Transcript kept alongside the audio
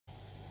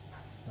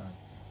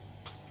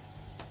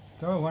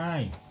Go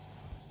away.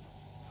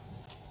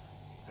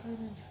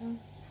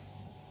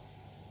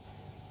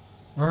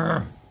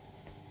 Alright,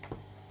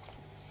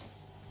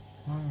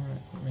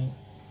 let me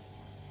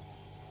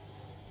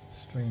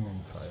stream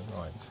info,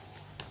 right.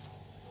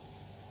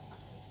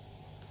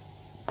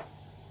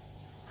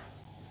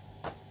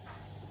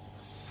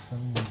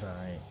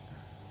 Sunday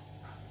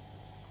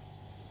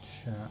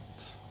chat.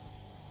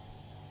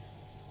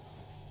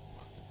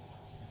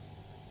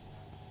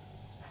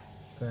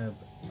 Feb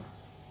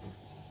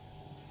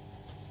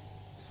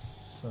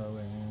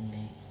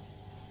sewing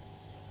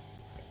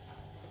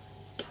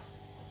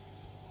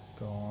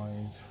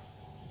guide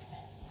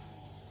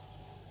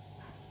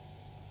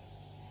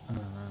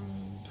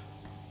and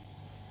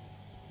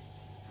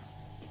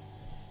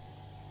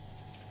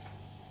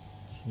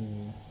Q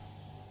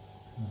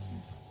and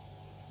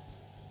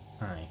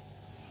A.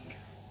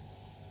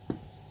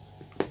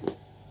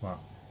 What?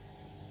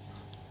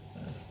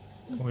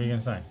 What were you going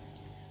to say?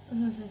 I'm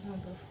going to say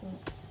something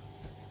difficult.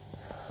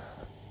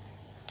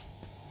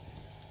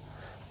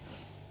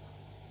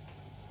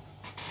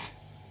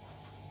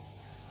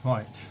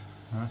 Right,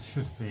 that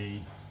should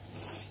be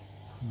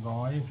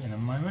live in a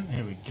moment.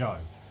 Here we go.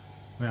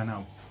 We are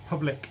now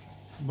public.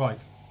 Right,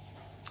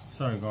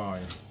 so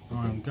guys,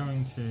 I'm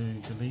going to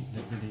delete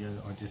the video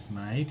that I just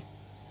made.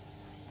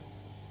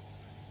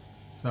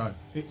 So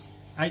it's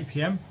 8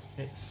 PM,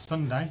 it's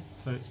Sunday,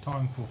 so it's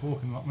time for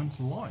Forkin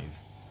Allotments live.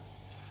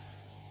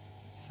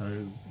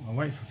 So I'll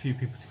wait for a few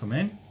people to come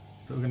in,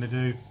 but we're going to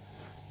do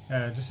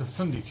just a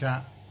Sunday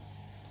chat,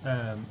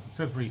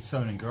 February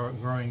sowing and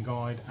growing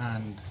guide,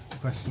 and a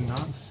question and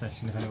answer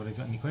session if anybody's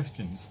got any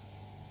questions.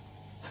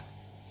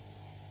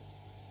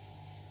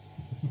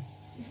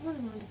 It's not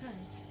on the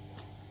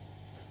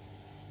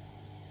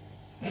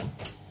page.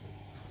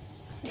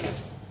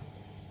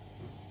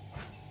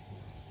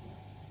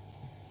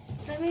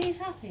 Does that mean he's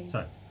happy?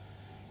 So,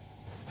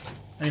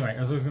 anyway,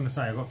 as I was going to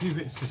say, I've got a few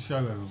bits to show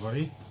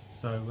everybody.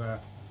 So, a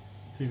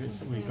few bits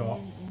that we got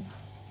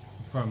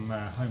from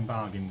Home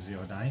Bargains the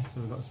other day.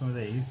 So we've got some of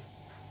these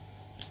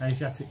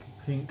Asiatic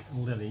pink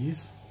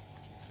lilies.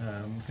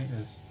 I think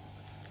there's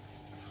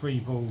 3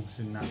 bulbs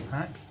in that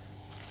pack.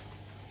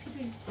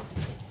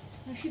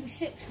 There should be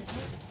 6, shouldn't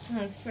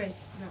there? No, 3 in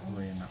that one.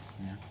 3 in that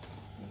one, yeah.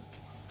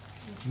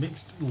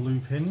 Mixed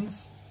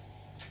lupins.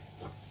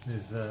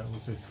 There's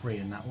also 3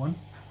 in that one.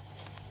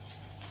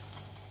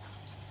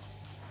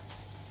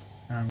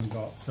 And we've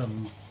got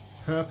some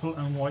purple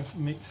and white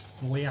mixed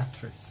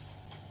liatris,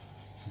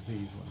 which is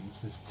these ones.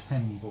 There's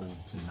 10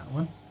 bulbs in that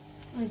one.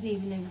 I didn't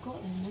even know we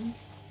got them ones.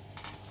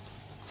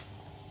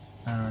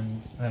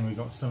 And then we've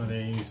got some of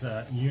these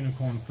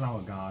unicorn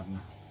flower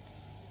garden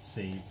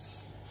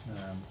seeds.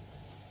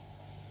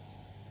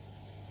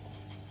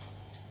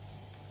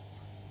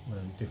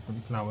 With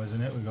different flowers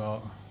in it. We've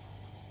got,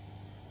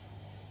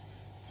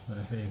 I don't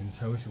know if it even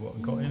tells you what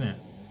we've got in it.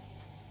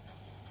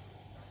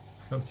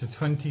 Up to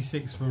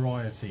 26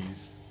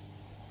 varieties.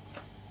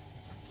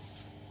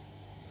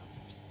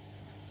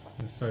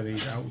 And so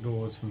these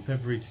outdoors from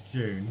February to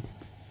June.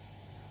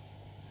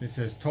 It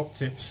says top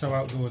tips: sow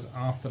outdoors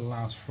after the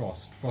last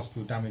frost. Frost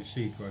will damage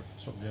seed growth and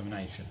stop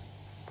germination.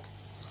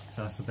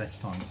 So that's the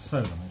best time to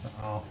sow them, is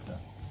after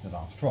the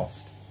last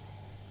frost.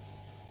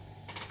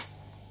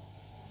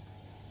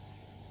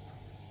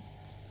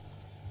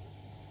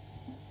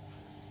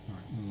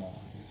 Right,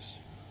 lives.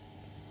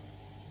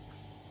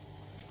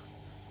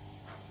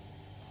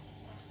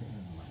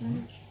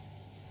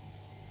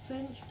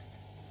 French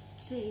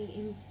city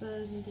in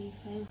Burgundy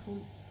famed for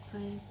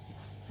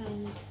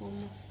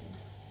mustard.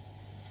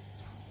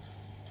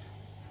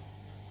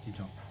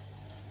 Dijon.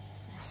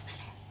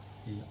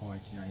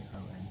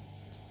 D-I-J-O-N.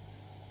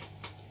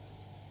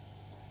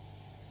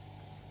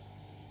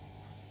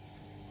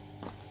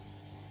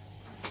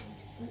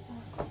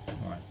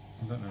 Right,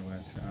 I don't know where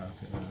to get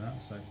rid of that,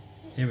 so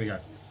here we go.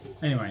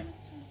 Anyway,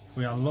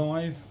 we are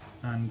live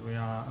and we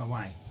are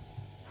away.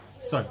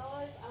 So,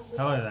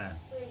 hello there.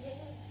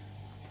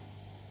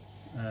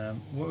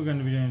 What we're going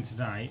to be doing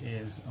today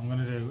is I'm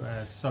going to do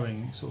a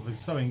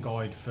sewing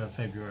guide for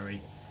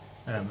February,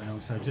 and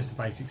also just a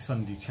basic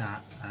Sunday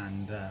chat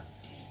and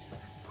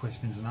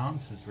questions and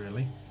answers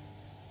really.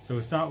 So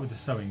we'll start with the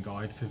sewing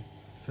guide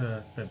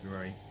for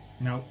February.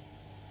 Now,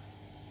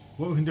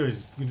 what we can do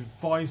is we can do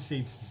 5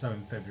 seeds to sow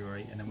in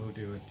February, and then we'll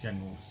do a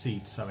general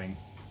seed sowing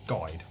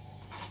guide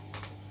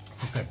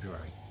for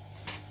February.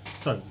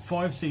 So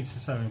 5 seeds to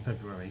sow in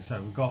February.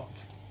 So we've got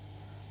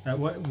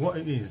what I'm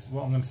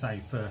going to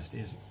say first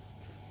is,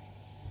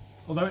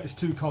 although it's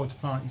too cold to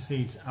plant your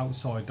seeds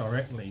outside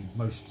directly,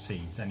 most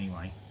seeds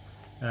anyway,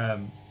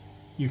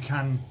 you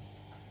can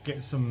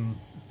get some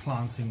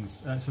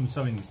plantings, some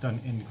sowings done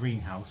in the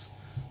greenhouse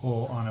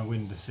or on a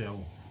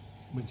windowsill,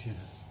 which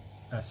is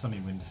a sunny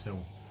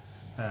windowsill,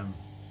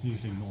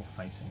 usually north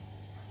facing.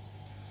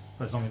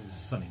 But as long as it's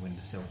a sunny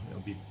windowsill,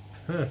 it'll be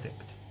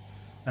perfect.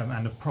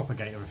 And a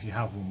propagator, if you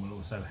have one, will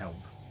also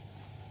help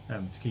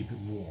to keep it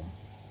warm.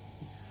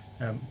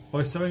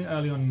 By sowing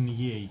early on in the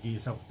year, you give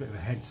yourself a bit of a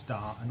head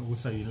start, and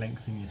also you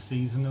lengthen your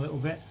season a little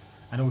bit.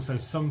 and also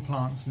some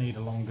plants need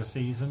a longer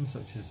season,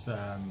 such as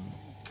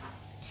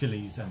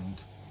chilies and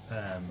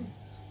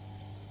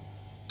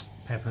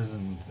peppers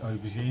and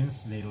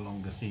aubergines need a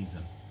longer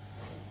season.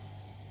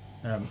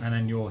 And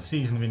then your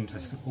season of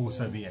interest could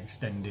also be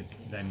extended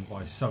then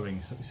by sowing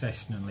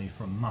successionally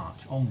from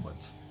March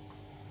onwards.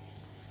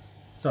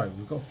 So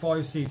we've got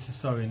 5 seeds to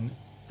sow in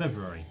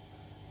February.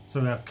 So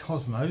we have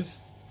Cosmos.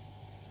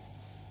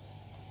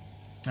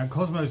 Now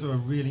Cosmos are a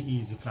really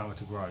easy flower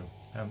to grow.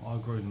 I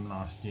grew them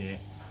last year,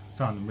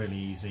 found them really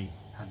easy,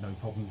 had no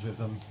problems with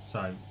them,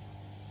 so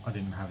I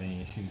didn't have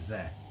any issues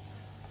there.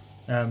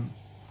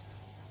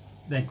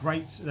 They're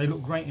great, they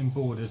look great in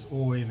borders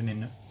or even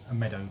in a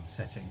meadow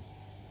setting.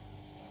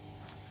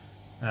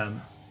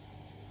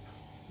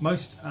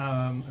 Most they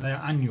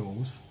are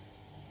annuals,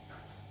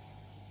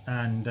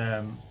 and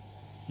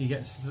you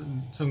get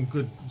some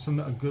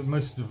that are good.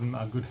 Most of them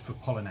are good for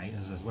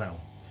pollinators as well.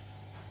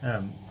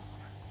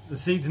 The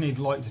seeds need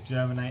light to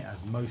germinate, as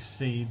most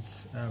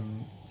seeds.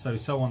 So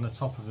sow on the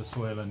top of the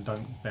soil and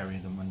don't bury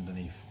them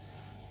underneath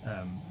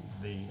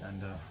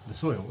the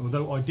soil.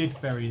 Although I did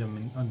bury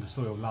them under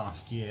soil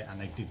last year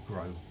and they did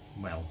grow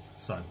well.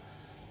 So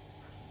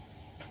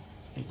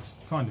it's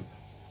kind of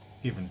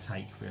give and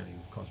take really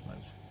with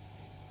Cosmos.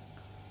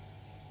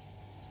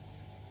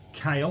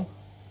 Kale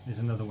is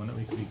another one that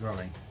we could be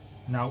growing.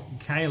 Now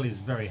kale is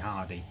very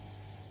hardy.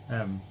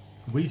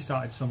 We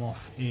started some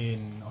off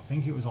in, I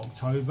think it was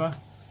October,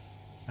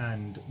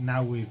 and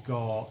now we've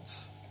got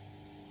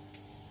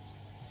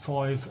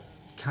 5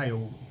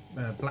 kale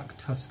black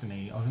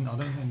Tuscany. I'm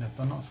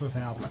not sure if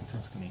they are black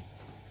Tuscany.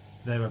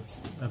 They're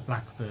a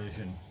black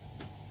version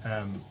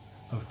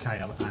of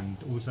kale, and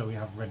also we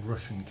have red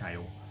Russian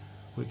kale,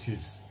 which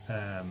is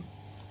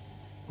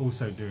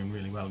also doing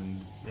really well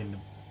in the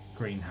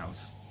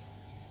greenhouse.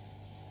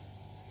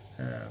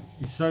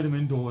 You sow them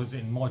indoors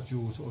in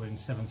modules or in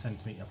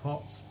 7cm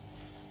pots,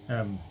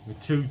 with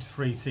 2 to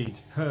 3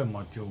 seeds per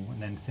module,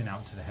 and then thin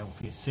out to the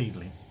healthiest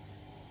seedling.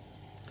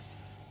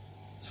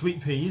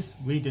 Sweet peas,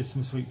 we did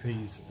some sweet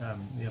peas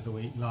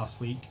last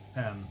week,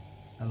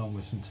 along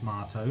with some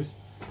tomatoes.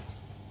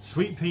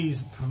 Sweet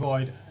peas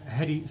provide a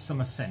heady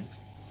summer scent,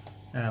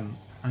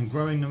 and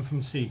growing them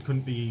from seed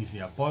couldn't be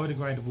easier.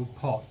 Biodegradable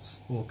pots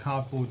or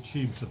cardboard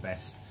tubes are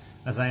best,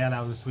 as they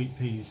allow the sweet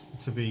peas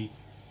to be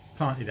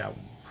planted out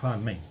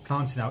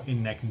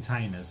in their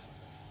containers.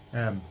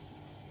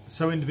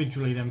 So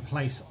individually, then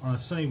place on a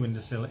sunny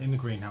windowsill in the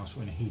greenhouse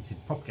or in a heated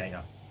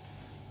propagator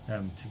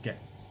to get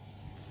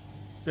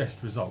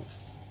best results.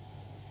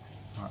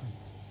 Right.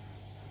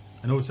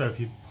 And also, if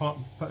you put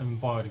them in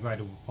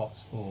biodegradable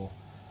pots or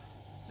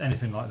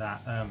anything like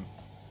that,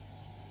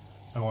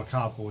 or a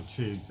cardboard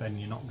tube, then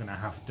you're not going to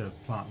have to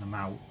plant them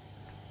out.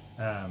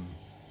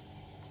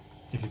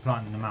 If you're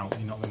planting them out,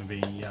 you're not going to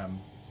be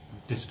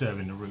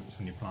disturbing the roots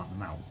when you plant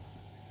them out.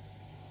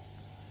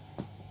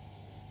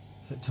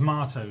 So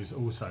tomatoes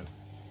also,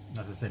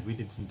 as I said, we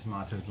did some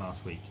tomatoes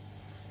last week.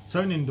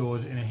 Sown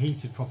indoors in a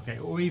heated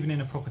propagator, or even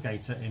in a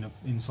propagator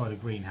inside a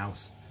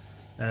greenhouse,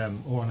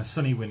 or on a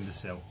sunny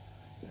windowsill.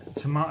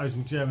 Tomatoes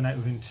will germinate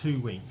within 2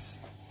 weeks.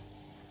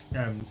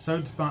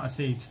 Sow tomato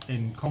seeds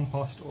in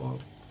compost or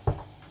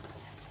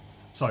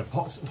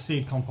pots of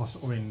seed compost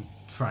or in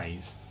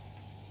trays,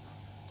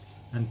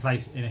 and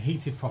place in a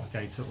heated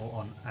propagator or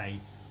on a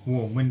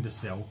warm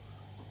windowsill,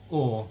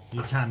 or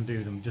you can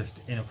do them just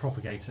in a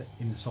propagator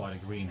inside a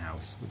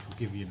greenhouse, which will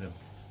give you the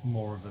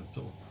more of a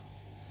sort of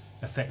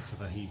effects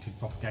of a heated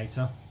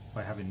propagator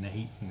by having the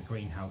heat from the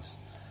greenhouse,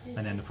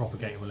 and then the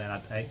propagator will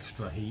add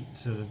extra heat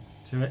to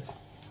it.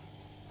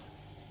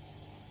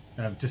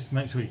 Just to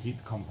make sure you keep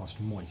the compost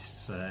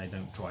moist so they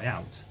don't dry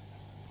out.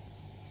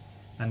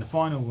 And the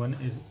final one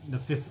is the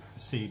 5th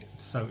seed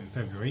to sow in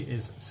February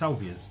is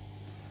salvias.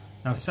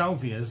 Now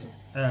salvias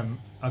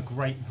are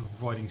great for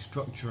providing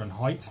structure and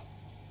height.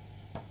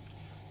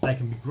 They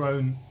can be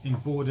grown in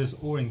borders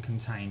or in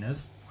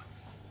containers.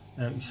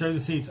 Sow the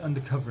seeds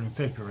under cover in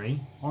February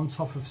on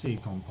top of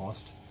seed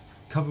compost,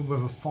 covered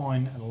with a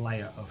fine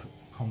layer of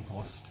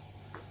compost.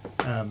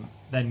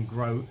 Then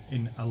grow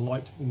in a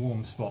light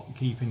warm spot,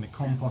 keeping the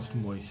compost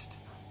moist.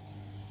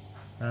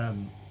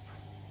 You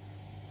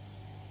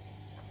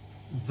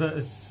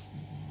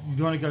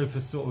want to go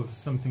for sort of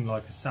something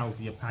like a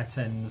Salvia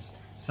patens,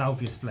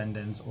 Salvia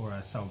splendens, or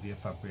a Salvia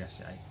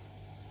fabriaceae.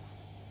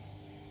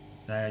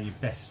 They are your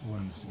best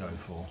ones to go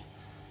for.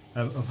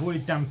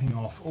 Avoid damping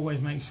off. Always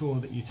make sure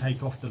that you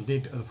take off the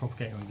lid of the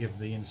propagator and give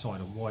the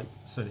inside a wipe,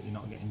 so that you're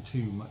not getting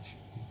too much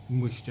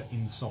moisture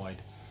inside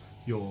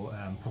your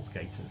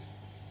propagators.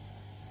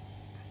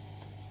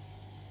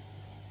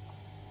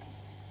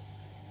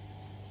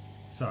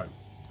 So,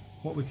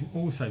 what we can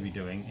also be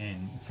doing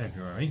in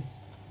February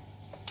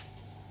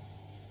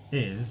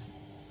is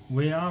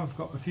we have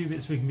got a few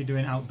bits we can be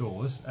doing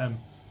outdoors.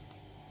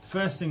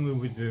 First thing we'll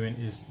be doing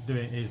is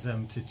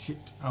to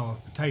chit our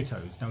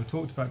potatoes. Now we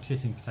talked about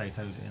chitting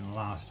potatoes in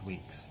last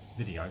week's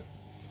video,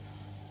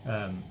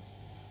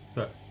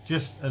 but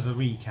just as a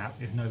recap,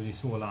 if nobody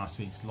saw last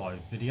week's live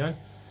video,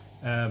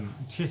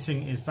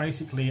 Chitting is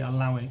basically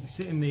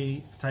sitting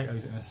the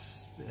potatoes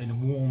in a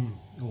warm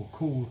or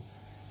cool,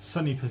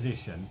 sunny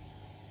position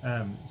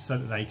so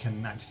that they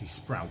can actually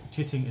sprout.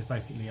 Chitting is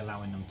basically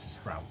allowing them to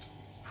sprout.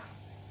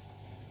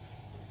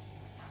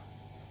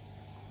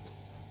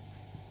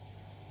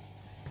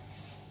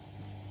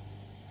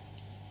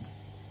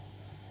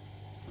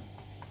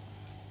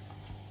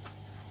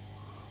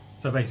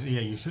 So basically,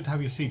 yeah, you should have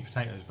your seed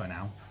potatoes by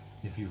now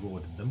if you've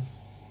ordered them.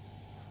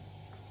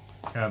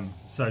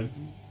 So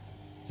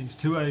it's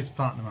too early to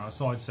plant them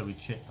outside, so we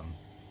chit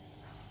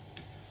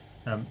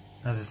them.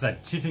 As I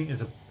said, chitting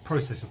is a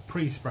process of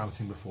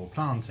pre-sprouting before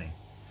planting.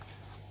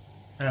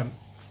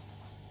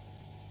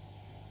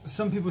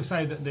 Some people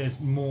say that there's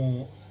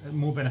more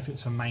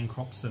benefits for main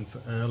crops than for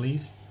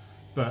earlies,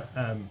 but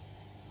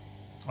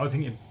I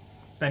think it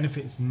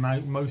benefits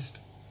most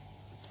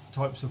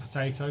types of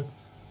potato.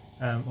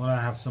 Well,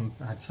 I had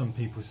some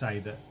people say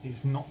that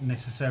it's not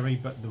necessary,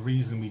 but the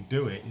reason we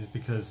do it is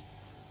because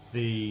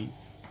the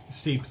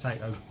seed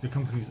potato, the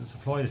companies that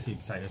supply the seed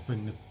potatoes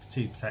bring the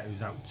seed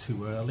potatoes out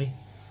too early,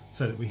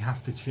 so that we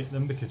have to chit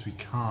them because we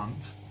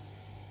can't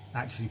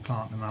actually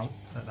plant them out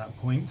at that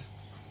point.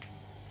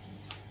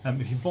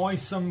 If you buy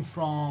some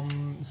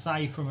from,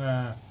 say, from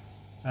a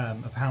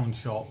pound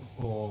shop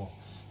or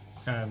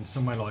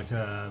somewhere like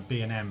a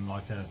B&M,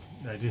 like a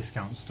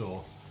discount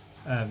store,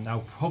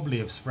 they'll probably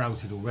have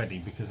sprouted already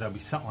because they'll be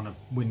sat on a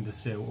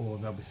windowsill, or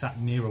they'll be sat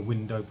near a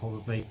window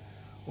probably,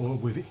 or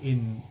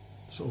within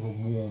sort of a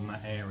warmer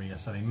area,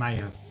 so they may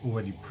have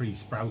already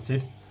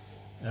pre-sprouted.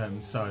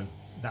 So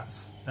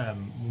that's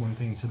one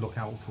thing to look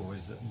out for,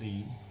 is that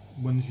the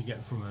ones you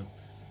get from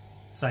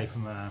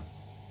from a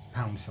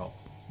pound shop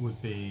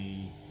would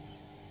be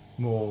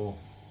more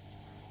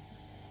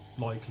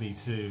likely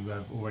to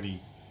have already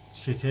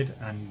chitted,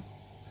 and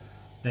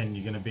then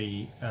you're going to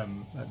be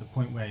at the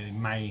point where they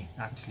may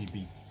actually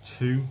be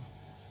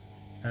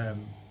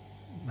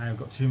may have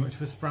got too much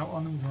of a sprout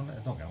on them. Do you want to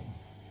let a dog out?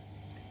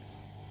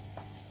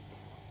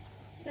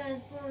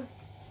 There's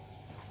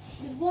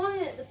one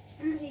at the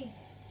bloody...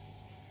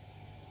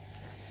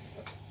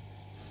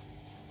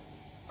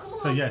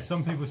 So yeah,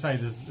 some people say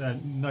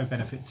there's no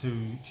benefit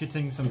to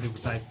chitting. Some people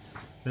say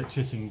that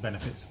chitting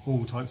benefits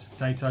all types of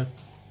potato.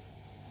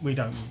 We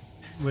don't.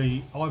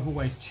 I've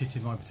always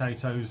chitted my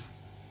potatoes,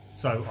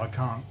 so I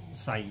can't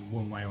say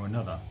one way or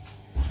another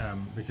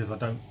because I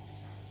don't.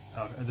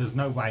 There's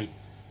no way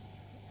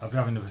of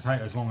having the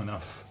potatoes long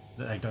enough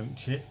that they don't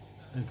chit,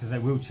 because they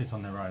will chit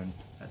on their own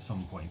at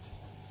some point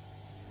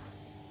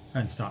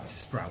and start to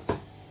sprout.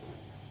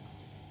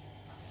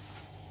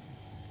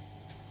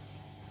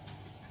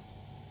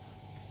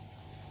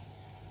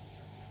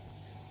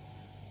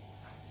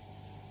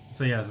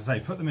 So yeah, as I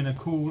say, put them in a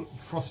cool,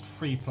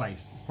 frost-free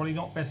place. It's probably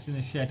not best in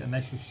a shed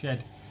unless your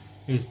shed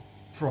is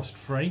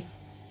frost-free.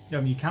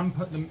 You can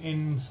put them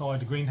inside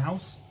the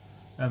greenhouse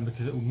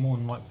because it will more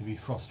than likely be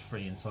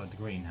frost-free inside the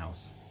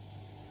greenhouse.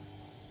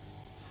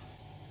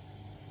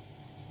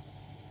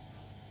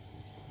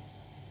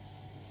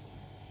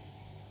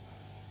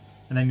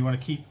 And then you want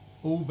to keep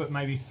all but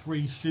maybe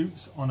 3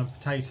 shoots on a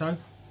potato.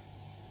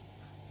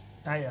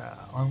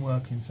 I'm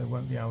working, so I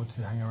won't be able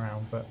to hang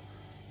around, but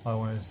I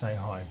wanted to say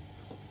hi.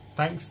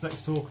 Thanks,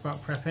 let's talk about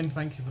prepping.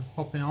 Thank you for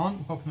popping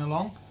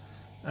along.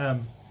 I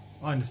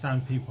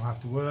understand people have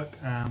to work,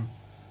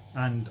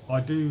 and I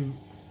do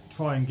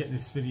try and get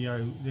this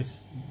video,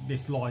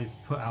 this live,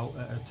 put out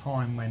at a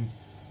time when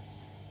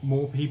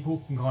more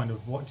people can kind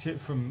of watch it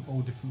from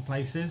all different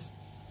places,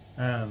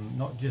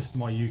 not just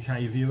my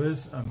UK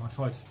viewers. I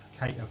try to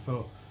cater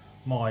for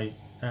my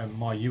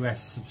my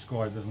US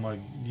subscribers, my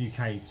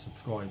UK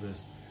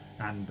subscribers,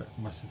 and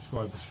my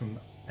subscribers from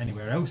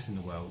anywhere else in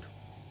the world.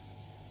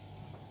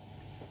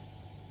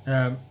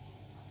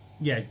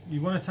 Yeah, you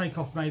want to take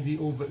off maybe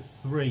all but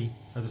 3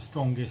 of the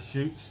strongest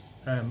shoots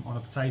on a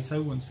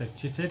potato once they've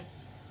chitted,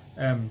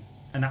 and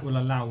that will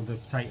allow the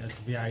potato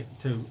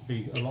to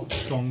be a lot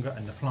stronger,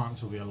 and the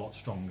plants will be a lot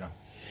stronger.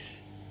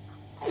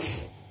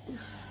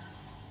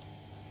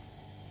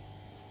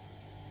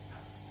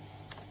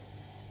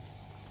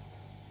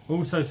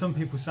 Also, some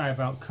people say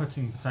about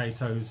cutting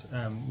potatoes,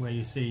 where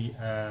you see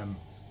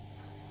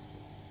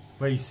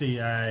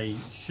a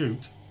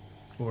shoot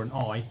or an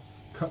eye,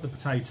 cut the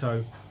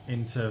potato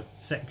into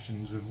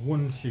sections with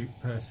 1 shoot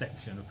per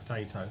section of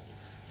potato,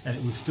 and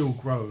it will still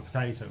grow a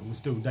potato.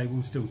 They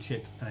will still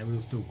chit, and they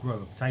will still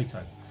grow a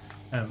potato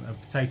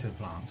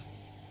plant.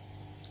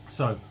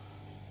 So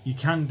you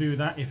can do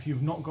that if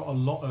you've not got a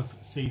lot of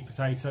seed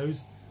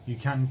potatoes. You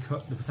can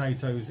cut the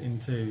potatoes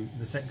into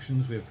the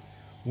sections with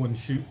 1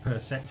 shoot per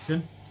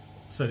section,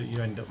 so that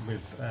you end up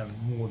with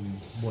more than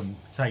 1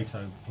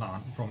 potato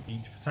plant from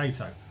each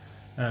potato.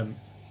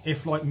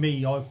 If, like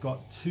me, I've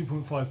got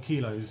 2.5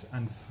 kilos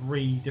and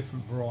 3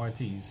 different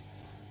varieties,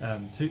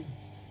 3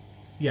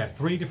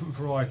 different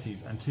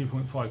varieties and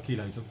 2.5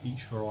 kilos of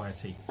each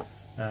variety,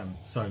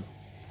 so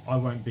I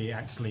won't be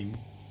actually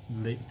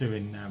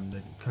doing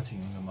the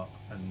cutting them up,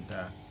 and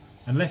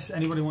unless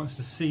anybody wants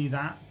to see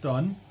that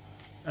done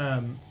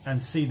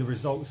and see the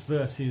results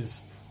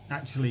versus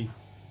actually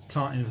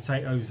planting the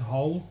potatoes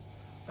whole,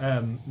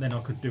 then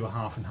I could do a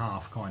half and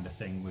half kind of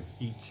thing with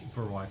each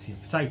variety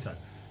of potato.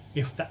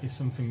 If that is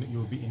something that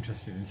you'll be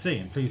interested in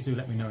seeing, please do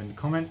let me know in the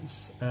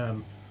comments,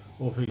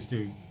 or please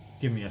do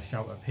give me a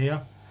shout up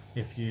here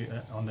if you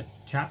on the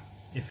chat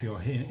if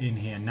you're in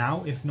here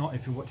now. If not,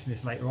 if you're watching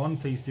this later on,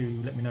 please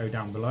do let me know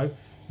down below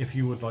if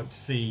you would like to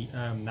see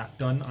that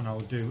done, and I'll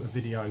do a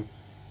video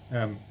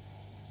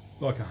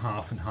like a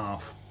half and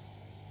half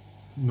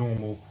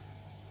normal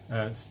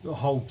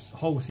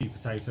whole seed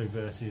potato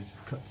versus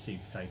cut seed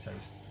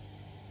potatoes.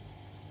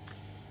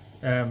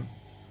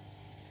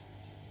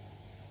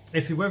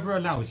 If the weather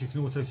allows, you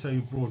can also sow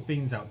broad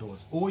beans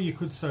outdoors, or you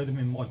could sow them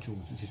in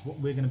modules, which is what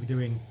we're going to be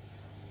doing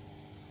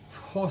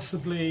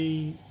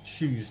possibly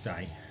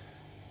Tuesday.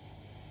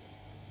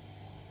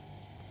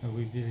 Are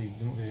we busy?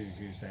 Not busy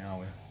Tuesday, are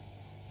we?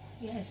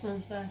 Yeah, it's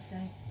Mum's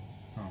birthday.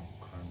 Oh,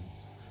 crap.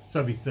 So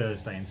it'll be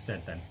Thursday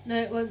instead then? No,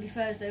 it won't be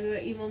Thursday. We're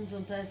at your mum's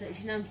on Thursday. It's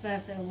your nan's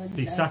birthday on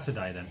Wednesday. It'll be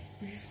Saturday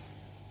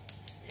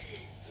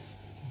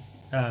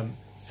then.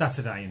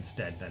 Saturday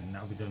instead then.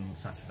 That'll be done on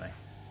Saturday.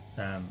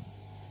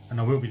 And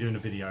I will be doing a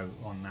video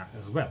on that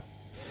as well.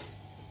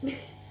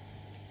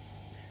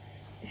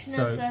 It's your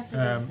nan's birthday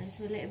Wednesday,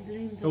 so we're letting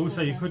balloons off.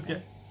 Also, you could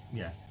get,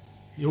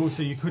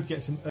 you could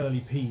get some early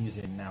peas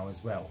in now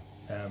as well.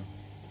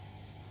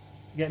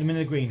 Get them in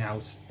a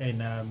greenhouse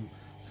in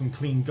some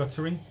clean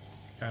guttering,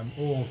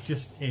 or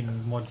just in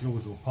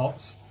modules or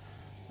pots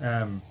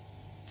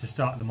to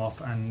start them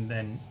off, and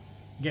then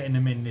getting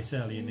them in this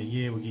early in the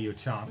year will give you a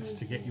chance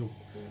to get your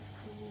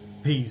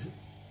peas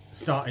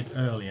started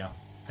earlier.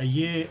 A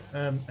year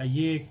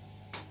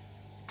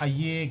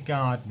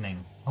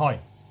gardening.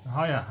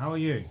 Hiya, how are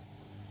you?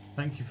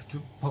 Thank you for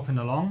popping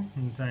along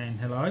and saying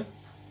hello.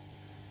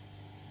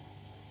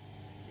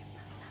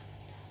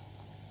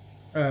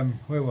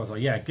 Where was I?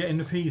 Yeah, getting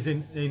the peas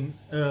in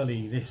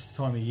early this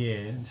time of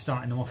year and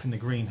starting them off in the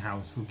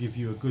greenhouse will give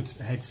you a good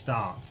head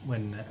start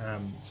when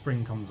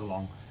spring comes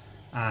along,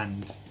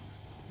 and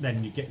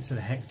then you get to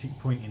the hectic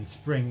point in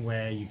spring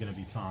where you're going to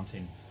be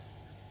planting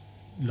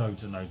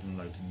loads and loads and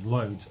loads and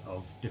loads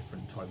of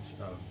different types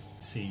of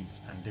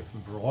seeds and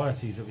different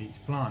varieties of each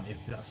plant, if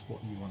that's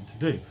what you want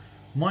to do.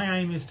 My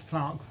aim is to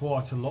plant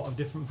quite a lot of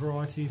different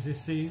varieties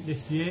this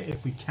year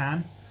if we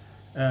can.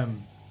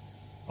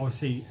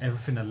 Obviously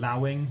everything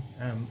allowing.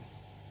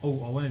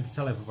 Oh, I wanted to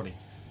tell everybody,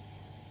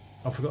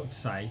 I forgot to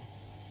say,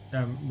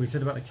 we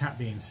said about the cat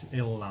being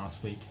ill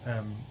last week.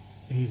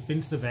 He's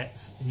been to the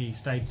vets. He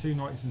stayed 2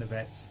 nights in the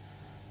vets.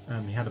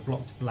 He had a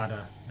blocked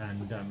bladder,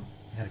 and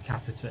he had a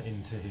catheter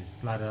into his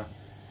bladder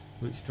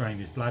which drained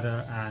his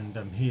bladder, and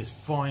he is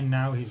fine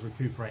now. He's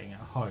recuperating at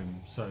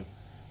home, so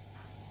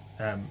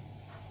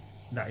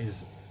that is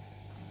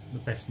the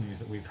best news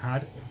that we've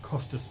had. It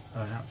cost us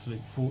an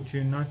absolute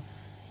fortune though,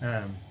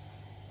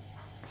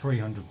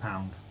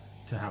 £300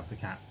 to have the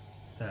cat,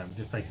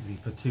 just basically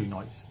for 2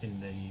 nights in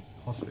the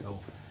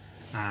hospital,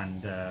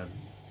 and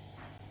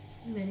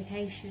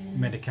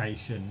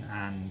medication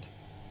and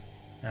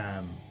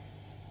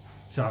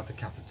to have the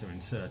catheter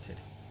inserted.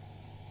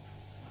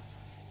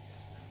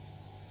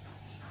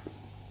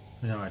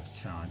 We know how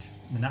to charge,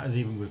 and that is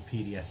even with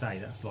PDSA.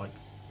 That's like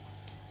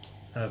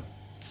a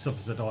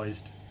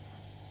subsidised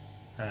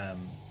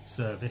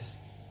service.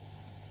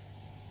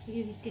 They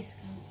give you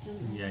discounts,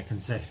 don't they? Yeah,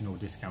 concessional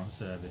discount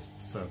service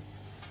for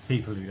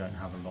people who don't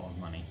have a lot of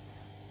money.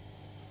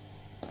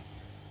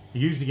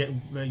 You usually get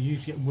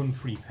 1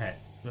 free pet.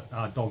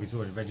 Our dog is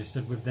already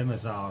registered with them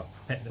as our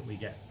pet that we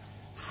get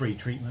free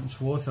treatments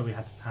for, so we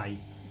had to pay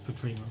for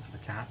treatment for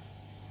the cat.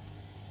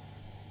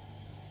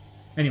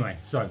 Anyway,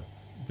 so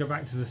go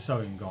back to the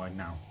sowing guide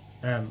now.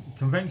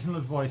 Conventional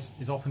advice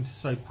is often to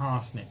sow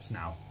parsnips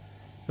now,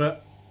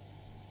 but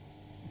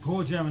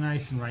poor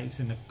germination rates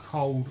in the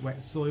cold,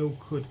 wet soil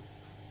could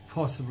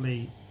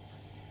possibly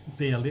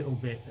be a little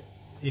bit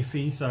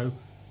iffy, so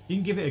you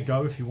can give it a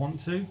go if you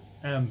want to,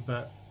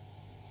 but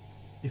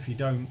if you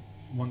don't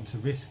want to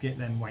risk it,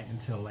 then wait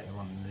until later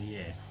on in the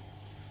year.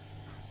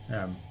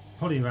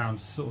 Probably around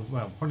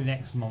probably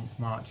next month,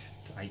 March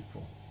to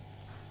April.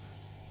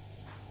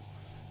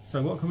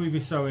 So what can we be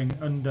sowing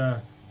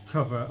under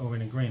cover or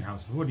in a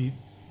greenhouse? We've already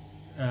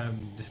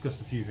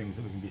discussed a few things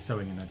that we can be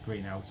sowing in a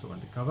greenhouse or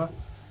under cover.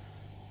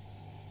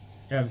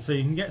 So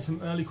you can get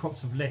some early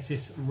crops of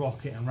lettuce,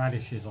 rocket and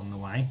radishes on the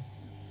way.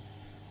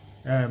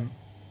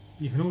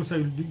 You can also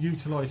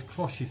utilise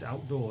cloches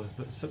outdoors,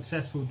 but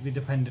success will be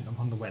dependent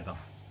upon the weather.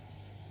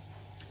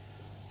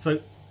 So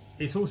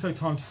it's also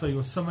time to sow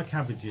your summer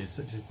cabbages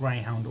such as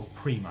greyhound or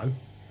primo,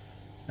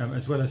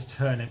 as well as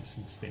turnips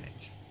and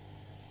spinach.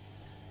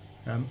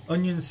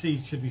 Onion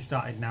seeds should be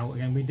started now.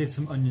 Again, we did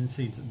some onion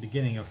seeds at the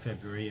beginning of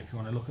February. If you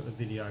want to look at the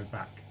video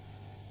back,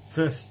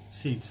 first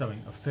seed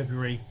sowing of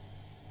February,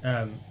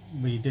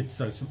 we did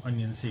sow some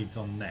onion seeds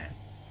on there.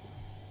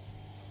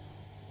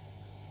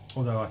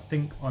 Although I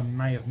think I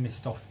may have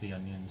missed off the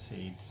onion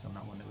seeds on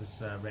that one. It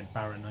was red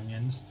barren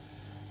onions,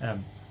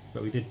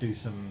 but we did do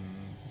some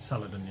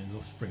salad onions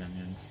or spring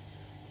onions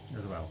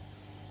as well.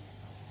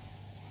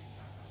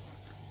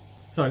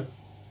 So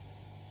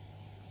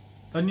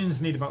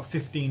onions need about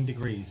 15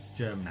 degrees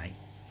to germinate.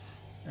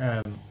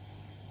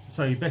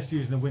 So you're best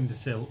using a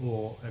windowsill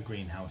or a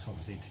greenhouse,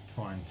 obviously, to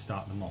try and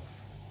start them off.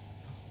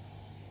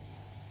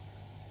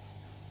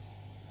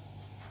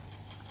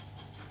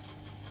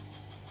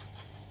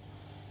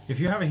 If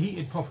you have a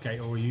heated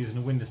propagator or you're using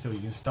a windowsill,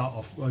 you can start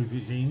off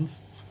aubergines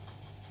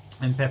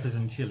and peppers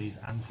and chilies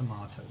and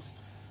tomatoes.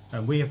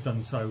 And we have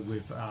done so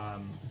with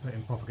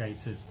putting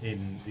propagators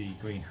in the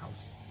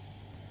greenhouse.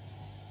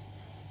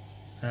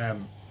 A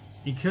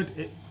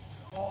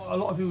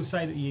lot of people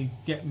say that you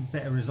get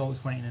better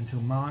results waiting until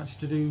March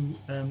to do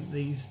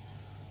these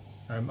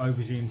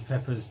aubergines,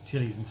 peppers,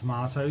 chilies and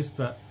tomatoes,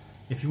 but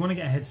if you want to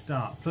get a head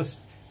start,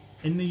 plus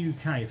in the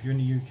UK, if you're in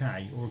the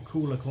UK or a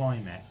cooler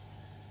climate,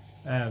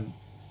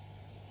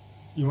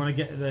 you want to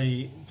get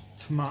the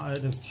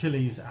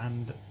chilies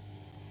and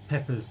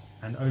peppers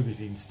and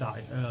aubergines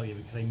started earlier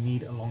because they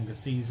need a longer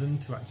season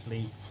to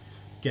actually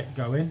get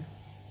going.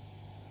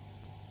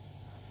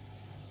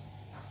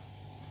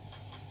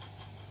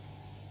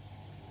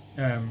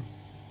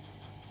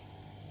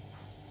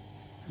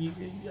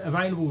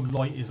 Available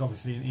light is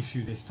obviously an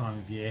issue this time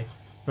of year,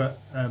 but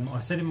I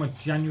said in my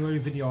January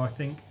video, I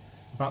think,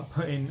 about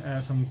putting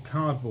some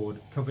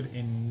cardboard covered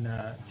in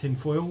tin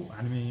foil,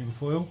 aluminium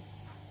foil,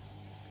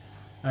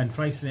 and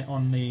placing it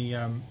on the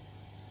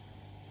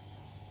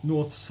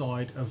north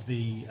side of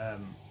the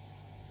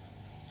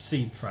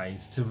seed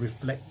trays to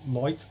reflect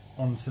light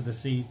onto the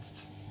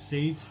seeds.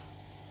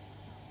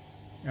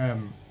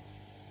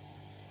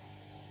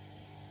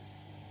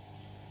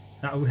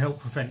 That will help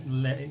prevent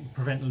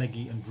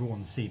leggy and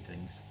drawn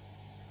seedlings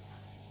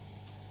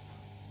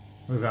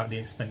without the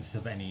expense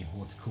of any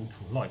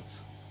horticultural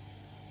lights.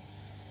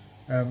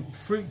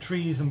 Fruit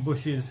trees and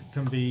bushes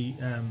can be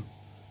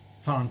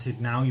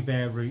planted now, your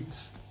bare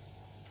roots.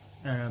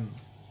 I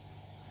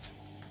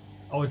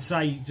would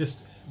say just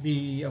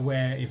be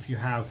aware if you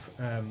have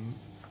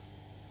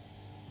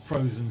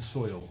frozen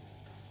soil.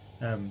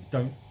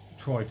 Don't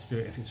try to do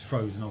it if it's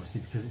frozen, obviously,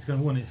 because it's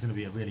going to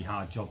be a really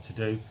hard job to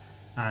do,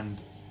 and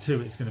two,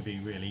 it's going to be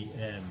really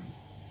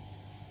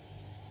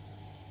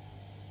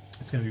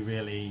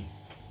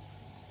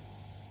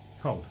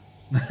cold.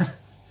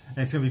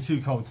 It's going to be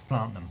too cold to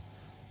plant them.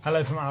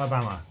 Hello from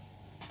Alabama.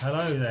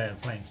 Hello there,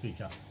 plain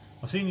speaker.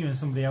 I've seen you in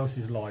somebody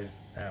else's live,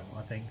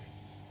 I think,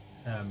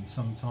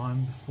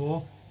 sometime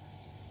before.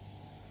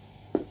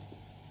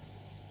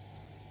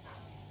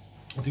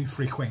 I do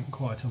frequent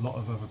quite a lot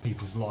of other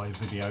people's live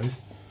videos.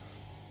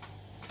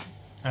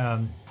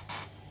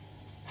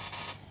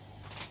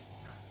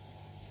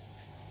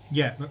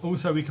 Yeah, but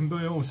also we can be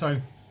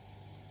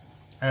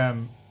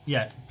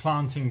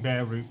planting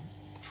bare root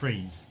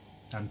trees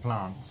and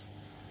plants,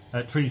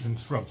 trees and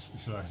shrubs,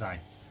 should I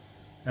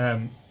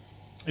say.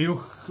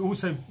 You'll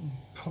also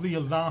probably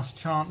your last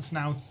chance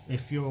now,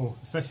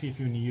 especially if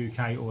you're in the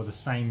UK or the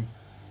same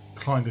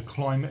kind of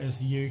climate as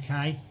the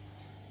UK.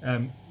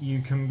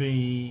 You can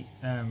be,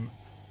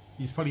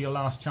 it's probably your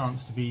last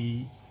chance to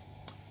be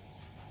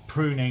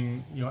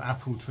pruning your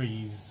apple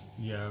trees,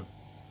 your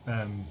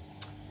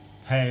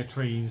pear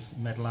trees,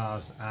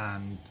 medlars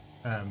and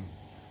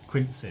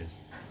quinces,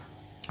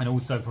 and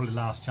also probably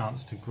last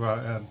chance to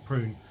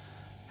prune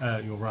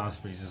your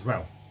raspberries as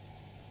well.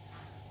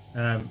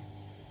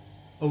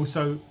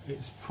 Also,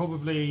 it's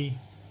probably,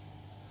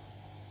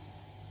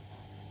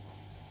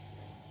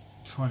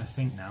 trying to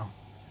think now,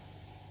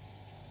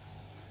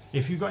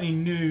 if you've got any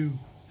new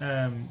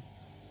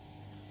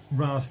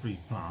raspberry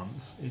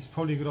plants, it's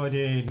probably a good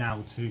idea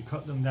now to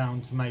cut them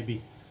down to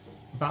maybe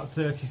about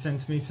 30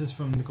 centimetres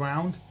from the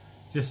ground,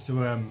 just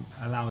to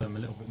allow them a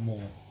little bit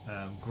more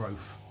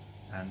growth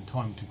and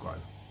time to grow.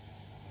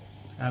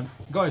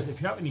 Guys,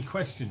 if you have any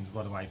questions,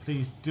 by the way,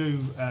 please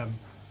do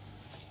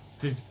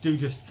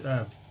just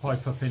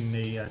pipe up in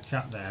the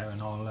chat there,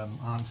 and I'll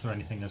answer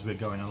anything as we're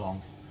going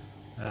along.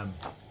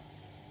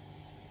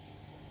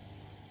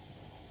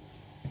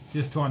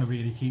 Just trying to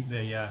really keep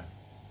the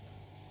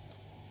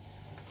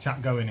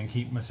chat going and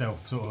keep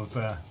myself sort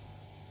of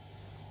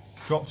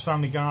Drops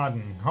Family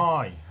Garden.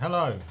 Hi,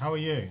 hello, how are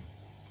you?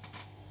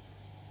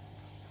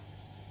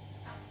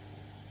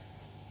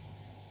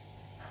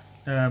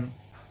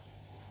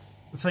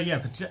 So yeah,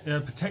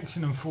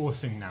 protection and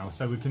forcing now.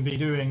 So we can be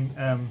doing,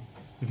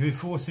 we can be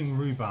forcing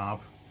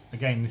rhubarb.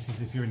 Again, this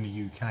is if you're in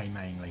the UK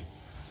mainly,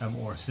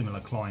 or a similar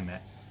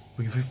climate.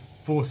 We can be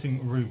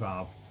forcing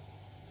rhubarb.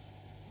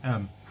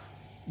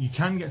 You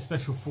can get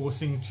special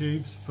forcing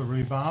tubes for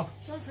rhubarb.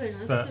 That's very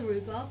nice, but the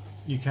rhubarb.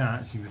 You can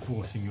actually be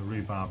forcing your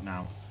rhubarb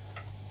now.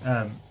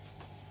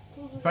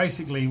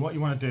 Basically, what you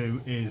want to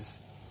do is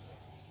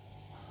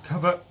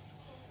cover.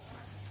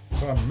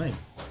 Pardon me.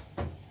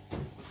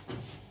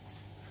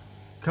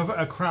 Cover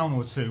a crown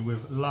or two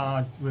with a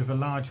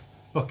large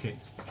bucket,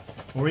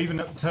 or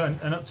even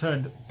an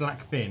upturned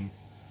black bin,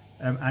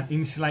 and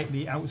insulate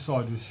the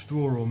outside with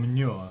straw or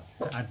manure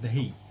to add the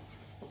heat.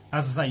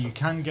 As I say, you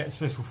can get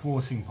special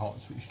forcing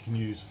pots which you can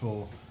use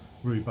for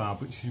rhubarb,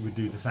 which you would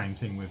do the same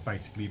thing with.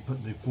 Basically,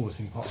 put the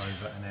forcing pot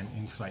over and then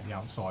insulate the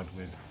outside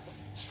with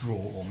straw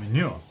or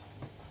manure.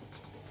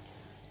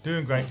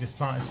 Doing great, just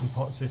planted some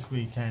pots this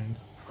weekend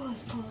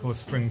for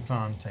spring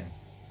planting.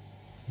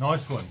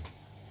 Nice one.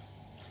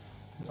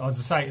 As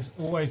I say, it's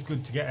always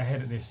good to get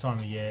ahead at this time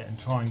of year and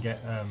try and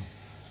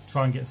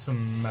get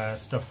some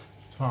stuff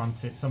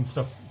planted, some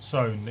stuff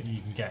sown that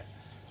you can get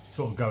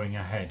sort of going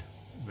ahead,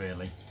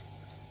 really.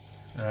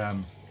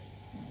 I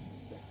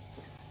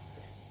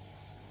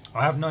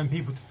have known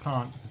people to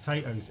plant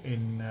potatoes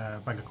in a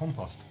bag of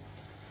compost,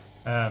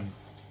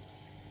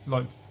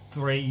 like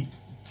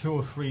 2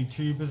 or 3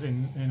 tubers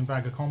in a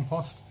bag of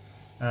compost,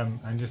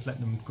 and just let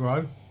them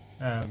grow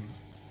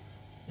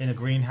in a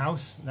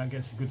greenhouse. That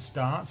gets a good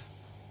start.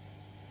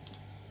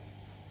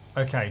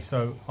 Okay,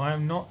 so I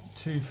am not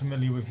too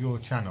familiar with your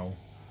channel.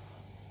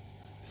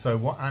 So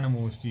what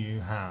animals do you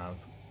have?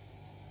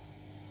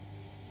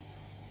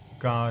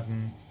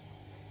 Garden,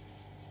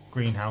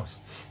 greenhouse.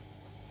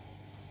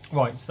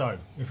 Right, so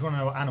if you want to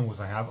know what animals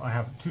I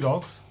have 2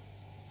 dogs,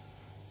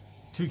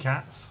 2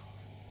 cats,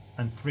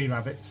 and 3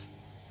 rabbits,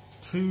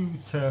 2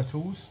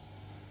 turtles,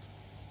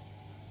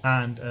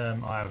 and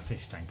I have a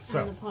fish tank as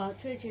well. And a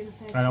partridge in a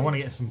pear tree. And I want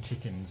to get some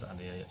chickens at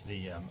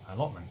the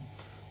allotment.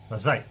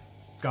 As I say,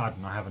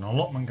 garden. I have an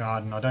allotment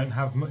garden. I don't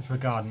have much of a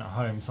garden at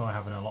home, so I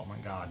have an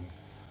allotment garden.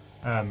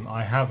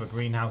 I have a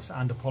greenhouse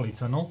and a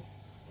polytunnel.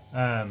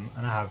 And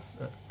I have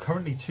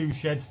currently 2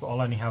 sheds, but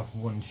I'll only have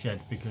 1 shed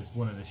because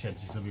one of the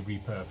sheds is going to be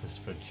repurposed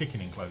for chicken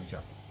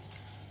enclosure,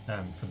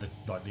 for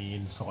the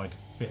inside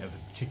bit of the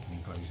chicken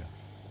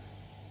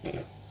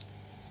enclosure.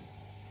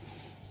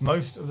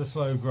 Most of the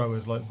slow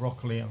growers like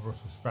broccoli and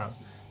Brussels sprout,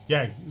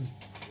 yeah,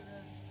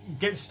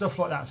 get stuff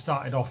like that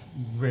started off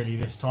really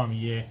this time of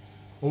year.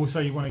 Also,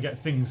 you want to get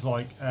things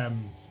like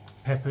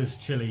peppers,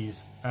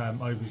 chilies,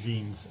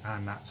 aubergines,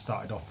 and that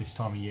started off this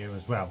time of year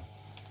as well.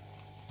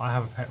 I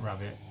have a pet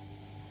rabbit.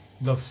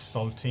 Loves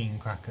saltine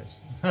crackers.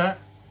 Is that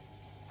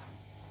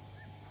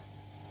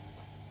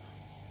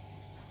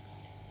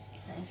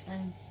his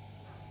name?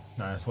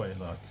 No, that's what it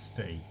likes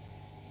to eat.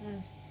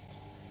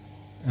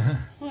 I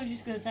was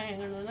just going to say,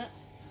 hang on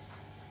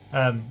a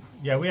minute.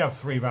 Yeah, we have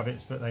 3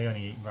 rabbits, but they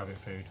only eat rabbit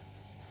food.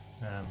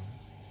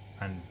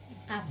 And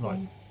Apple. like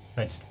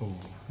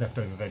vegetables,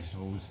 leftover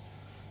vegetables,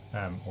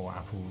 or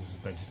apples,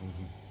 vegetables,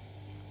 and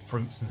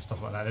fruits and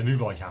stuff like that. They do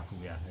like apple,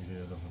 yeah, they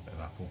do love a bit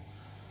of apple.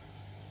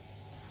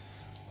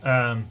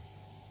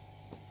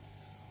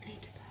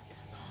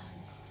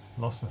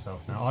 Lost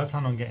myself now. I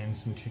plan on getting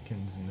some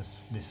chickens in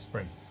this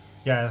spring.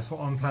 Yeah, that's what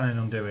I'm planning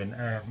on doing.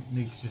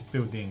 Need to just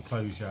build the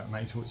enclosure,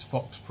 make sure it's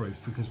fox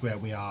proof, because where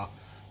we are,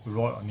 we're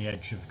right on the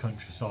edge of the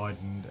countryside,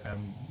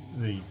 and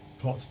the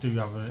plots do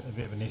have a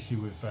bit of an issue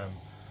with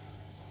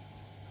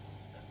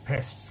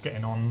pests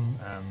getting on,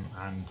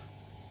 and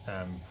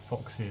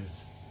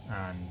foxes,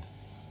 and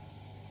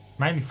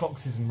mainly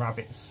foxes and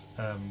rabbits.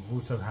 We've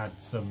also had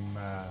some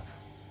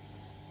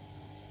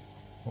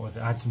I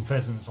had some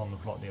pheasants on the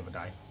plot the other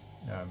day.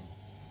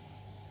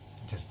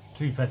 Just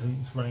 2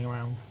 pheasants running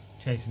around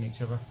chasing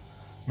each other,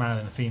 male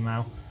and a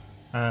female.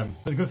 But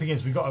the good thing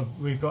is we've got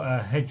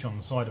a hedge on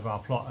the side of our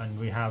plot, and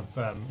we have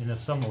in the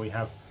summer we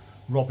have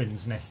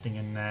robins nesting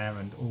in there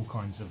and all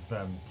kinds of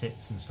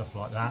tits and stuff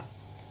like that.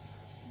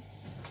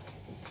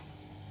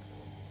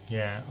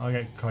 Yeah, I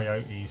get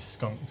coyotes,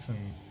 skunks,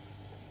 and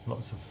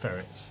lots of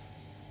ferrets.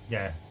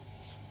 Yeah,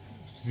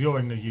 you're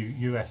in the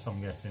US,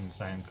 I'm guessing,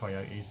 saying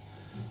coyotes.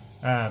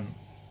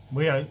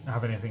 We don't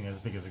have anything as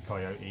big as a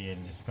coyote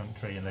in this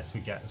country unless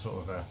we get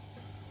sort of a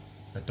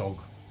dog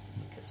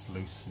that gets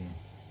loose and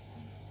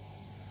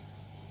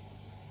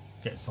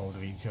gets hold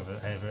of each other,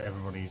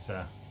 everybody's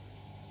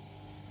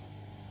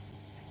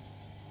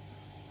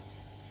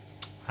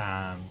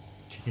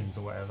chickens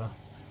or whatever.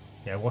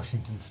 Yeah,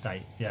 Washington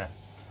State, yeah.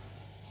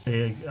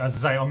 See, as I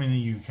say, I'm in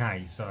the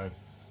UK, so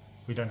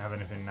we don't have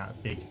anything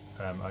that big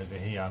over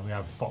here. We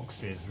have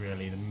foxes,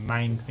 really, the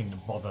main thing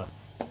that bother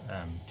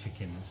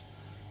chickens.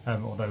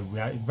 Although we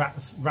have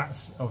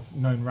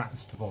known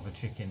rats to bother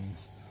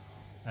chickens,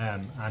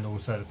 and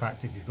also the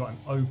fact if you've got an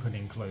open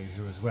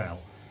enclosure as well,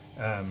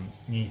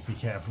 you need to be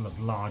careful of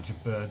larger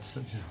birds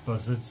such as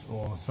buzzards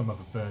or some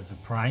other birds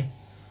of prey.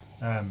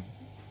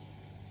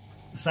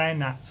 Saying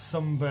that,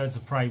 some birds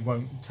of prey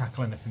won't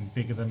tackle anything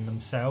bigger than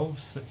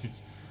themselves, such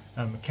as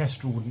a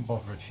kestrel wouldn't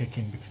bother a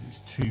chicken because it's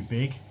too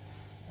big.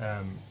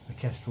 The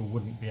kestrel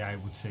wouldn't be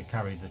able to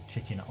carry the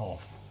chicken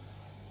off,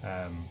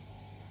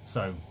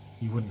 so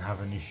you wouldn't have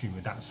an issue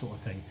with that sort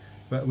of thing.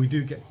 But we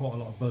do get quite a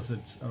lot of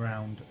buzzards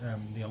around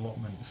the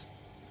allotments,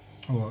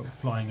 or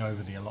flying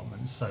over the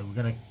allotments. So we're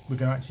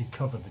gonna actually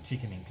cover the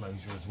chicken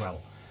enclosure as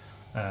well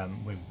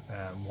with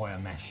wire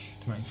mesh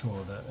to make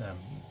sure that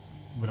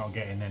we're not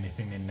getting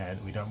anything in there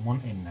that we don't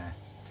want in there.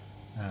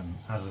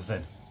 As I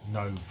said,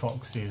 no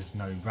foxes,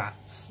 no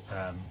rats,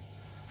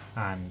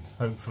 and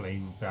hopefully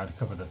we'll be able to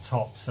cover the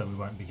top so we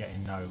won't be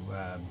getting no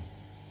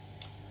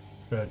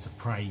birds of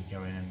prey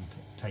going and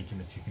taking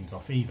the chickens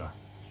off either.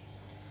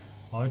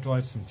 I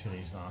dried some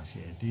chilies last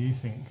year. Do you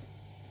think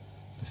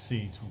the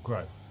seeds will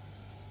grow?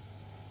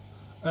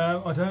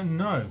 I don't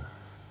know.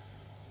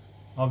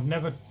 I've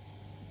never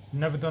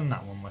done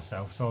that one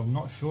myself, so I'm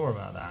not sure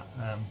about that.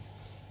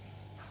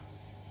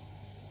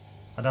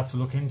 I'd have to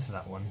look into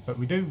that one, but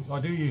I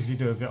do usually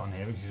do a bit on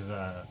here, which is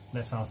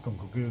let's ask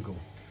Uncle Google.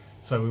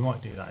 So we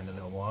might do that in a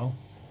little while.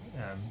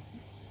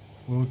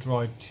 Will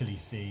dried chili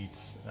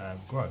seeds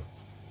grow?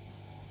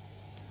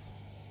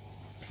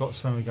 Got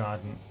summer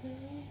garden.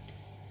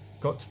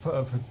 Got to put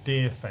up a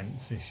deer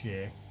fence this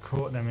year.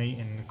 Caught them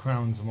eating the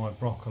crowns of my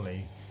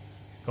broccoli.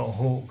 Got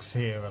hawks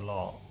here a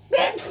lot.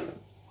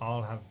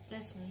 I'll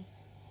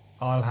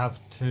have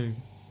to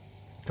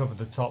cover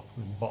the top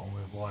and bottom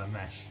with wire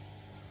mesh.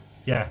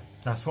 Yeah,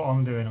 that's what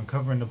I'm doing. I'm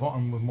covering the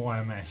bottom with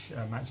wire mesh.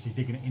 I'm actually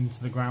digging it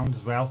into the ground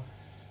as well,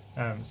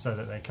 so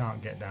that they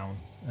can't get down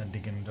and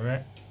dig under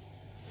it.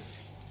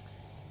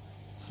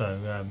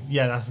 So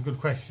yeah, that's a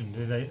good question.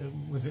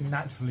 Was it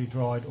naturally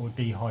dried or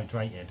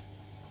dehydrated?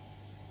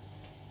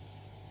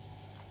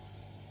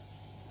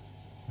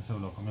 So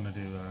look, I'm gonna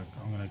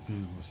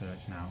Google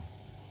search now.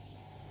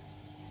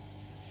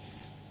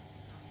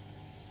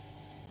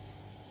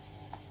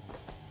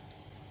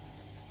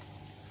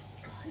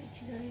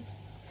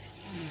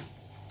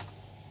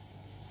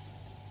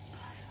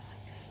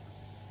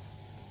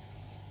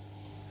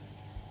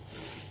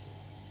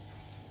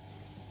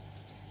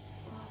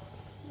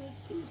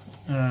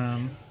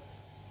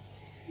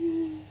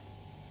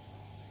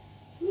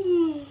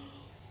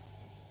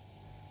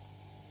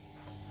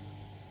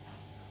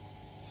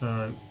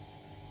 So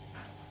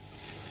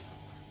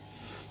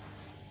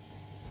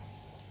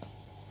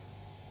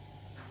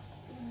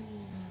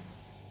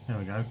there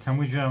we go. Can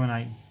we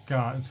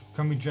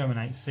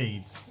germinate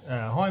seeds?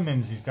 Hi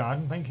Mimsy's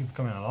Garden, thank you for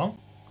coming along.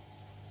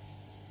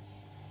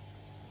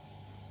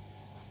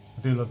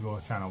 I do love your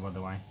channel, by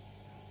the way.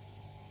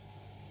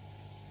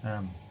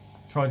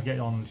 Try to get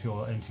on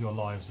into your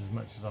lives as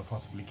much as I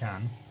possibly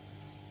can.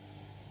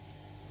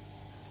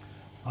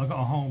 I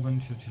got a whole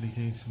bunch of chili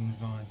seeds from the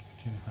dried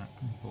chili pack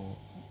and bought.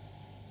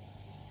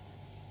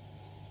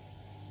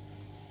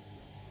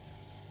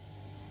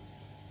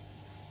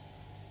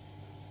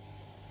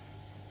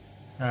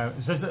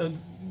 So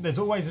there's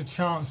always a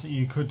chance that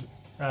you could,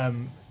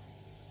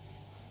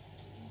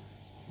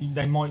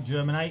 they might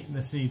germinate,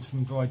 the seeds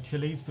from dried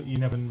chilies, but you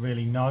never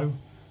really know.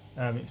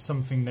 It's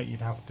something that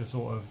you'd have to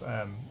sort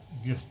of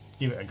just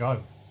give it a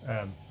go.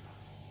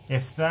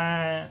 If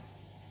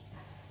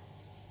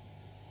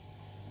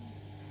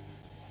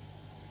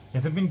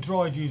they've been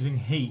dried using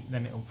heat,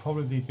 then it'll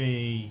probably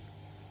be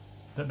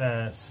that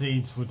their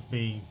seeds would have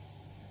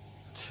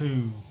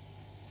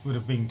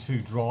been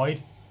too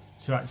dried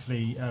to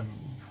actually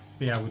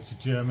be able to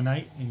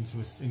germinate into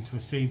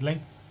a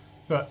seedling.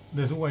 But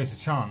there's always a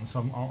chance.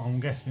 I'm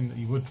guessing that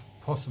you would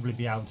possibly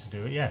be able to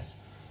do it. Yes.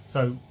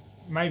 So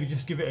maybe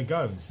just give it a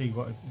go and see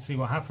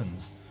what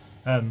happens,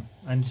 and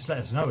just let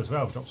us know as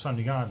well. Drop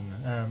Family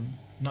Garden,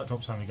 not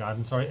Drop Family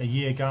Garden. Sorry, A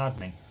Year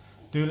Gardening.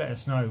 Do let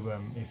us know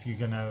if you're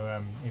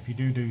gonna if you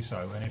do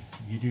so, and if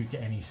you do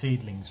get any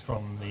seedlings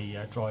from the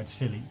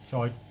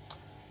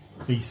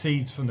the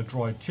seeds from the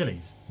dried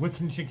chilies.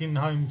 Wicken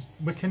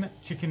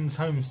Chickens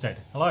Homestead.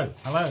 Hello,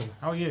 how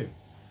are you?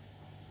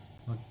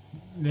 I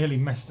nearly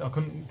messed. I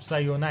couldn't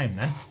say your name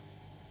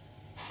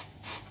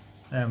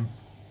then.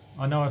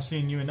 I know I've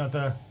seen you in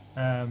other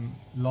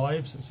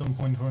lives at some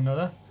point or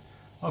another.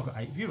 I've got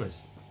 8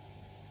 viewers.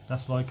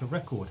 That's like a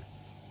record.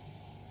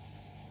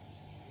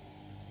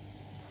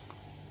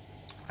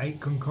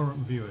 8 concurrent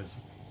viewers.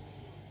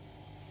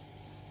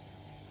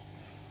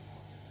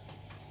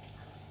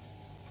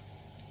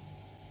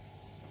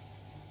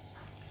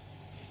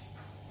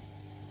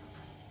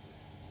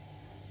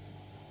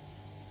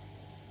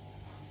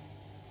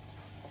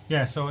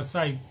 Yeah, so I'd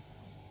say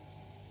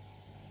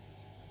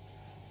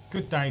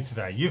good day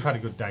today. You've had a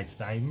good day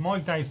today. My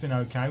day's been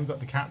okay. We've got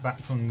the cat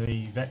back from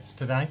the vets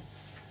today.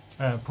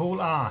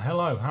 Paul R,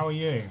 hello, how are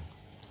you?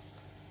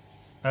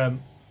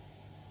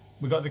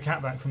 We got the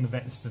cat back from the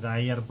vets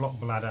today. He had a blocked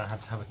bladder,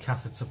 had to have a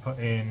catheter put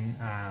in,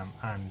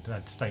 and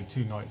had to stay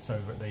 2 nights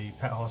over at the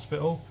pet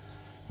hospital.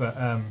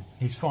 But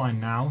he's fine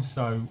now,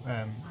 so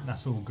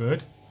that's all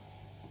good.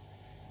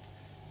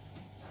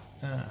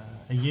 A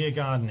Year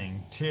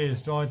Gardening.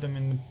 Cheers, dried them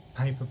in the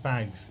paper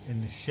bags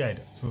in the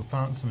shed, so we'll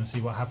plant some and see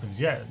what happens.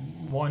 Yeah,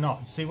 why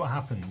not? See what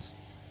happens.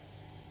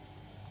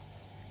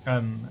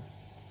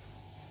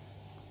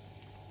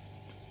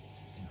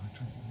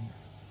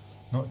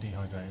 Not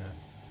dehydrator.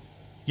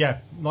 Yeah,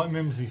 like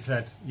Mimsy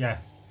said, yeah,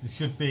 it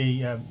should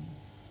be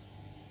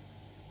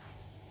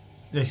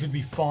they should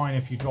be fine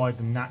if you dried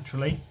them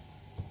naturally,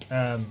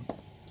 and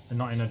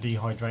not in a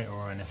dehydrator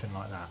or anything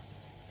like that.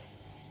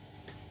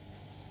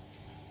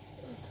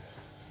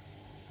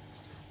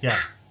 Yeah,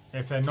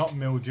 if they're not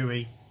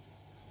mildewy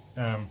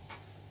or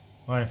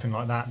anything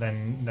like that,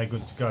 then they're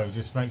good to go.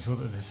 Just make sure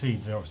that the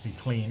seeds are obviously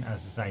clean, as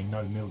I say,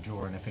 no mildew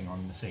or anything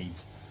on the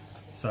seeds.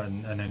 So,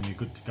 and then you're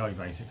good to go,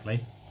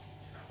 basically.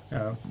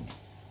 I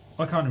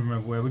can't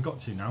remember where we got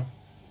to now.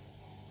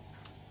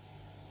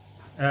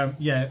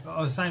 Yeah,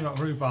 I was saying about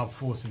rhubarb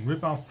forcing.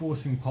 Rhubarb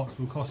forcing pots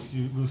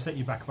will set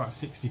you back about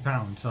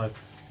 £60. So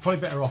probably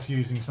better off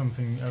using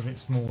something a bit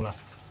smaller.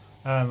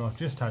 I've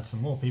just had some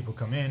more people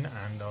come in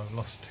and I've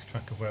lost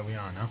track of where we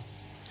are now.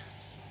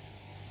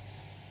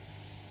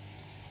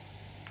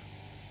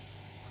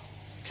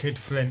 Kid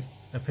Flint,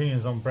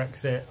 opinions on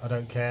Brexit, I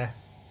don't care.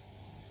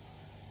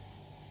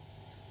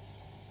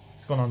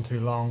 It's gone on too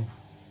long.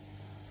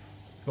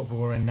 It's got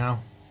boring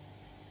now.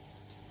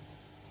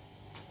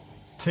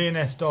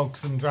 TNS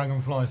Dogs and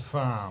Dragonflies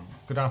Farm.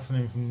 Good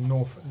afternoon from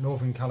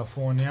Northern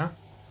California.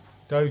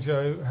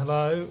 Dojo,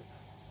 hello.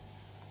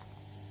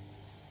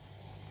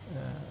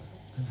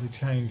 If we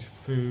change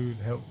food,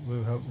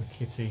 will help the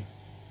kitty.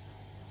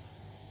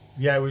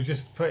 Yeah, we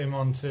just put him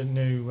on to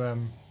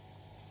new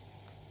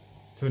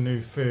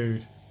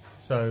food,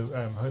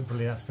 so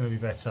hopefully that's going to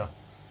be better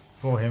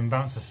for him.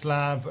 Bounce a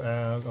slab.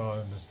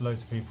 Oh, there's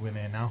loads of people in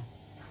here now.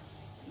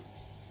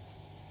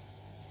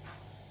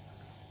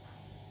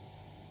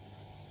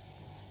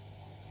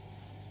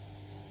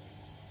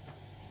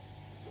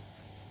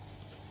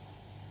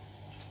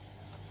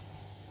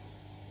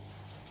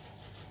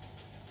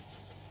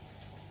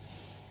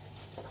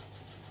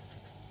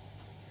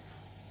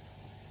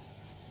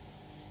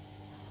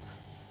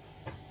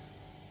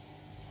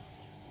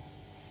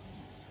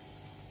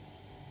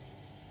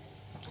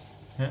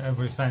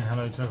 Everybody's saying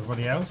hello to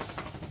everybody else.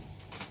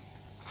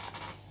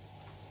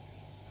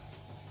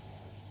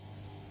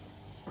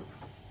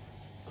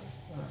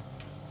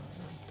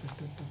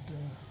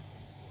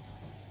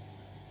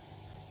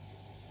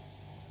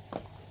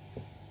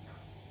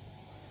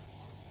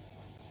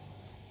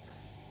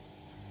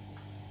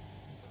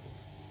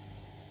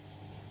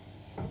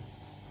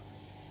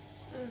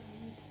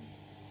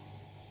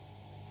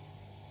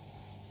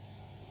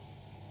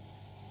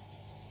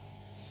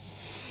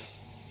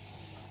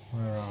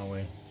 Where are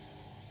we?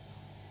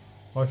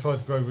 I tried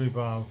to grow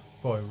rhubarb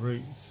by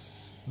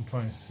roots. I'm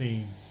trying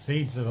seeds.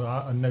 Seeds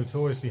are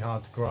notoriously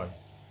hard to grow.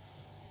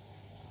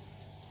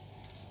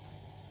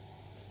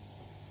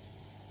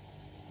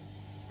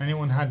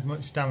 Anyone had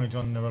much damage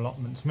on their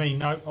allotments? Me?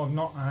 No, I've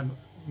not had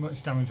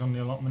much damage on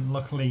the allotment.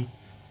 Luckily,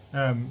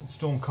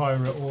 Storm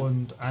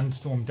Kyra and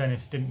Storm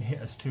Dennis didn't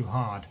hit us too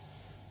hard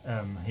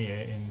here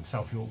in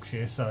South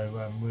Yorkshire,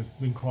 so we've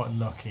been quite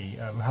lucky.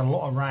 We've had a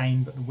lot of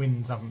rain, but the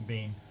winds haven't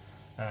been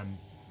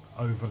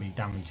overly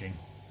damaging.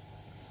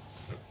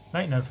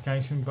 Late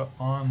notification, but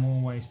I'm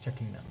always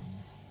checking them.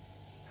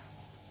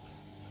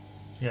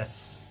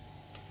 Yes.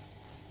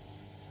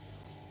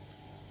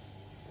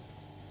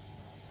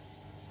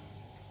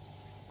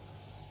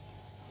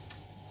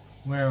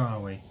 Where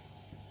are we?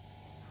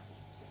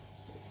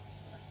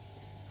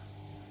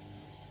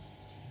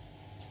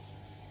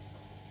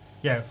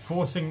 Yeah,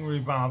 forcing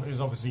rhubarb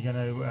is obviously going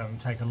to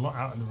take a lot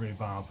out of the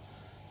rhubarb.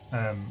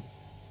 A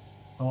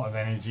lot of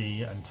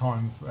energy and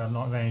time, a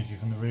lot of energy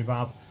from the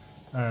rhubarb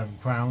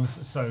browns,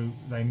 so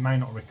they may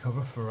not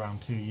recover for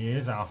around 2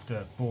 years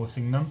after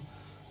forcing them.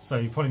 So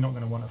you're probably not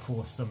going to want to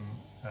force them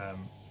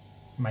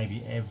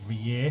maybe every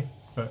year,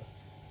 but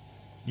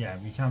yeah,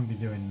 we can be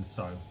doing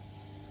so.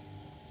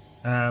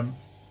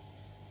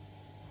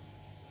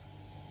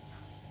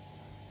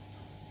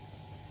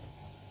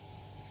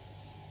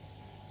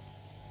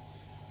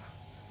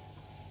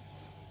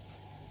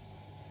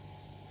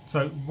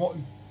 So what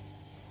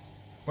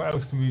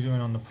else can we be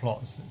doing on the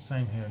plots?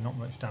 Same here, not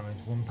much damage.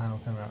 One panel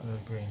came out of the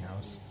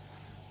greenhouse,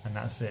 and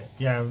that's it.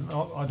 Yeah,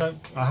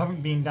 I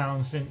haven't been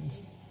down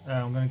since.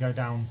 I'm going to go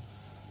down.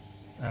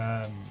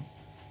 I'm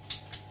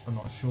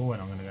not sure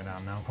when I'm going to go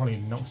down now. Probably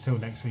not till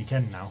next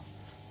weekend now,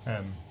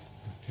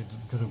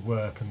 because of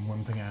work and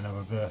one thing and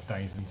another,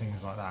 birthdays and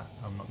things like that.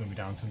 I'm not going to be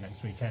down till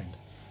next weekend.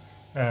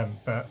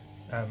 But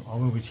I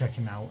will be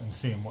checking out and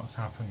seeing what's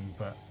happened.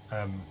 But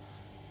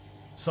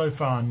so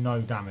far,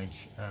 no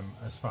damage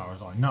as far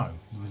as I know.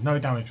 There was no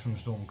damage from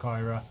Storm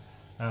Kyra,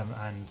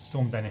 and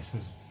Storm Dennis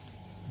was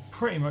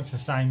pretty much the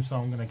same, so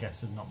I'm going to guess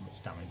there's not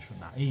much damage from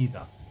that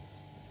either.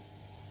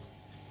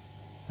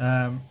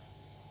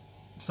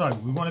 So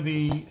we want to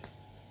be,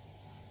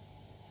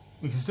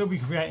 we can still be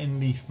creating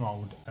leaf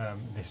mould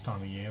this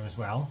time of year as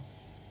well.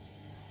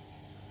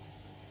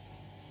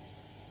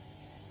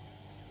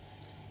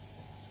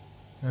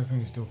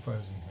 Everything's still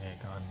frozen here,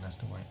 garden has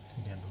to wait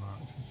till the end of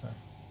March or so.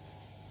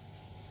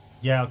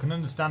 Yeah, I can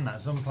understand that.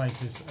 Some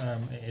places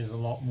it is a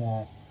lot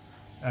more,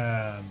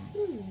 a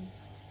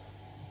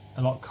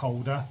lot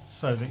colder,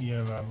 so that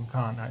you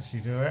can't actually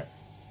do it.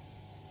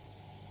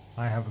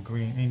 I have a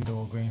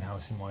indoor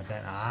greenhouse in my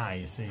den. Ah,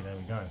 you see, there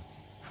we go.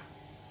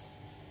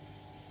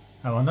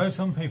 Oh, I know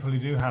some people who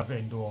do have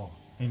indoor,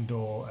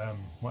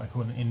 what I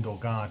call an indoor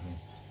garden.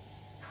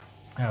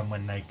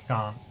 When they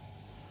can't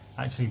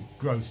actually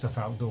grow stuff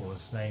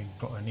outdoors, they've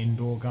got an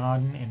indoor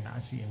garden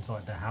actually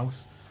inside their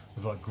house,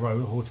 with like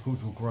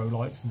horticultural grow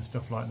lights and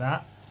stuff like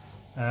that,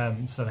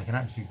 so they can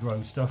actually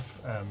grow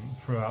stuff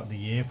throughout the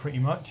year pretty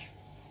much.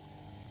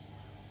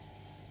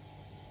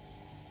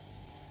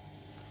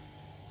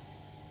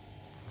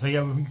 So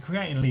yeah, we've been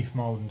creating leaf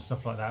mould and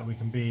stuff like that. We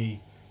can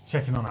be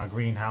checking on our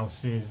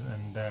greenhouses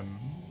and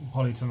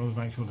polytunnels,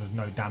 make sure there's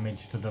no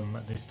damage to them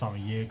at this time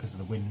of year because of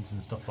the winds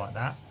and stuff like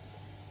that.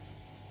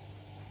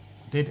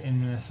 Did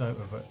in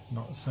Minnesota, but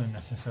not so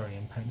necessary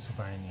in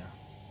Pennsylvania.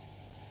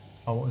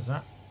 Oh, what was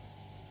that?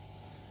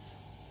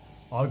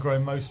 I grow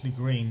mostly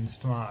greens,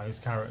 tomatoes,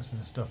 carrots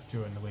and stuff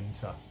during the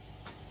winter.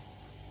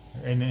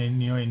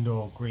 in your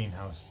indoor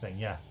greenhouse thing.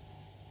 Yeah,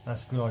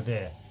 that's a good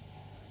idea.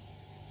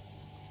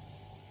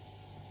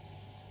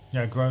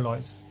 Yeah, grow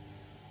lights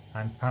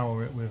and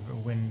power it with a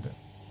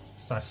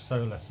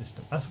wind/solar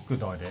system. That's a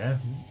good idea.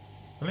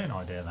 Brilliant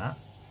idea, that.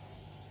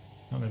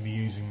 Not going to be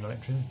using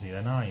electricity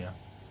then, are you?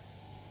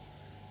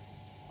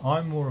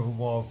 I'm more of a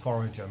wild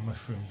forager,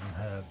 mushrooms and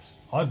herbs.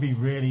 I'd be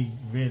really,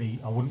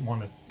 I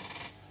wouldn't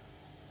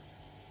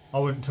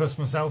trust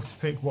myself to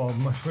pick wild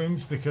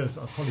mushrooms because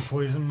I'd probably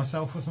poison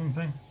myself or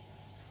something.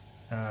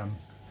 So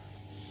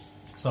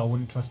I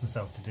wouldn't trust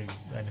myself to do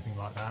anything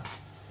like that.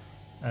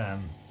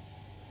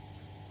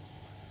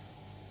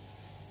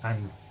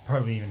 And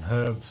probably even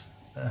herbs.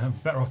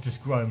 Better off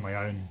just growing my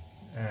own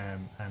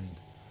and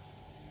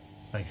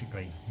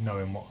basically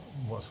knowing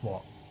what's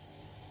what.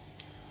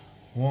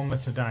 Warmer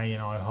today in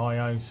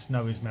Ohio,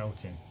 snow is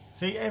melting.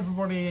 See,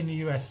 everybody in the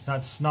US has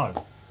had snow.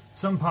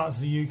 Some parts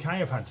of the UK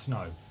have had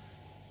snow.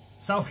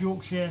 South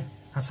Yorkshire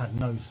has had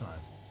no snow.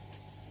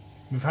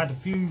 We've had a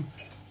few,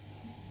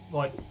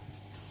 like,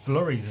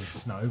 flurries of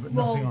snow, but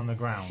nothing on the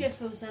ground.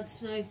 Sheffield's had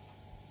snow.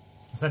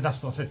 So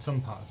that's what I said,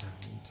 some parts of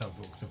South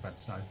Yorkshire have had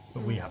snow,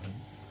 but we haven't.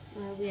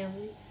 No, we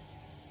haven't.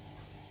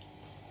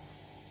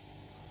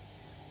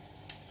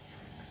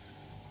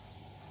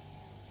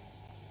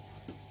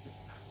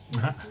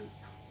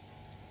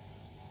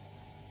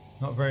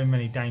 Not very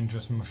many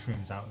dangerous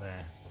mushrooms out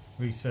there.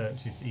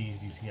 Research is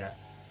easy to get.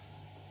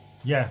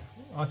 Yeah,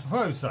 I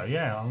suppose so.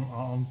 Yeah,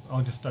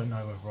 I just don't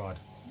know whether I'd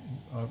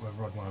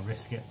want to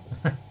risk it.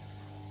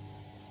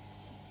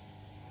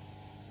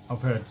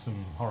 I've heard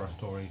some horror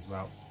stories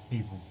about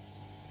people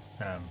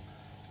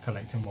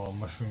collecting wild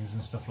mushrooms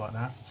and stuff like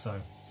that.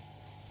 So,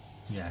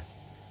 yeah.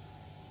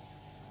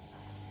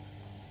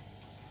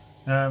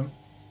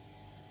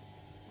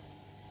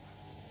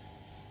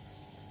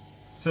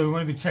 So we're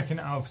going to be checking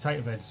our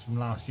potato beds from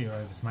last year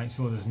over to make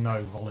sure there's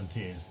no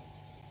volunteers.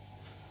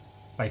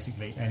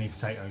 Basically any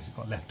potatoes that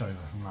got left over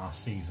from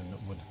last season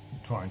that would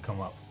try and come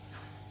up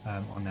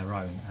on their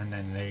own, and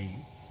then they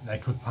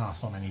could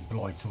pass on any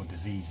blight or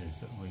diseases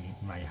that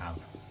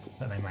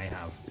they may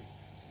have.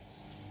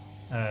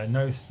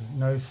 No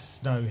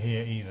snow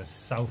here either.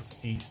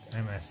 Southeast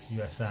MS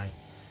USA,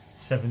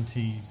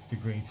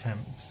 70-degree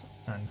temps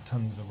and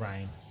tons of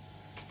rain.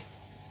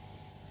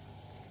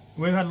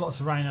 We've had lots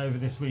of rain over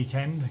this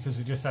weekend because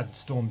we just had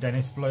Storm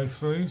Dennis blow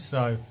through,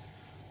 so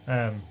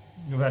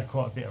we've had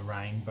quite a bit of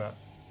rain, but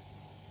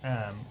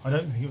I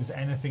don't think it was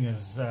anything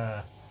as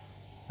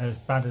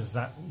bad as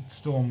that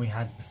storm we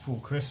had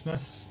before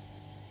Christmas.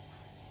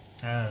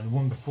 The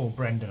one before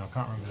Brendan, I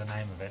can't remember the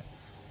name of it.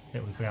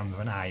 It was began with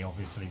an A,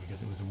 obviously,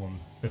 because it was the one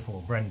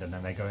before Brendan,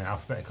 and they go in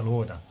alphabetical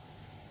order.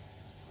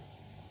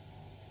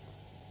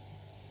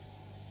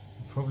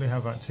 Probably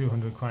have about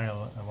 200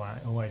 quail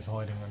always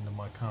hiding under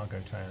my cargo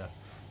trailer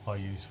I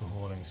use for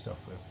hauling stuff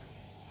with.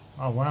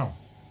 Oh wow,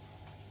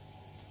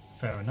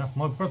 fair enough.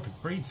 My brother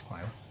breeds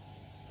quail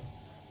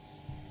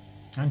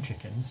and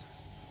chickens.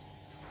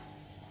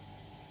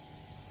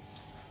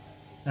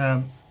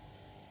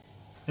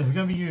 If we're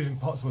going to be using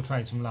pots or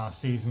trays from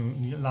last year,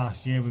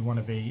 we want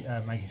to be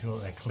making sure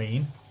that they're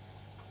clean.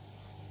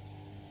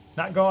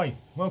 That guy,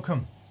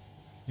 welcome,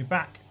 you're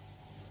back,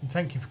 and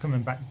thank you for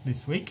coming back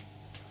this week.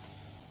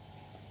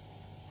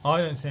 I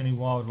don't see any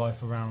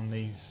wildlife around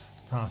these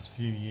past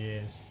few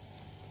years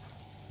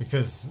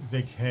because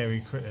big hairy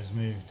critters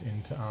moved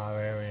into our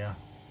area.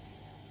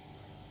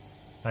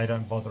 They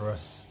don't bother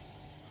us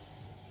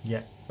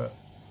yet, but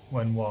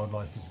when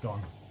wildlife is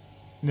gone,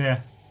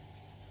 yeah.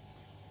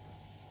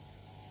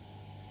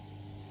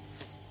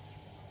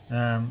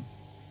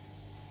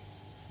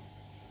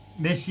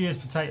 This year's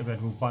potato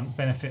bed will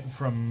benefit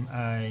from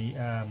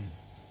a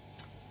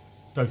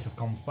dose of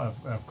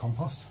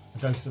compost, a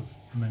dose of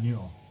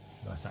manure,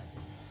 should I say,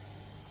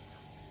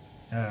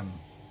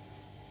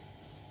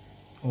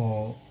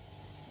 or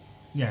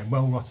yeah,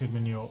 well rotted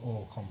manure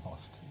or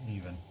compost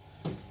even,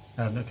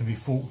 that can be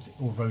forked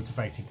or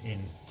rotivated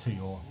into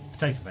your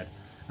potato bed.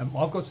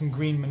 I've got some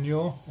green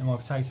manure in my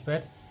potato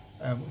bed,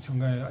 which I'm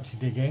going to actually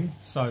dig in,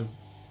 so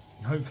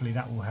hopefully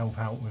that will help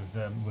out with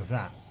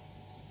that.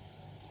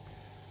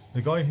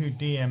 The guy who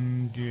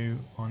DM'd you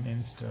on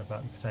Insta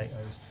about the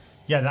potatoes,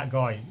 yeah, that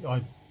guy,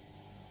 I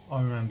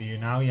remember you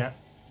now. Yeah,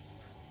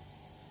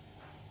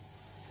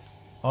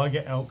 I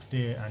get elk,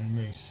 deer and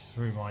moose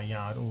through my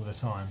yard all the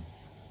time.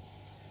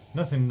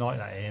 Nothing like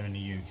that here in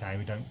the UK.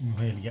 We don't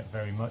really get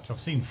very much. I've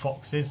seen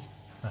foxes,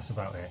 that's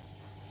about it.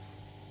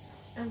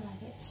 And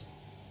rabbits.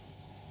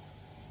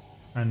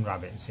 And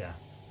rabbits, yeah.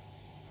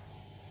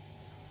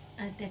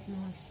 And dead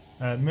mice.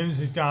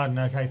 Mims's Garden,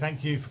 okay,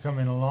 thank you for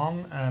coming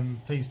along.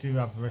 Please do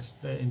have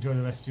enjoy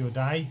the rest of your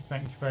day.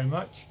 Thank you very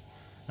much.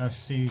 I shall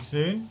see you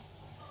soon.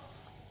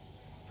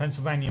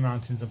 Pennsylvania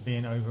mountains are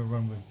being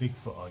overrun with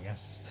Bigfoot, I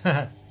guess.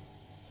 Hi,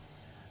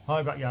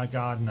 Backyard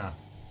Gardener.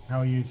 How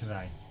are you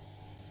today?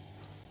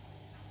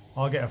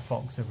 I get a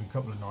fox every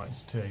couple of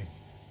nights too.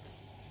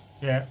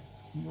 Yeah.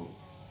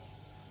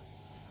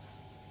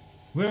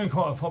 We're in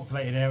quite a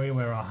populated area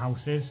where our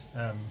house is,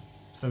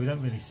 so we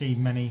don't really see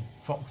many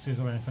foxes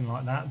or anything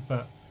like that,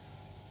 but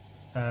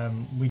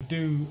we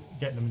do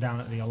get them down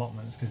at the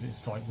allotments because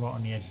it's like right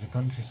on the edge of the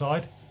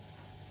countryside.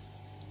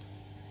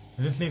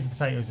 I just leave the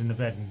potatoes in the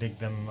bed and dig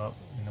them up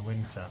in the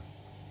winter.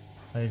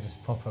 They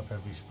just pop up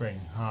every spring.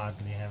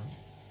 Hardly have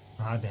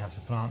to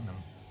plant them.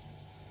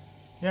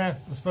 Yeah,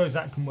 I suppose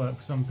that can work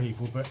for some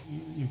people, but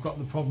you've got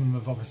the problem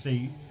of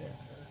obviously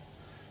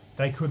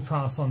they could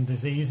pass on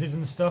diseases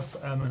and stuff,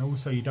 and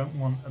also you don't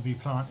want to be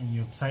planting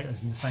your potatoes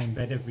in the same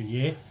bed every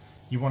year.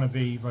 You want to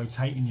be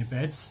rotating your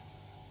beds,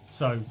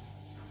 so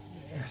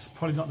it's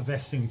probably not the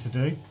best thing to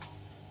do.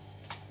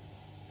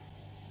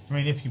 I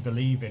mean, if you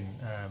believe in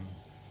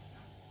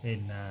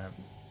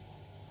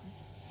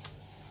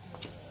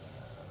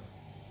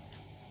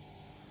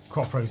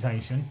crop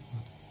rotation.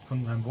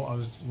 Couldn't remember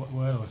what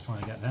word I was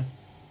trying to get then.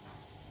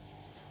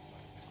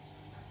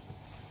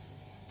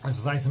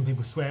 As I say, some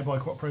people swear by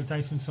crop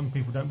rotation, some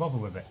people don't bother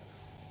with it.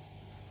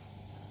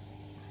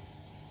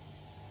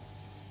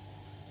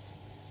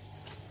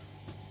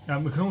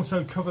 We can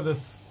also cover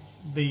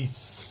we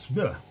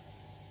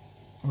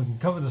can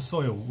cover the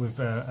soil with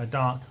a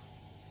dark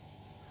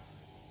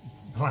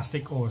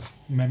plastic or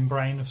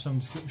membrane of some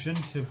description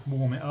to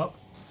warm it up.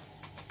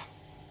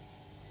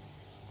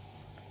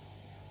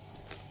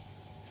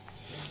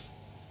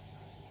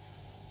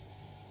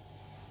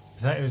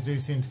 Potatoes do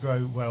seem to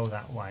grow well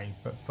that way,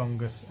 but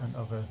fungus and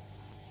other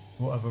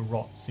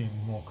rot seem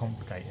more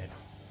complicated.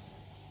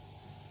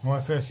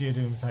 My first year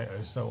doing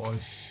potatoes, so I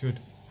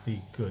should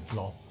be good,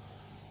 lol.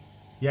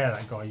 Yeah,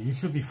 that guy, you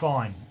should be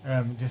fine.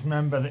 Just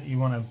remember that you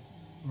want to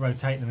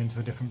rotate them into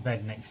a different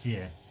bed next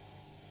year.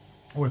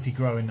 Or if you're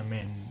growing them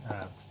in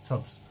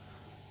tubs,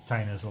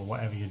 containers, or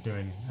whatever you're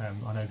doing.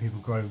 I know people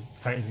grow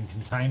potatoes in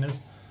containers.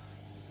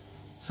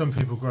 Some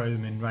people grow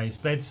them in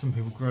raised beds. Some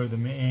people grow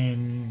them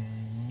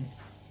in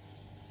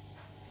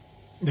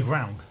the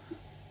ground.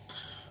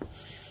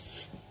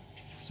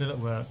 Still at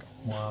work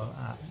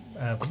while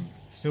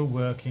still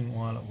working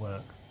while at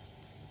work.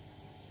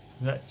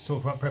 Let's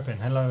talk about prepping.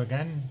 Hello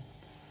again.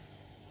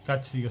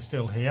 Glad to see you're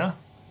still here.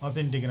 I've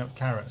been digging up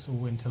carrots all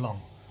winter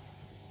long.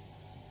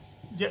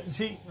 Yeah,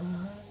 see,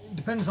 it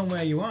depends on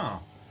where you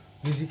are,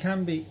 because you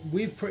can be.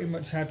 We've pretty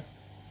much had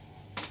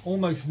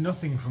almost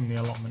nothing from the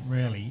allotment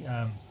really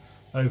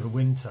over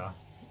winter.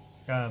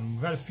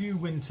 We've had a few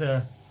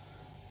winter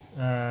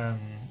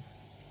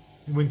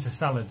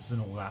salads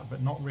and all that,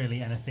 but not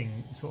really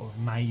anything sort of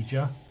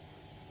major.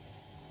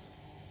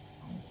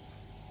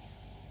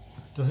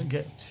 Doesn't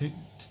get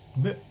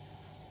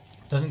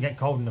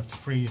cold enough to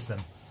freeze them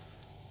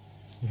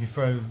if you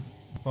throw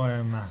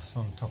biomass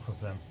on top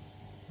of them.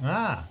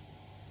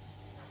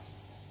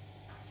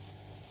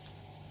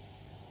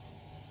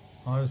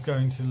 I was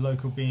going to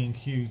local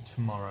B&Q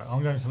tomorrow.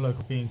 I'm going to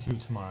local B&Q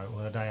tomorrow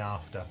or the day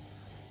after,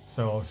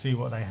 so I'll see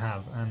what they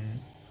have, and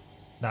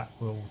that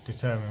will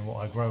determine what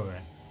I grow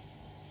in.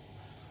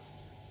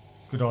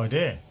 Good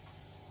idea.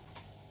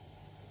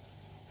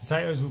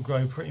 Potatoes will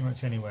grow pretty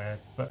much anywhere,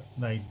 but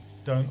they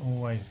don't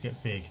always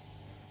get big.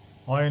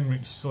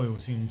 Iron-rich soil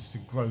seems to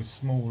grow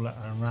smaller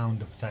and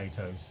rounder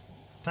potatoes.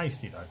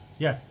 Tasty though.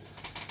 Yeah.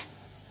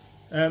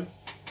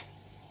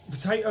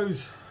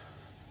 Potatoes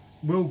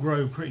will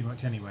grow pretty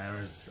much anywhere,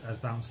 as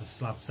Bouncer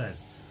Slab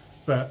says,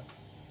 but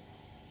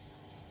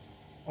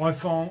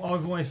I've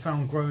always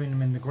found growing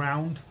them in the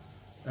ground,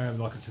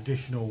 like a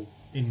traditional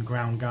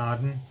in-ground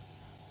garden,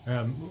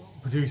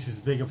 produces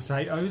bigger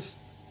potatoes.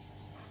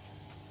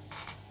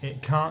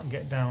 It can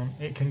get down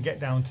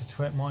to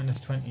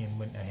 -20 in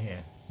winter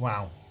here.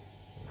 Wow.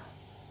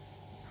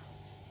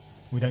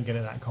 We don't get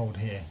it that cold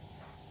here.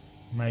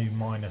 Maybe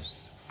 -4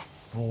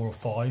 or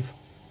 5.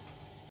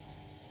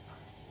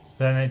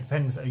 Then it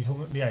depends. Are you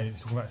talking? Yeah, you're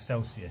talking about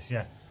Celsius.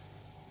 Yeah.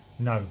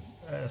 No,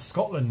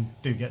 Scotland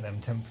do get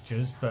them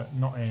temperatures, but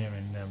not here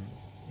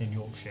in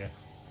Yorkshire.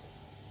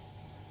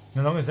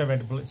 As long as they're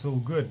edible, it's all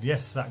good.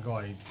 Yes, that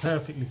guy,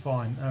 perfectly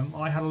fine.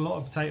 I had a lot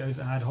of potatoes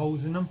that had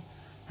holes in them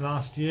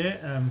last year,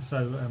 so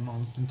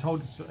I've been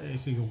told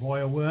it's either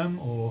wireworm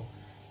or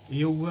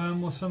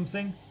eelworm or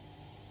something.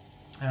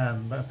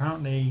 But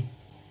apparently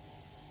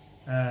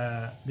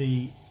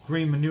the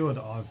green manure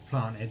that I've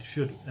planted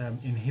should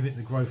inhibit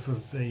the growth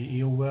of the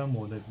eelworm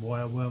or the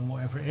wireworm,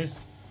 whatever it is.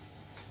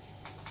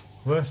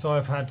 Worst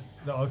I've had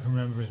that I can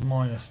remember is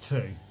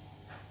 -2.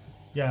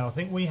 Yeah, I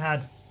think we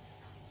had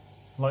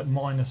like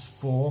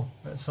 -4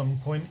 at some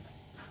point.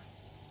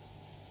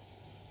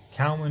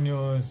 Cow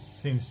manure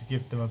seems to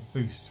give them a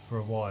boost for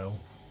a while.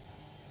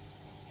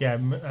 Yeah,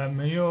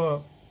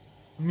 manure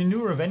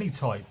of any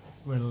type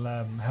will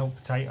help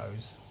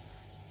potatoes.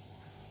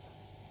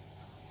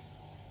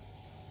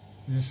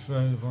 You just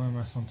throw the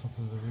biomass on top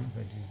of the root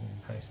veggies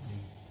and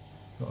basically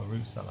got a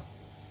root cellar.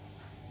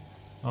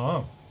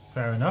 Oh,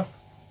 fair enough.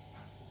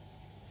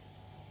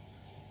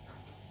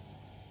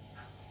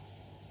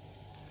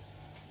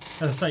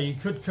 As I say, you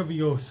could cover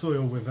your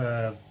soil with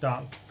a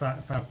dark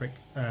fabric,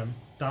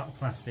 dark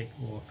plastic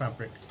or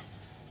fabric,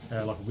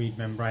 like a weed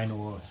membrane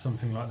or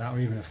something like that, or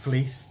even a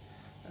fleece.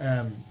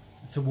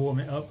 to warm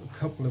it up a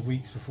couple of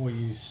weeks before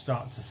you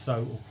start to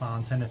sow or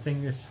plant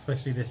anything,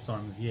 especially this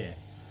time of year.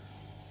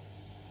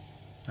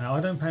 Now,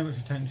 I don't pay much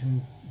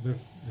attention with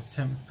the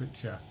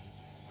temperature.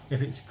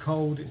 If it's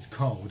cold, it's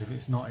cold. If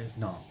it's not, it's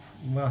not.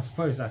 Well, I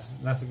suppose that's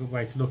a good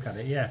way to look at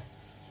it, yeah.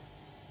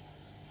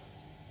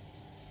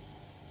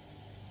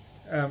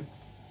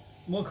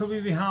 What could we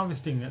be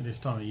harvesting at this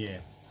time of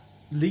year?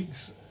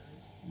 Leeks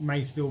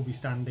may still be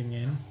standing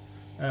in,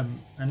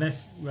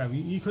 unless, well,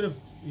 you could have,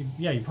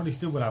 yeah, you probably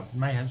still will have,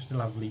 still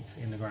have leeks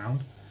in the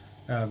ground.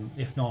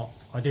 If not,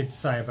 I did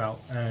say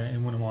about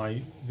in one of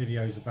my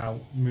videos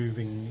about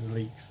moving the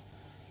leeks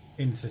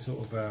into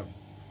sort of a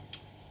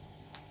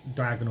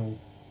diagonal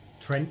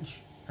trench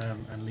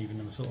and leaving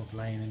them sort of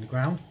laying in the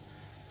ground.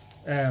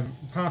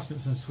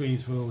 Parsnips and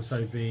swedes will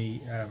also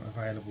be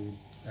available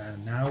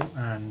now,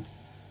 and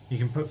you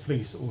can put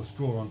fleece or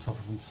straw on top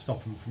of them to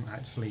stop them from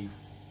actually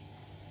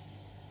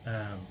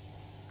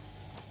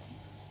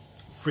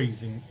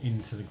freezing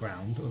into the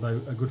ground,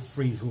 although a good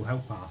freeze will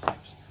help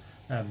parsnips,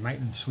 make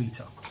them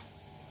sweeter.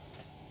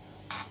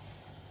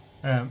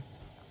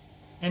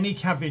 Any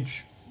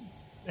cabbage,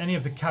 any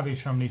of the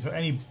cabbage families, or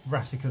any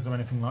brassicas or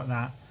anything like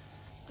that,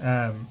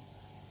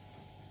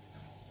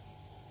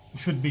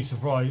 should be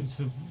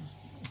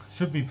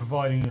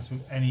providing us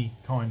with any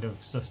kind of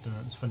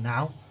sustenance for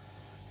now.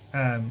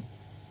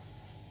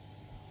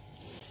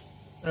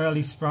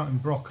 Early sprouting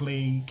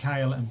broccoli,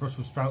 kale and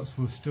Brussels sprouts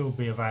will still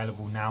be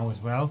available now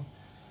as well.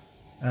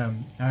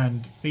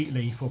 And beet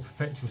leaf or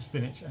perpetual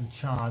spinach and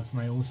chards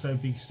may also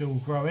be still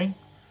growing.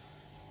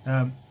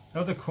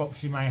 Other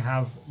crops you may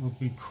have would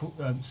be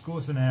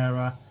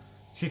scorzonera,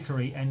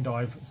 chicory,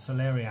 endive,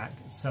 celeriac,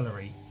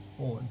 celery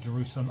or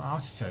Jerusalem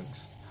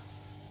artichokes.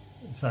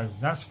 So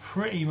that's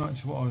pretty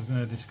much what I was going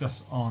to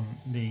discuss on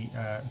the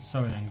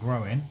sowing and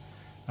growing.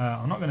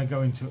 I'm not going to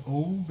go into it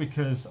all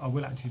because I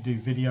will actually do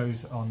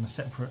videos on the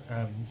separate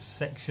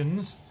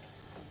sections.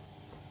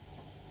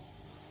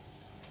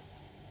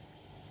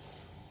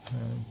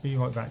 Be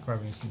right back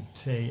grabbing some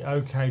tea.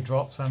 Okay,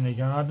 Drops, family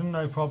garden,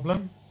 no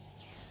problem.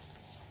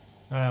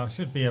 I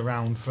should be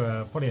around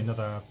for probably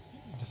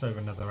just over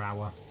another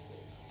hour.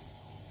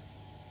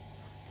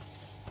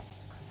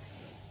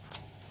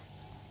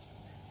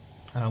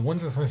 I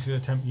wonder if I should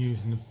attempt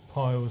using the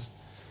piles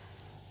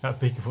that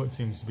Bigfoot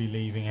seems to be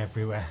leaving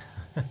everywhere.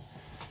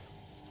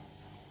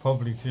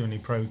 Probably too many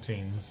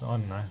proteins, I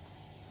don't know.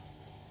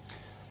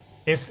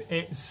 If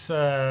it's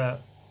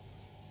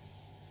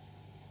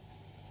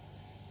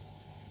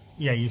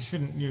yeah, you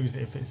shouldn't use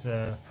it if it's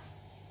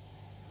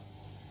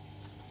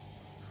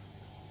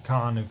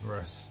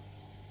carnivorous.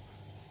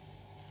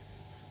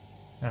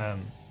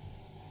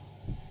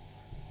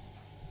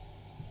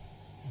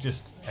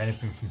 Just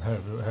anything from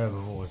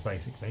herbivores,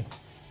 basically.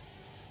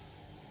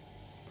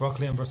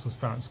 Broccoli and Brussels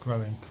sprouts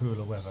grow in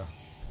cooler weather,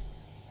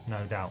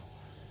 no doubt.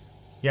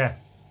 Yeah,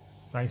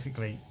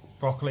 basically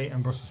broccoli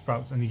and Brussels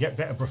sprouts, and you get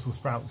better Brussels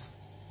sprouts,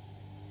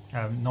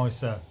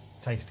 nicer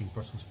tasting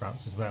Brussels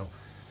sprouts as well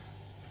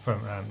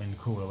from in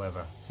cooler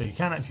weather. So you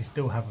can actually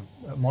still have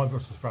my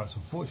Brussels sprouts.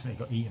 Unfortunately,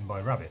 got eaten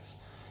by rabbits,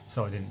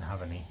 so I didn't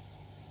have any.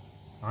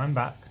 I'm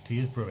back. Tea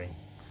is brewing.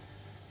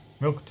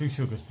 Milk, 2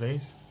 sugars,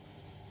 please.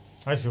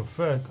 Actually,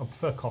 I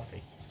prefer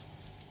coffee.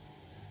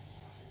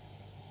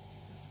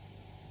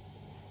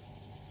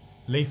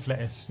 Leaf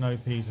lettuce, snow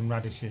peas and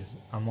radishes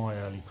are my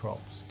early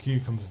crops.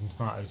 Cucumbers and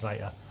tomatoes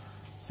later.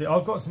 See,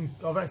 I've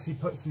actually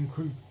put some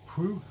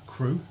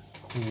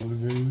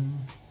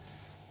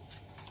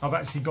I've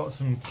actually got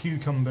some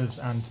cucumbers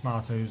and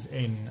tomatoes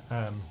in,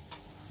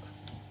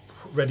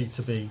 ready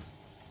to be.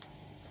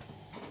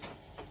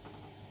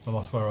 I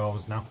lost where I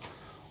was now.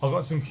 I've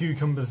got some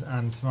cucumbers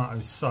and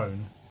tomatoes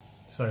sown,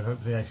 so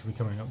hopefully they should be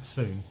coming up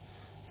soon.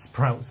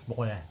 Sprouts,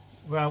 boy,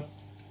 well,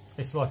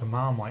 it's like a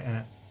Marmite, isn't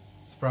it?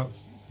 Sprouts,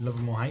 love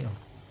them or hate them.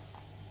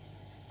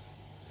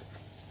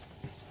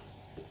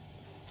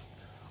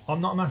 I'm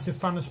not a massive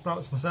fan of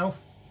sprouts myself,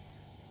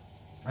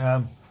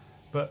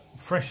 but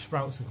fresh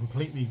sprouts are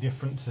completely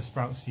different to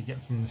sprouts you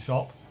get from the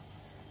shop.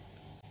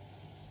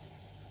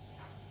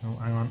 Oh,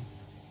 hang on.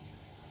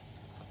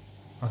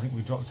 I think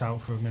we dropped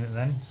out for a minute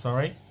then,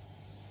 sorry.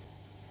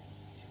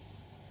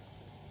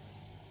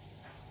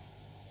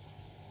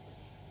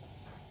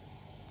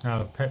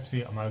 Now,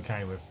 Pepsi I'm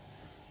okay with.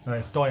 No,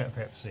 it's diet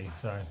Pepsi,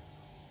 so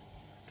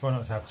try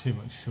not to have too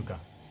much sugar.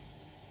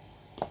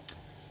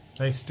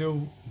 They're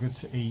still good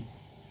to eat,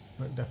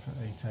 but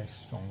definitely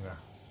taste stronger.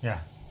 Yeah.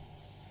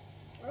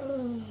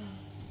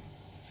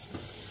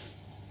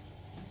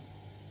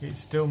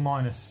 It's still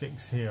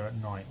 -6 here at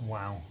night.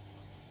 Wow.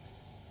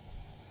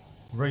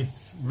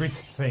 Wreath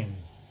thing.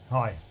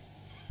 Hi.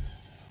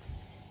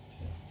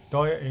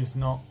 Diet is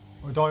not,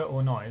 diet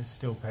or not, it's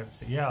still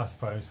Pepsi. Yeah, I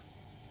suppose.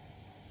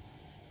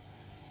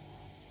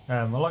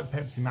 I like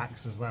Pepsi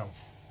Max as well.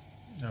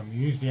 You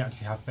usually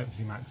actually have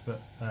Pepsi Max,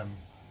 but I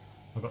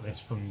got this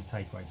from the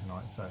takeaway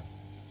tonight, so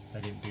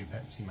they didn't do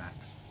Pepsi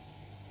Max.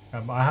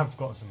 But I have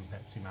got some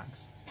Pepsi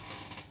Max,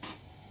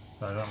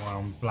 so I don't know why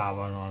I'm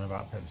blabbering on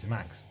about Pepsi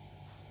Max.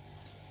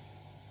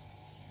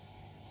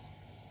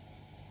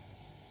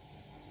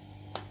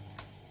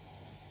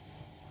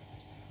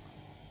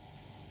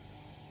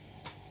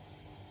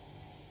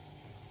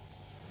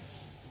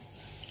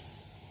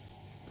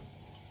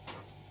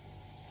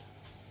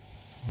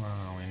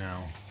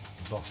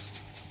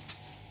 lost.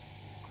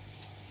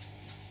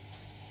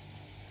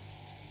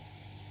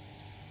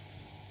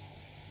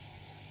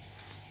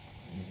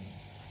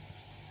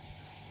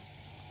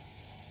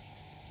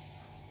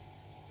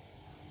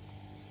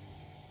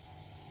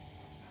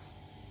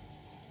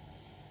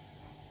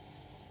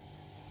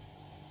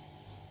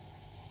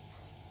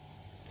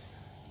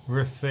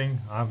 Riff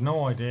thing, I have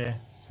no idea.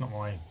 It's not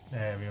my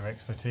area of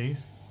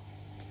expertise.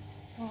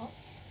 What?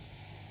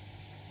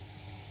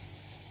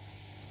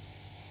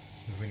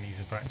 We need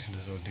a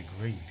bachelor's or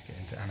degree to get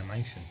into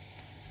animation.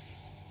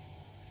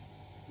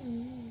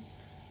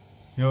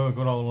 You're a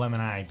good old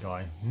lemonade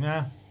guy.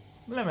 Nah,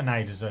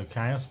 lemonade is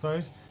okay, I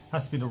suppose.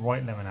 Has to be the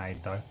right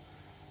lemonade though.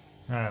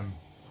 I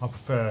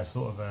prefer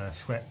sort of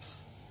Schweppes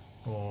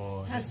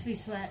or... It has to be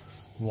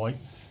Schweppes.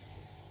 Whites.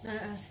 No,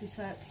 it has to be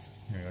Schweppes.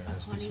 Yeah, it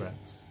has to be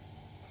Schweppes.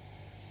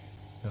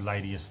 The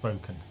lady has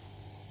spoken.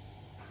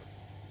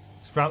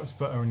 Sprouts,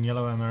 butter and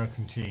yellow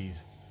American cheese.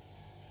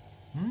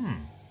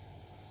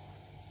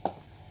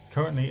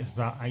 Currently it's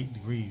about 8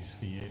 degrees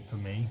for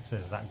me,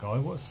 says that guy.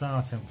 What's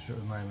our temperature at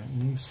the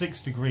moment?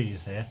 6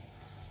 degrees here.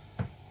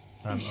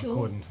 Sure?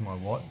 According to my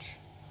watch.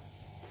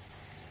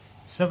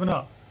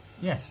 7-Up.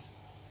 Yes.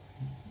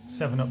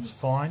 7-Up's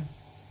fine.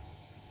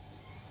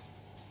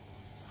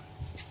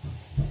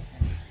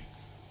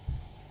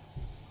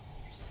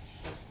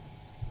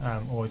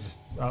 Or just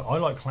I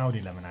like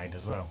cloudy lemonade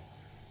as well.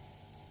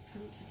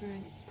 Fancy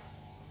drink.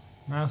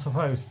 Now I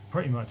suppose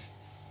pretty much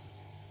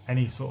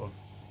any sort of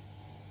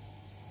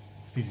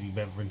fizzy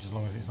beverage, as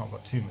long as it's not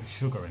got too much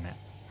sugar in it.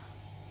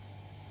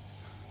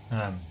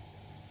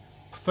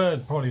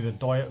 Preferred probably the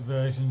diet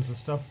versions of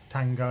stuff.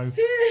 Tango.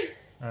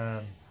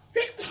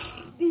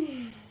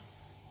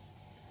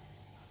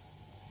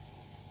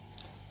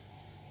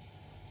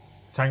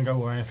 Tango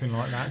or anything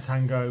like that.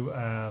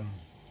 Tango.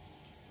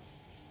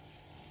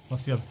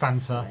 What's the other?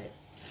 Fanta.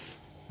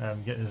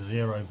 Get the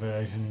zero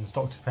versions.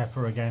 Dr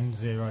Pepper again,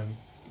 zero.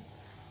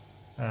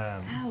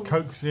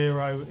 Coke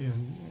Zero is...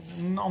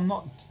 I'm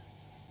not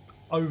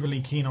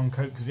overly keen on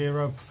Coke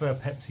Zero. I prefer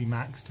Pepsi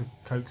Max to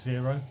Coke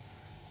Zero.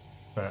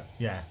 But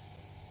yeah.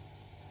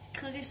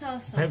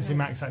 Pepsi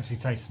Max actually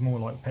tastes more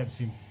like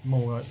Pepsi,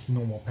 more like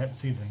normal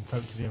Pepsi than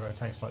Coke Zero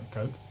tastes like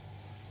Coke.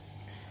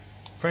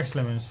 Fresh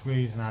lemon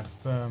squeeze and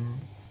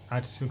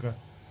add sugar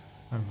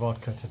and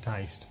vodka to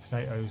taste.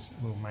 Potatoes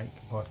will make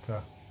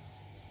vodka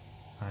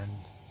and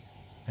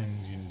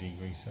engine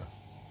degreaser.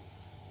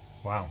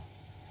 Wow.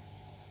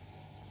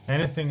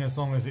 Anything as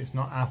long as it's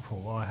not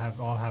apple,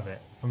 I'll have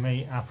it. For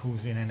me,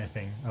 apples in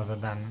anything other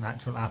than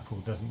natural apple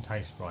doesn't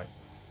taste right.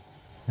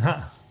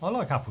 I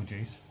like apple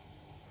juice.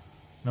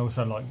 And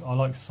also I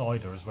like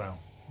cider as well.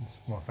 It's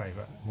my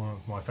favourite, one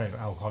of my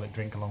favourite alcoholic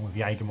drink, along with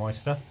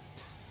Jägermeister.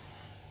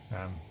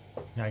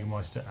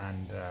 Jägermeister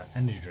and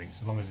energy drinks,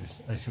 as long as it's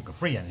a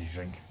sugar-free energy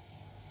drink.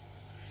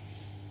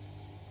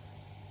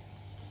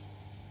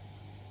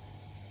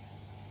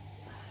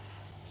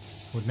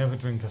 Would never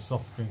drink a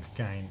soft drink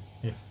again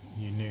if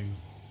you knew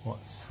what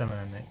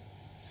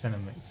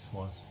Cinemix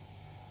was.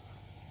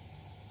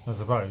 I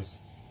suppose.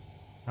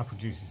 Apple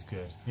juice is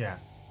good, yeah.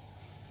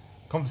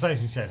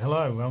 Conversation Shed,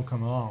 hello,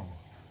 welcome along.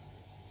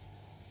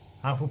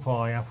 Apple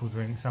pie, apple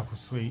drinks, apple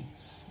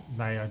sweets,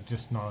 they are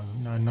just no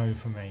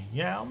for me.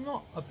 Yeah, I'm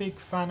not a big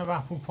fan of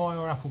apple pie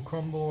or apple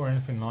crumble or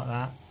anything like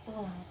that.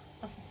 Oh,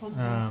 apple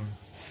crumble.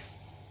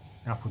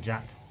 Apple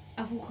jack.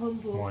 Apple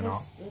crumble. Why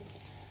not?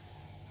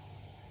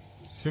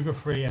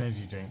 Sugar-free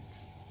energy drinks.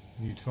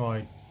 You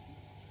tried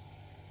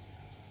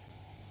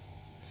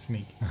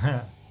Sneak.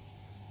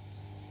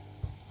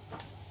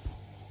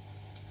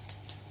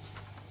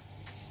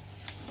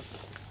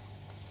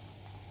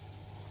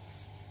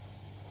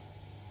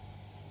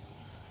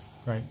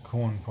 Great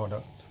corn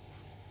product.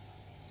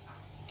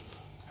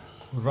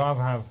 Would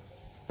rather have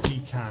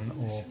pecan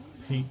or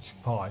peach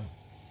pie.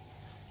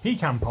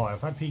 Pecan pie,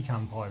 I've had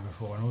pecan pie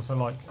before, and also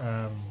like,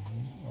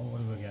 what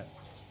do we get?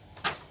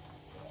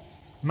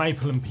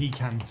 Maple and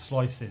pecan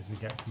slices we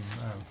get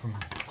from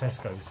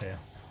Tesco's here.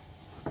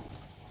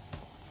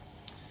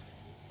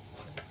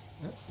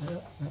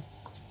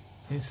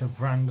 It's a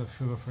brand of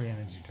sugar-free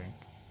energy drink.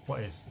 What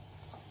is?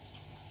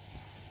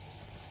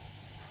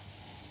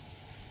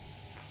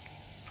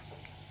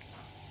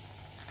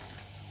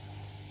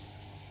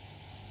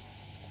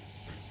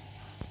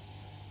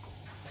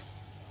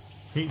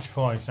 Peach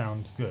pie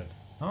sounds good.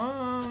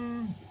 I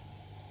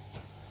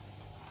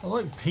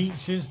like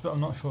peaches, but I'm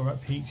not sure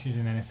about peaches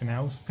in anything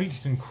else.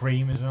 Peaches and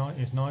cream is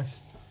nice,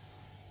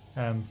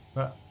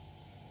 but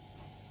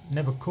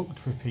never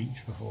cooked with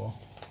peach before.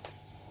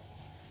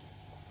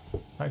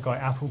 That guy,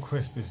 apple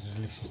crisp is a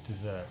delicious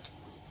dessert.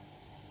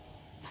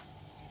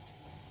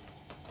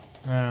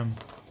 Yeah,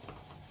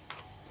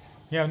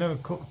 I've never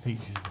cooked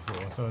peaches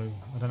before, so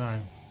I don't know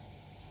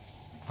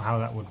how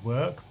that would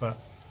work,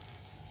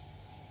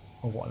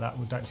 or what that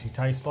would actually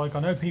taste like.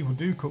 I know people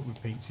do cook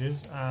with peaches,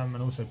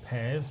 and also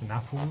pears and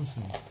apples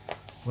and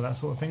all that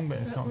sort of thing, but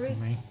it's not for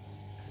me.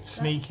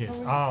 Sneak is,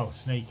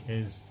 Sneak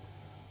is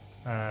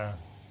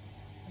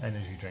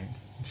energy drink,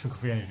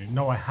 sugar-free energy drink.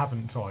 No, I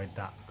haven't tried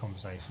that.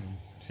 Conversation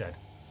shed.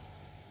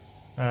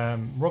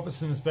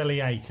 Robertson's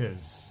Belly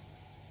Acres.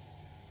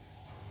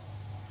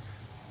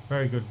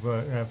 Very good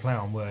play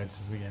on words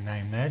as we get a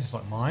name there, just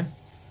like mine.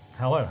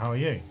 Hello, how are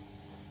you?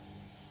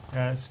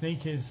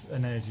 Sneak is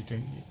an energy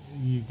drink.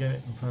 You get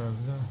it for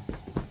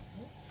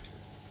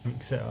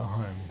mix it at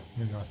home.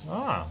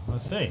 Ah, I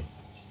see.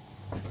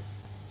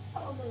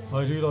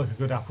 I do like a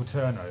good apple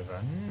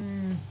turnover.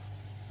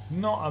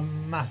 Not a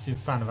massive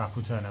fan of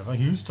apple turnover. I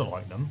used to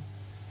like them,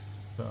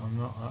 but I'm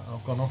not.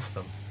 I've gone off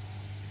them.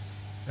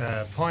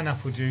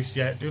 Pineapple juice,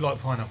 yeah, do like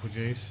pineapple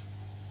juice.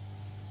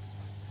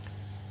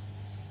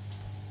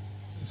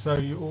 So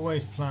you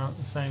always plant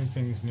the same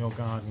things in your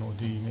garden, or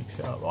do you mix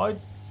it up? I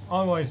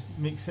always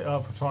mix it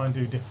up. I try and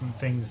do different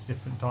things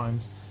different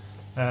times.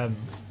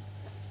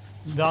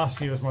 Last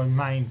year was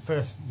my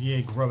first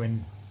year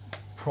growing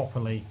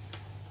properly,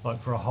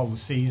 like for a whole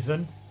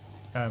season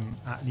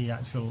at the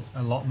actual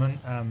allotment.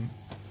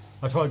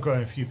 I tried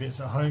growing a few bits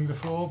at home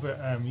before, but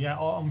yeah,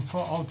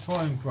 I'll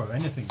try and grow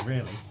anything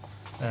really,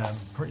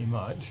 pretty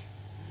much.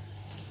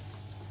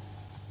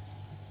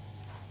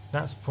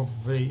 That's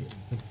probably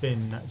the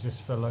bin that just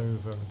fell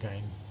over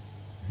again.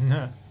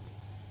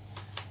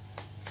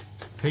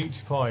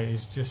 Peach pie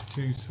is just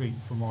too sweet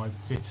for my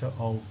bitter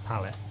old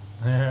palate.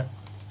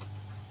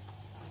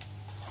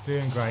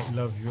 Doing great,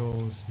 love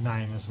yours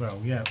name as well.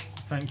 Yeah,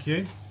 thank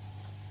you.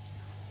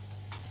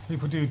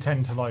 People do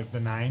tend to like the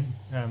name.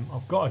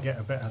 I've got to get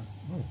a better.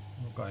 Oh,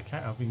 I've got a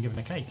cake. I've been given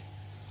a cake.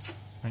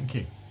 Thank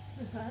you.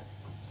 What's that?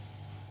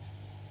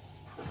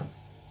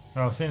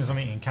 Well, as soon as I'm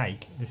eating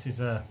cake, this is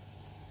a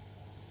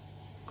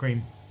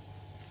cream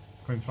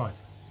slice.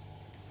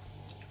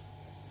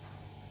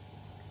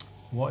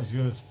 What is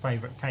your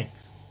favourite cake?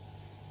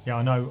 Yeah,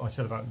 I know I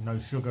said about no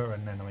sugar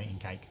and then I'm eating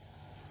cake.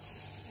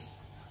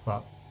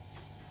 But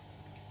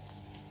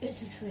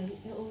it's a treat.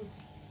 It'll...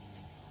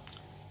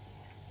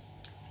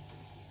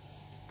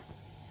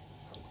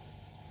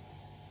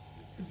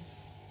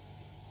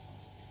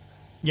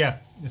 yeah,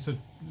 it's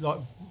like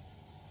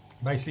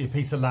basically a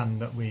piece of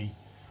land that we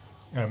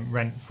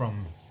rent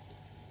from,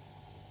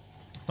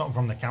 not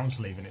from the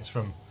council even, it's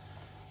from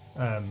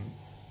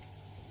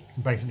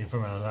basically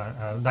from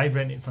they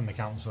rent it from the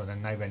council and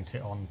then they rent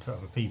it on to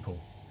other people,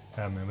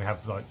 and we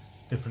have like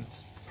different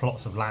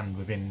plots of land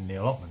within the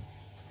allotment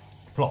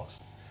plots.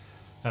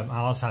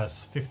 Ours has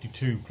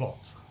 52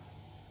 plots.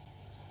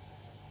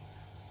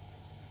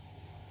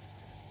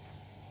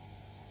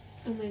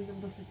 And we're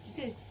number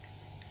 52.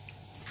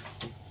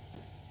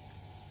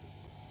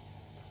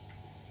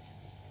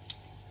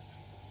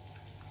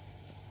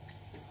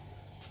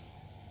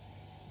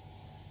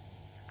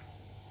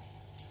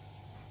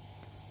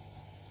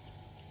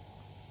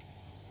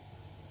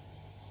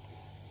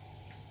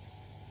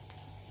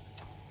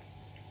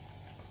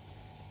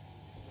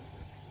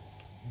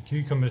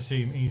 Cucumbers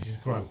seem easy to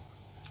grow.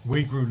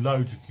 We grew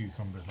loads of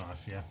cucumbers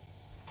last year.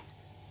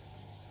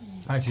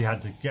 I actually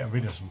had to get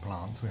rid of some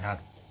plants. We had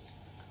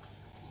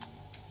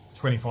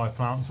 25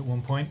 plants at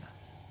one point.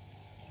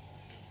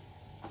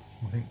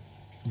 I think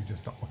you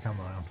just knocked my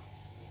camera around.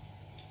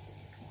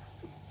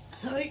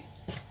 Sorry.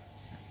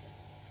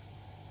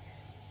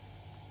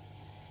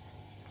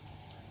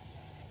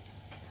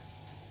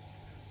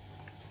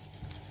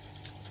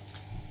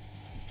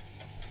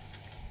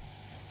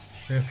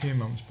 Been a few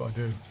months, but I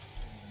do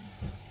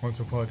want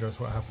to apologise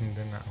for what happened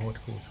in that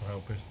horticultural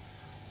helpers.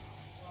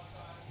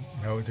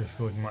 How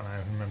difficult, you might not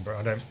even remember.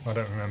 I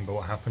don't remember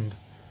what happened.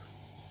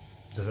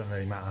 Doesn't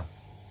really matter.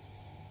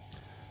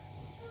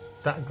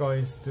 That guy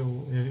is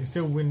it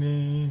still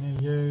winning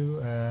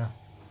you?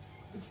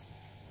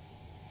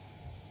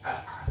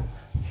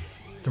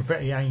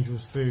 Confetti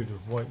Angels food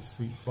with white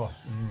sweet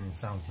frost.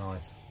 Sounds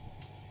nice.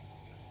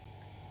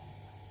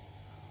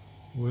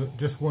 We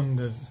just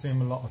wondered,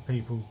 seeing a lot of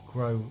people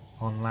grow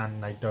on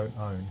land they don't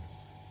own.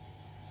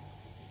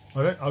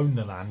 I don't own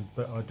the land,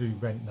 but I do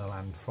rent the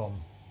land from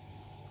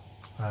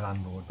a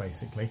landlord,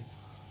 basically.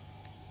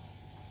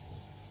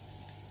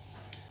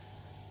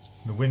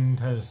 The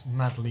wind has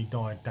madly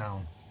died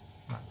down.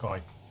 That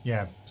guy.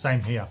 Yeah,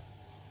 same here.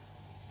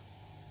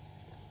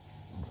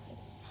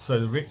 So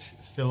the rich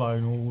still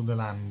own all the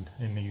land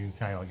in the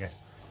UK, I guess.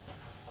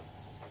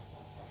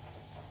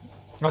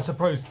 I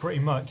suppose pretty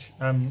much.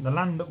 The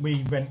land that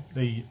we rent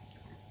the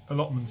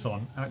allotments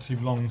on actually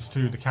belongs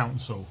to the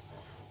council.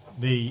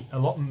 The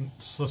allotment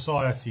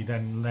society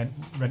then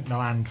rent the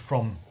land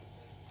from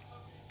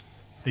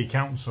the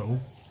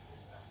council,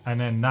 and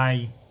then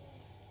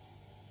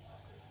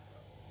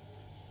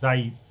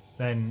they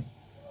then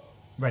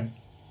rent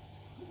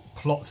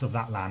plots of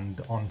that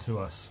land onto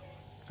us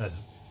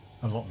as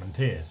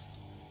allotmenteers.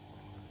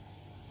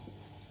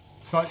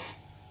 It's like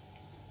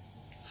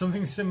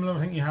something similar I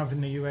think you have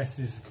in the US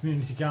is a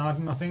community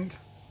garden, I think.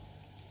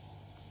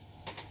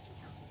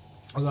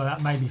 Although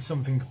that may be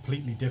something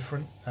completely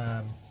different.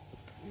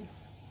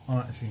 I'm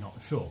actually not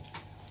sure.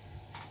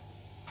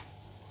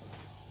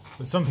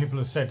 But some people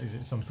have said, is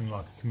it something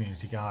like a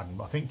community garden?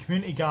 But I think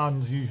community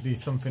gardens usually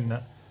is something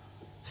that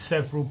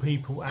several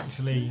people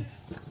actually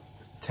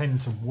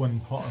tend to one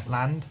plot of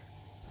land.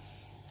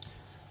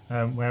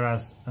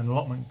 whereas an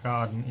allotment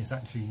garden is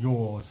actually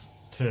yours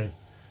to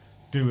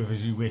do with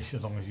as you wish,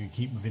 as long as you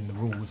keep within the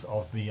rules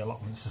of the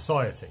allotment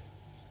society.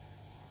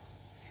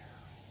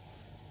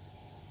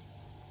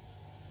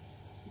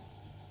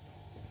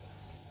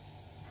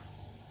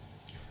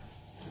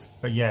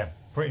 But yeah,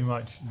 pretty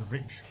much the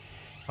rich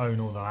own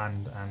all the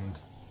land, and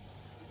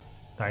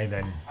they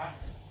then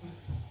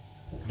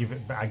give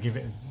it.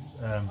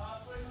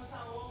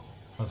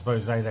 I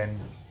suppose they then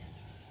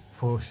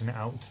portion it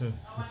out to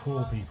the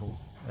poor people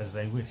as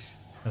they wish,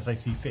 as they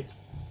see fit.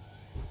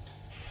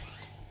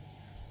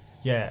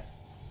 Yeah,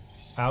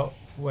 out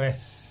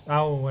west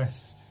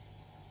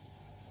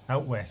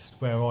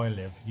where I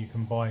live, you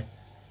can buy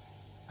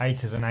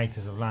acres and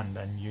acres of land,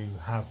 and you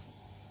have,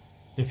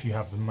 if you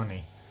have the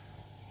money.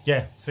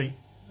 Yeah, see,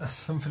 that's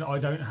something that I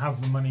don't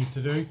have the money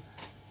to do.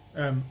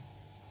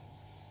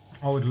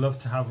 I would love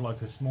to have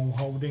like a small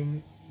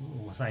holding,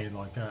 or say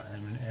like I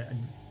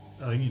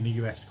think in the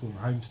US call them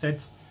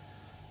homesteads,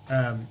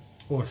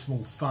 or a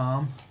small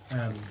farm,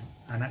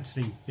 and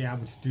actually be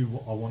able to do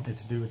what I wanted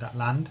to do with that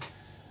land.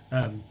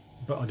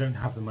 But I don't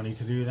have the money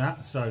to do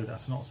that, so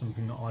that's not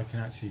something that I can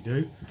actually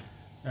do.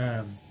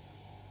 I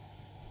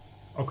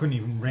couldn't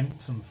even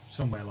rent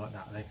somewhere like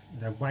that.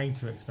 They're way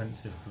too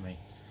expensive for me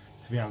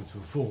to be able to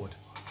afford.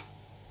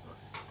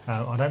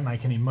 I don't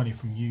make any money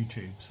from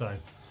YouTube, so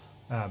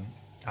and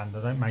I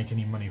don't make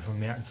any money from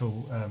the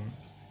actual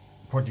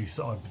produce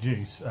that I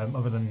produce,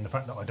 other than the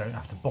fact that I don't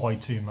have to buy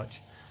too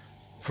much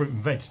fruit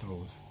and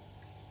vegetables.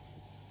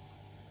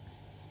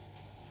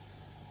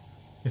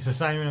 It's the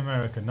same in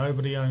America.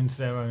 Nobody owns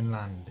their own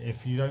land.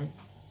 If you don't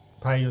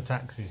pay your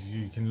taxes,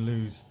 you can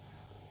lose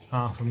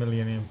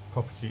 $500,000 in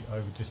property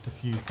over just a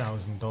few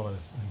 $1,000s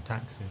in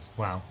taxes.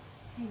 Wow.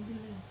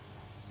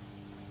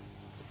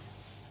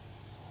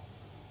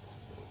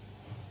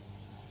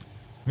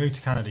 Move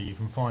to Canada, you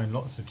can find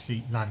lots of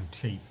cheap land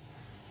cheap.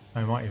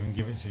 They might even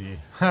give it to you.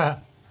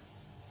 I'd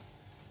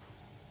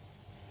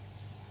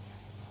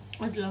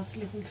love to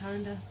live in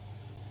Canada.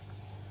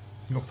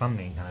 You've got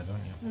family in Canada,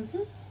 haven't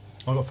you?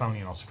 I've got family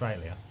in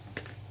Australia.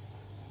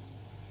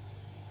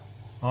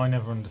 I'll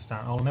never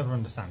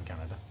understand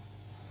Canada.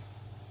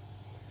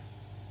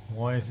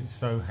 Why is it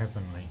so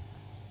heavenly?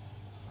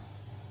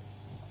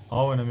 I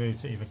want to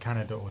move to either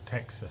Canada or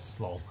Texas,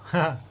 lol.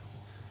 I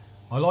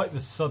like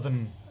the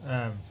southern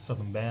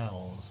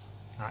belles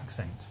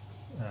accent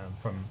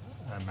from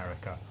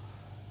America.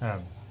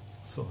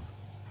 Sort of,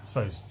 I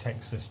suppose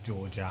Texas,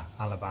 Georgia,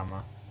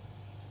 Alabama,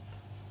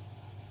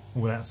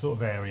 all that sort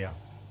of area.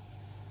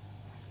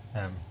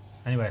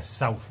 Anywhere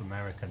South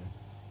American,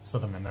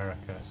 Southern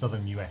America,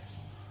 Southern US.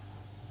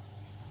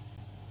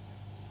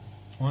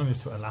 I want to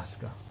move to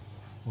Alaska,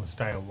 or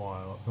stay a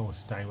while, or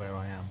stay where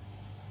I am.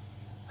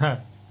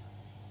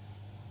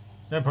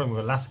 The problem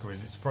with Alaska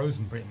is it's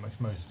frozen pretty much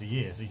most of the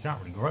year, so you can't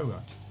really grow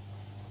much.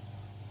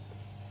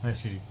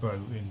 Unless you grow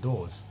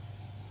indoors.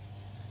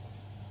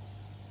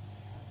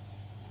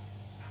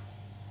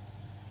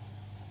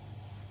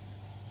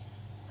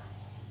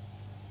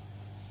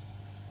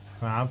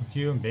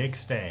 Barbecue and big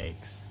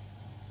steaks.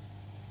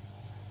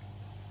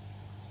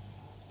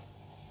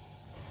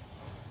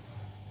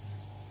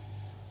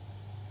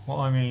 What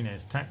I mean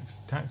is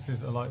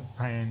taxes are like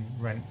paying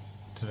rent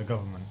to the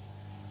government.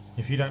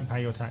 If you don't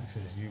pay your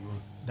taxes,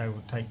 they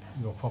will take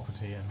your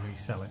property and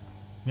resell it.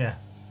 Yeah.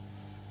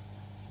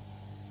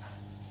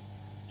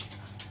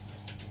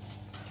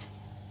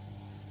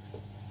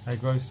 They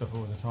grow stuff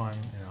all the time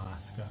in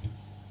Alaska.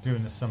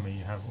 During the summer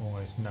you have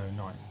almost no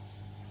night.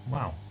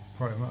 Wow,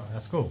 pretty much.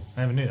 That's cool.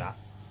 I never knew that.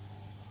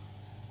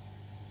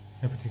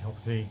 Hippity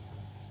hoppity.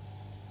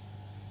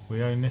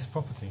 We own this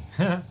property.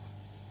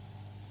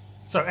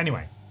 So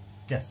anyway,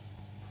 yes.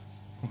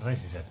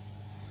 Conversation shed.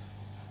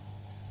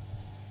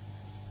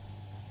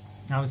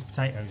 How's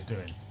potatoes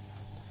doing?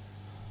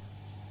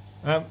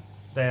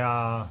 They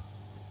are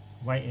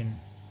waiting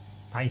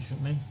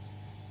patiently,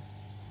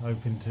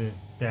 hoping to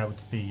be able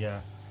to be,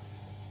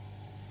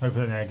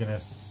 hoping they're going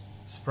to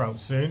sprout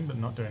soon, but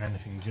not doing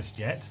anything just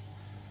yet.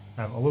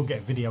 I will get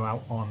a video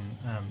out on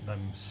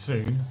them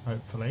soon,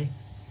 hopefully.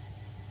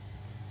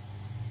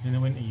 In the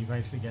winter you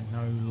basically get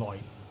no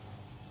light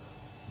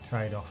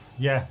trade-off.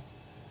 Yeah,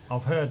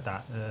 I've heard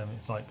that.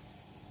 It's like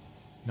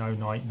no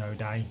night, no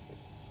day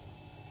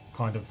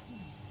kind of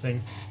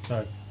thing.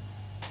 So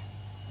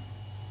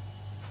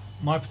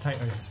my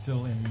potatoes are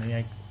still in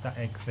the that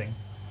egg thing.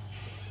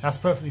 That's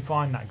perfectly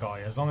fine, that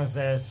guy, as long as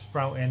they're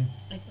sprouting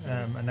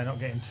and they're not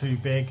getting too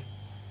big.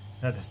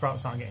 The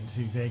sprouts aren't getting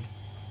too big,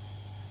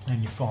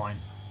 and you're fine.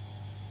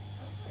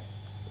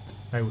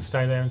 They will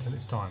stay there until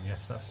it's time.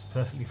 Yes, that's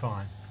perfectly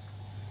fine.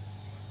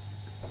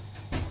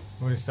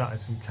 Already started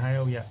some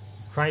kale. Yeah,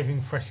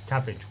 craving fresh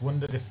cabbage.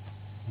 Wondered if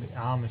the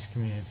Amish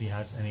community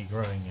has any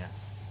growing yet.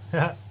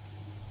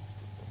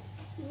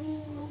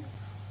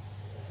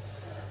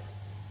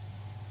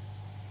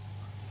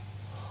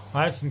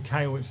 I had some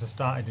kale which I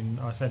started in,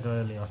 I said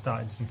earlier, I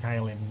started some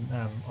kale in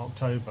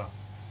October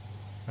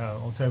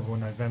or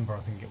November I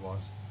think it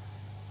was,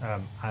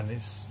 and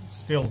it's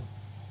still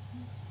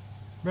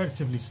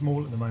relatively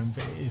small at the moment,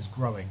 but it is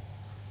growing.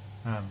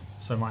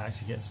 So I might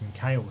actually get some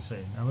kale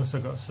soon. I've also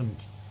got some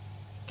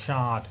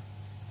chard,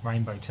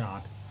 rainbow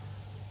chard,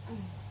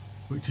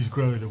 which is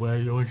growing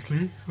away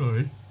nicely.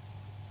 Sorry.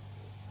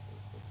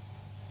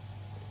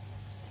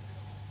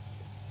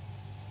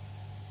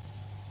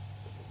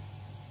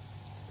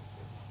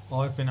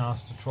 I've been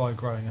asked to try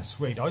growing a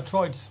swede. I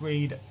tried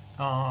swede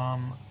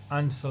and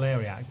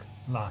celeriac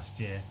last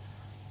year,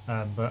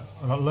 but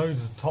I got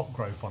loads of top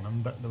growth on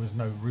them, but there was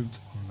no root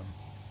on them.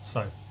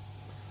 So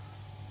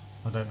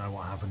I don't know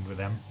what happened with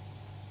them.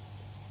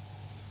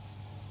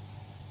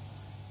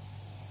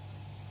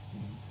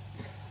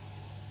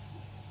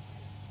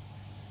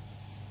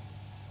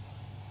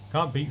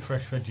 Can't beat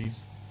fresh veggies.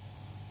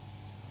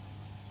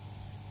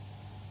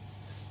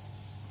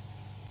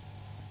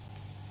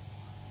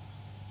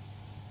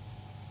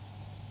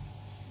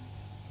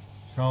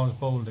 Charles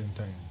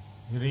Boldington,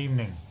 good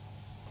evening.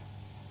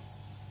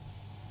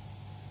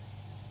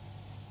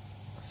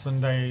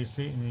 Sunday is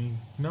treating me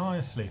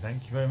nicely,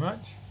 thank you very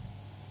much.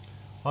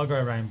 I'll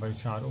grow rainbow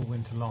chard all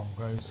winter long,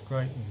 grows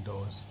great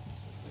indoors.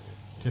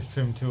 Just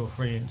trim 2 or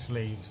 3 inch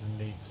leaves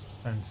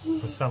and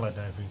for salad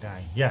every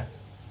day. Yeah.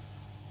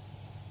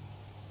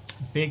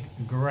 Big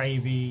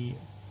Gravy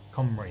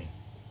Comrie.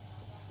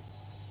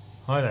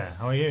 Hi there,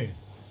 how are you?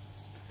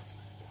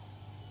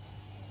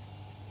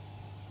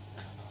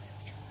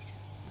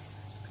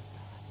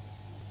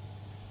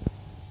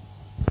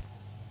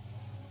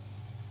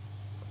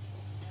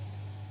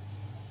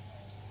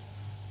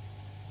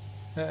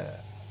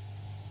 Let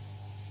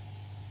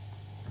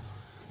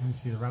me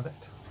see the rabbit.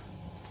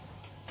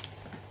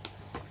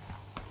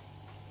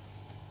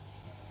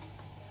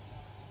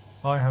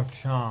 I have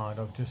chard.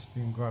 I've just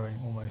been growing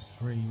almost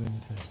 3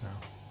 winters now.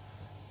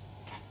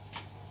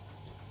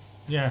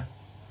 Yeah.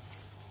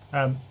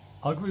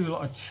 I grew a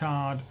lot of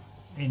chard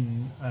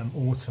in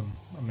autumn.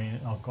 I mean,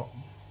 I've got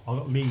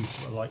leaves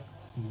that are like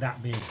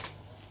that big.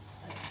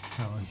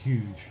 Oh,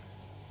 huge.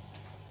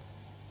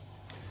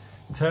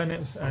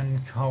 Turnips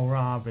and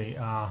kohlrabi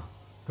are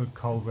good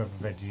cold weather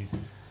veggies.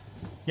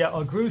 Yeah,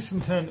 I grew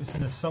some turnips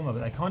in the summer, but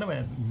they kind of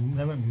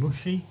went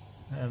mushy,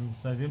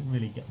 so I didn't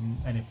really get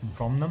anything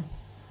from them.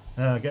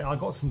 I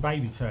got some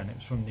baby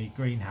turnips from the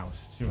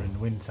greenhouse during the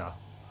winter.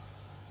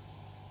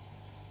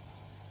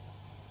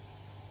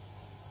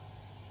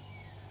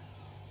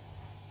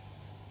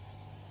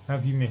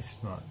 Have you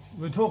missed much?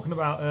 We were talking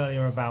about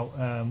earlier about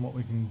what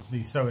we can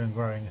be sowing and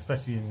growing,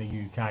 especially in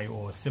the UK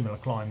or a similar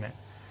climate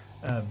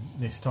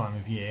this time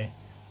of year.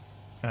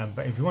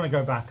 But if you want to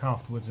go back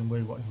afterwards and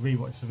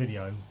rewatch the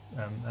video,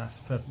 that's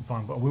perfectly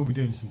fine. But I will be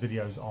doing some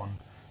videos on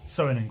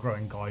sowing and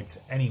growing guides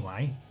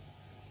anyway.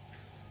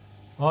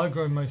 I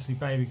grow mostly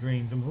baby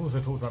greens, and we've also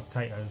talked about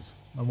potatoes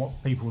and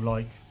what people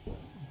like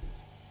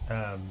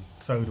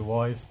soda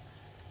wise,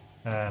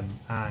 and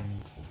I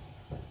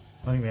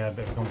think we had a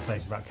bit of a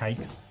conversation about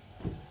cakes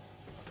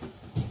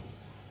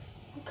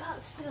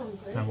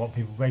and what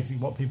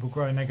people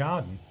grow in their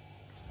garden.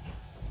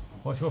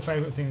 What's your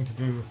favourite thing to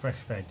do with fresh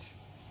veg?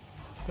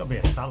 It's got to be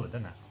a salad,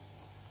 isn't it?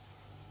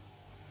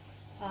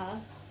 I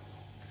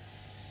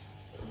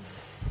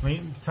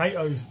mean,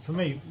 potatoes, for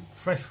me,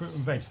 fresh fruit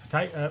and veg.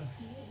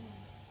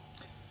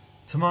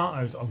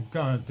 Tomatoes, I'm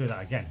going to do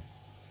that again.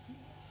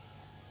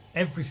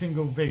 Every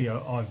single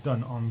video I've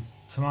done on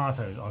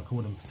tomatoes, I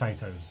call them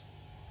potatoes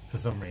for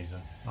some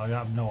reason. I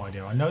have no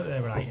idea. I know that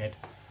they're related,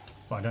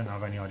 but I don't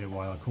have any idea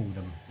why I call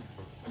them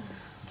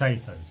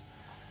potatoes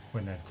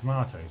when they're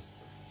tomatoes.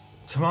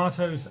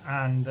 Tomatoes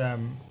and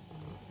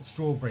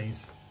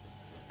strawberries,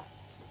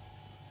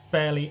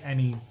 barely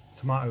any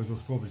tomatoes or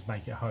strawberries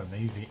make it home.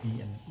 They're usually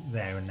eaten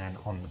there and then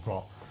on the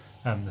plot.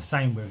 The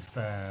same with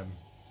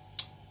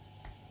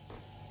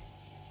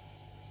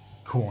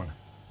corn,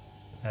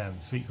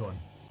 sweet corn.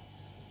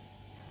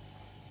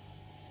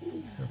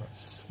 So about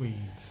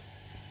Swedes.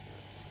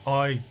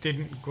 I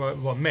didn't grow,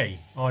 well, me,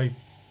 I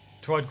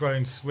tried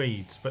growing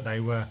Swedes, but they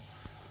were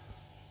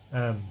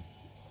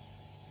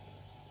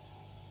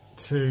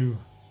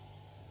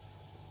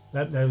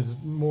there was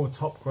more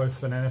top growth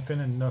than anything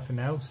and nothing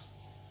else.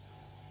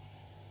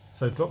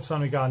 So Drops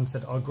Family Garden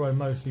said I grow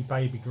mostly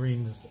baby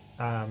greens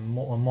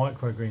or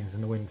microgreens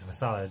in the winter for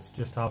salads.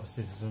 Just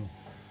harvested some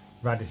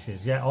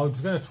radishes. Yeah, I'm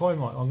going to try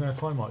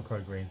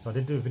microgreens. I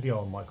did do a video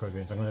on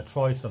microgreens. I'm going to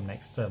try some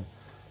next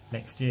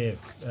year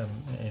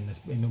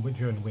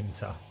during the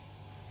winter.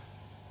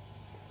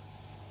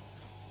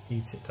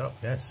 Eat it up,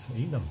 yes.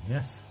 Eat them,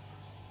 yes.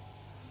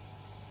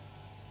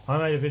 I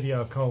made a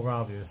video of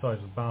kohlrabi the size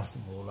of a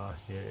basketball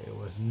last year. It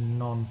was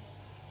not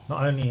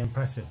only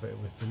impressive, but it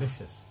was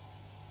delicious.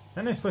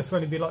 And they're supposed to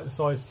only be like the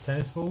size of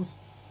tennis balls.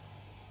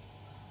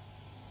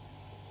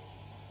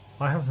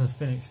 I have some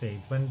spinach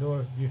seeds. When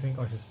do you think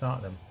I should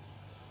start them?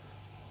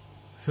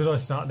 Should I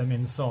start them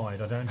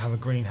inside? I don't have a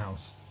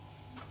greenhouse.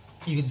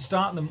 You can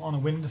start them on a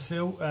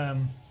windowsill.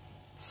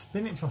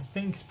 Spinach, I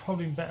think, is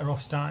probably better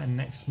off starting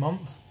next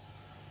month.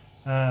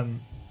 But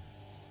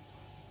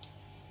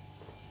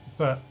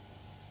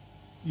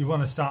you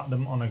want to start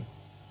them on a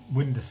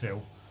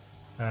windowsill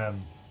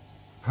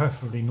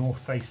preferably north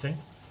facing,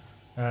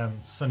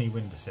 sunny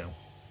windowsill.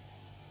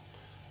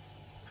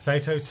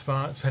 Potato,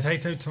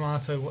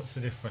 tomato, what's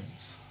the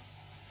difference?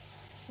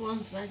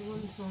 One's red,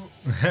 one's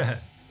not.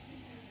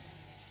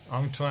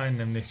 I'm trying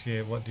them this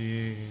year.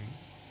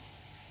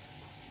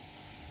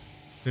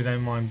 Do they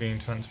mind being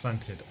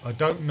transplanted? I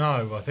don't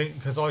know. I think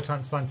because I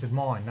transplanted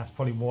mine, that's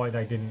probably why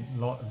they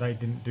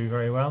didn't do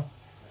very well.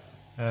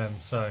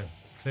 So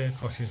clear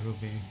cloches will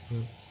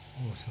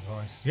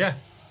suffice. Yeah,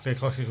 clear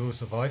cloches will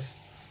suffice.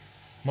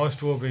 My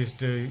strawberries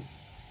do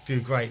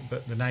great,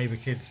 but the neighbour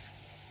kids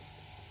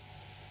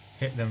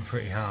hit them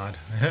pretty hard.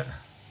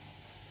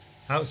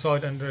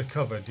 Outside under a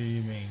cover, do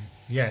you mean?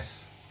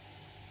 Yes,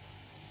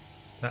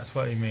 that's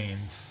what he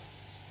means.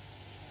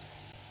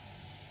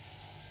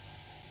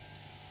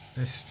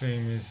 This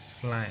stream is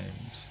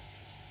flames.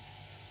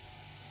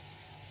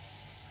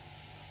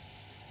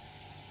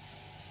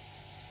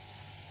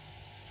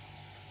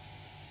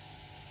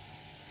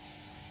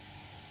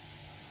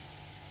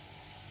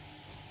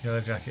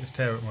 Yellow jackets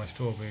tear up my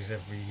strawberries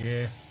every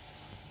year.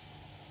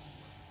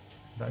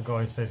 That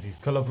guy says he's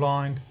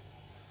colourblind.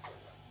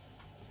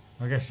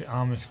 I guess the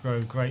Amish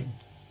grow great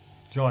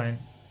giant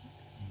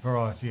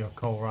variety of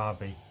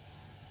kohlrabi.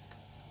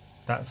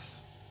 That's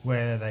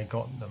where they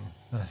got them.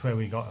 That's where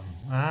we got them.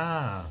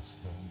 Ah,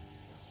 so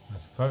I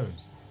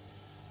suppose.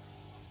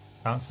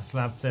 Bouncer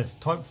Slab says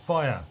type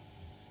fire.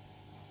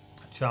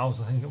 Charles,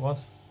 I think it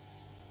was.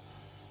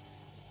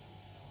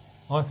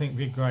 I think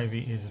Big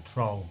Gravy is a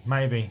troll.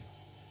 Maybe.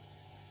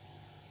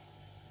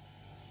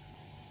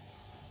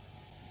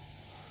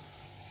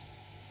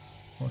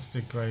 What's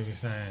Big Gravy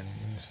saying?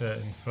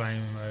 Inserting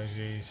flame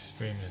emojis,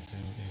 stream is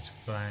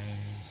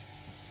flames.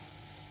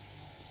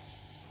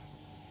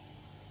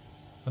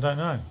 I don't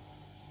know.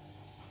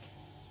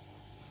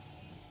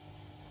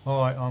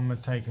 Alright, I'm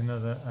gonna take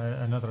another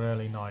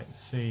early night.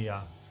 See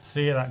ya.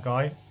 See ya, that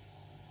guy.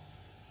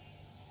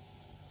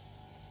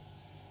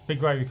 Big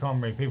Gravy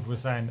Comrie, people were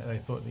saying that they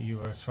thought that you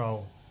were a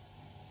troll.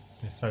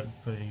 Just so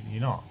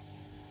you're not.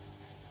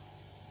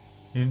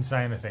 You didn't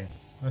say anything.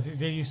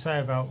 Did you say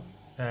about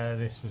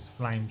this was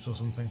flames or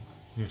something?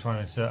 You were trying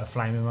to insert a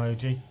flame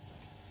emoji.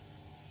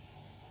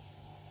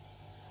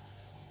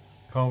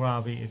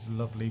 Kohlrabi is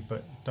lovely,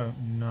 but don't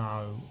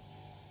know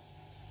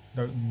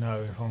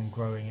if I'm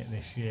growing it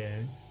this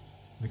year.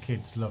 The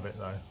kids love it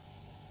though.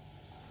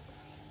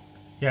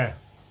 Yeah,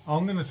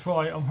 I'm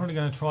probably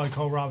gonna try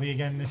Kohlrabi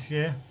again this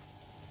year.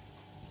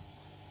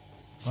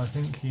 I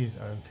think he's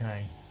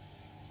okay.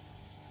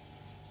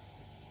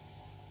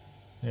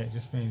 Yeah, it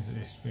just means that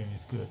this stream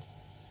is good.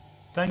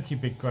 Thank you,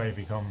 Big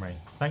Gravy Comrade.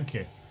 Thank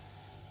you.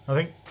 I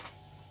think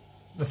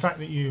the fact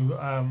that you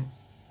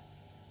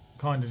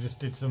kind of just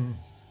did some,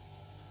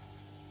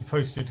 you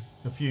posted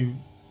a few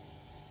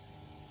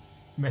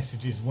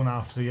messages one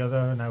after the other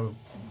and they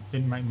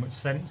didn't make much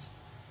sense.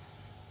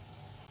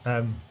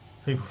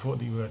 People thought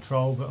that you were a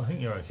troll, but I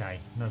think you're okay,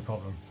 no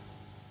problem.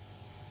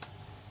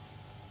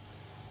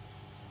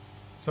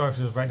 Sorry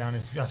for the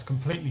breakdown, that's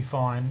completely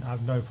fine, I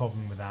have no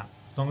problem with that.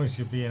 As long as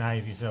you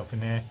behave yourself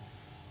in here,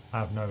 I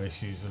have no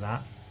issues with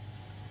that.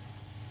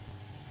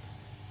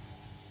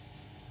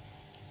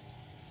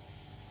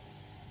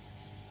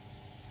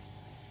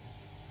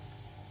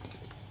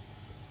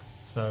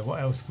 So what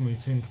else can we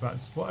think about?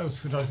 What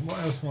else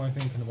am I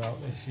thinking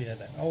about this year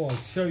then? Oh, I'll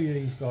show you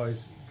these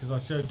guys because I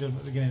showed them at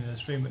the beginning of the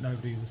stream, but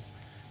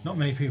not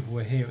many people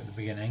were here at the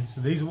beginning.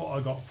 So these are what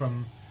I got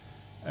from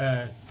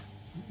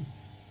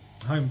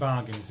Home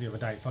Bargains the other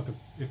day. It's like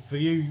for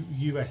you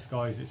US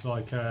guys, it's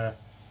like a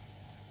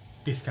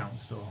discount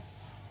store.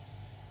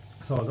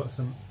 So I got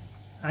some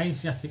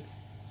Asiatic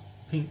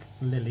pink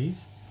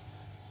lilies.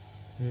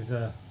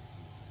 There's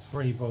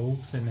 3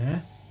 bulbs in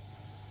here.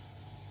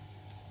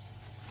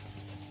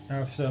 I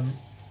have some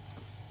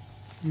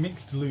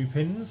mixed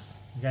lupins,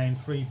 again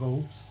 3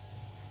 bulbs.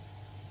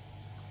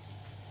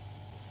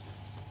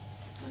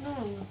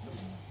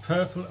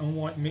 Purple and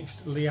white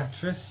mixed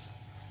liatris.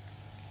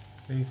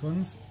 These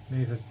ones.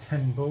 These are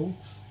 10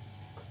 bulbs.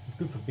 It's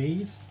good for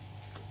bees.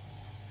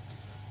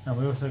 And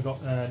we also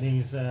got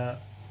these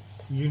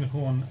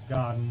unicorn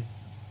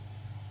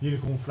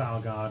flower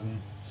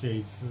garden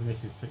seeds. So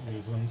this is pick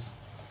these ones.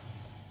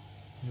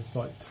 Just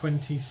like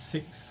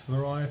 26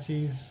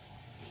 varieties.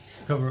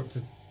 Cover up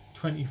to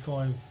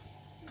 25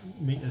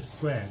 metres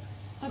squared.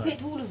 I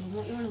picked all of them,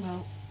 what are you on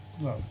about?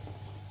 Well,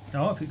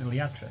 no, I picked the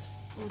liatris.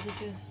 Oh, did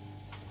you?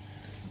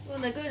 Well,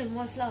 they're good in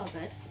my flower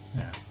bed.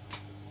 Yeah.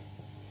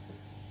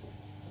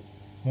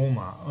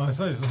 Walmart. Well, I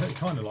suppose it's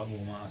kind of like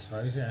Walmart, I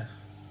suppose, yeah.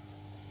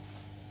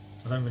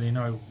 I don't really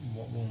know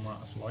what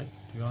Walmart's like,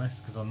 to be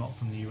honest, because I'm not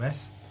from the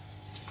US.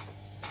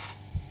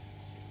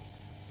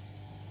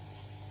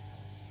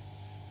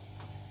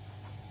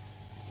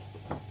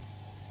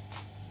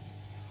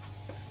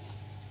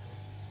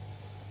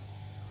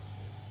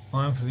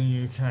 I'm from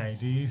the UK.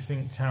 Do you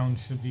think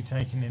towns should be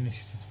taking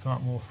initiative to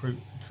plant more fruit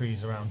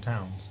trees around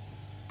towns?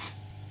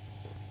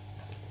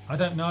 I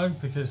don't know,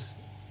 because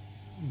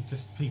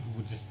people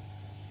would just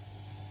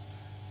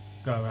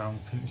go around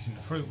pinching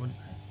the fruit, wouldn't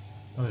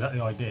they? Or is that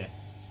the idea?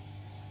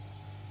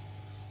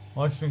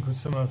 I sprinkled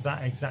some of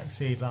that exact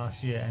seed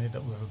last year, ended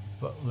up with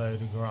a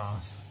buttload of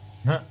grass.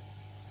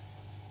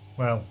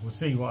 Well, we'll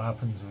see what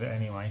happens with it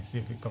anyway, see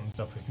if it comes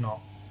up. If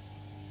not,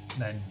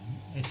 then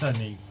it's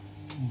only,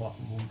 what,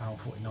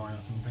 £1.49 or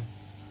something.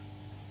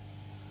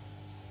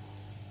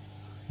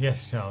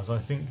 Yes, Charles, I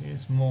think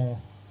it's more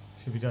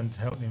should be done to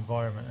help the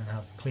environment and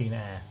have clean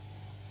air.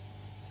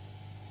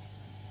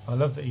 I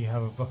love that you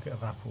have a bucket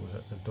of apples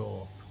at the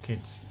door for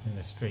kids in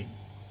the street.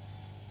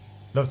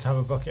 Love to have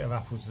a bucket of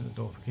apples at the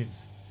door for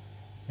kids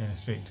in the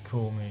street to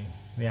call me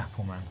the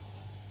Apple Man.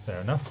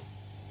 Fair enough.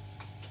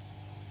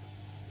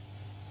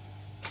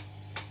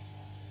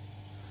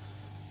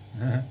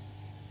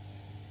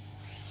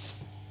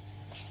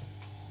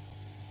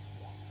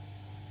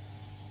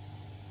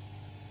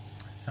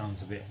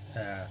 Sounds a bit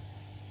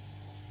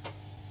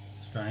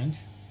strange.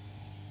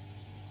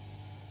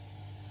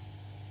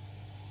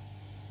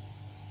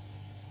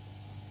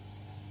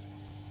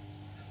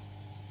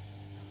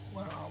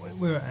 Where are we?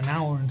 We're at 1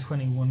 hour and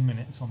 21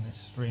 minutes on this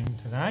stream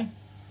today.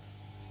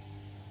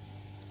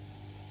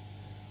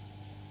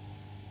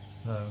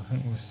 So I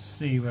think we'll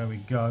see where we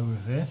go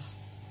with this.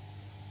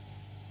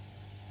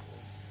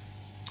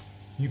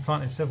 You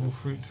planted several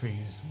fruit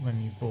trees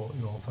when you bought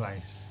your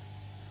place.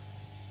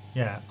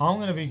 Yeah, I'm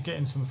going to be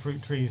getting some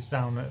fruit trees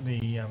down at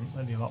the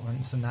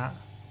allotments and that.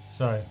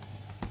 So,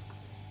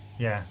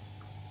 yeah.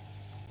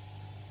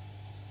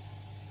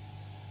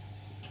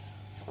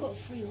 I've got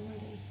 3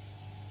 already.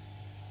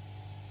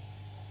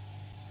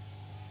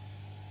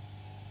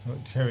 I've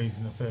got cherries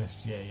in the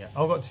first year. Yeah,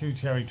 I've got 2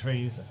 cherry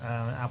trees,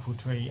 an apple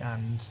tree,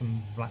 and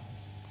some black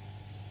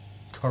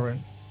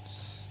currant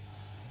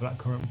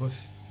bush.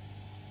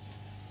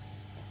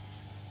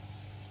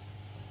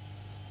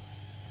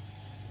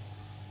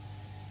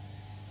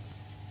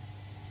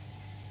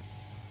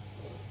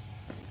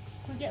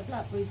 We'll get a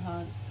blackberry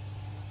plant.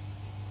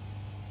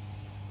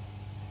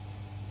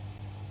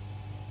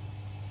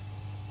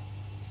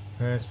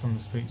 Pears,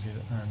 plums, peaches,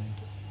 and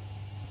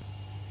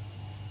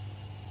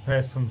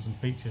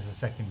peaches the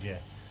second year.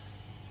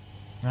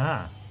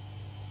 Ah.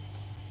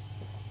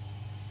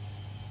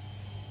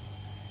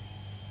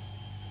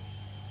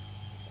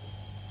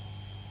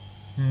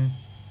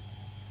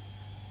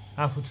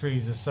 Apple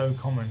trees are so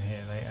common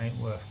here, they ain't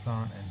worth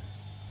planting.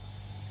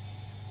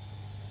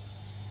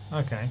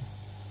 Okay.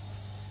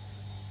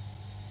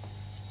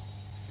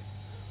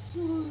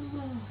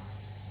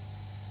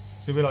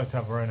 So we like to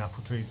have our own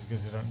apple trees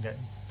because they don't get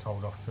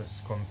told off for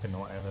scrumping or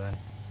whatever then.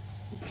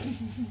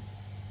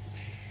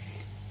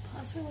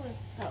 Pass me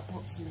that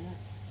box a minute.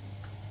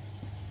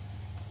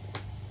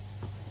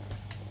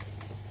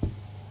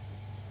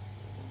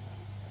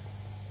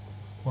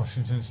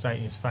 Washington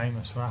State is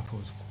famous for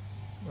apples.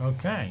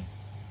 Okay.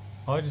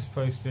 I just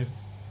posted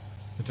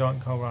the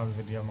giant kohlrabi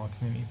video on my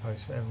community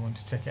post for everyone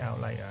to check it out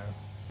later.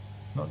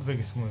 Not the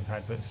biggest one we've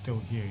had, but it's still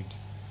huge.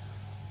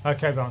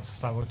 Okay, Bouncer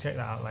Slab, we'll check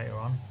that out later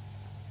on.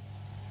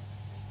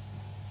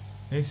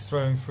 Is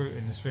throwing fruit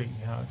in the street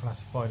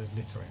classified as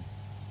littering?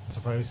 I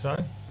suppose so.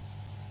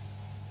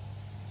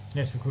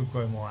 Yes, we could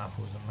grow more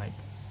apples and make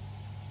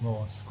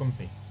more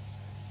scrumpy.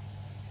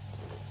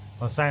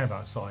 I was saying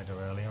about cider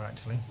earlier,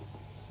 actually.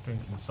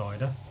 Drinking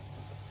cider.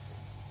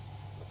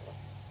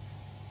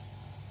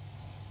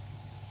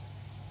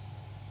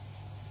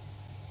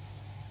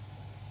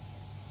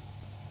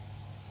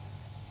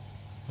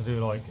 I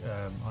do like,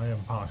 I am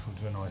partial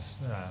to a nice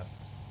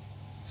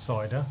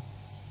cider.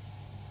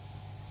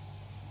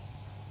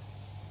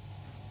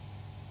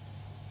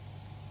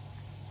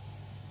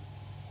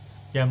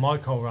 Yeah, my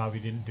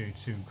kohlrabi didn't do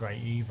too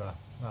great either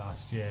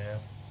last year.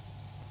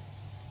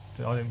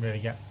 I didn't really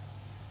get...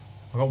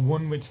 I got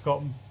one which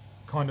got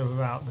kind of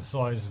about the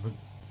size of a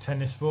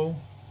tennis ball,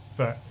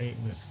 but it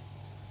was...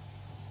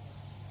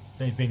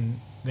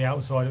 the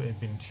outside of it had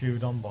been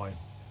chewed on by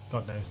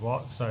God knows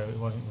what, so it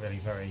wasn't really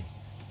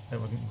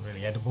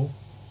edible.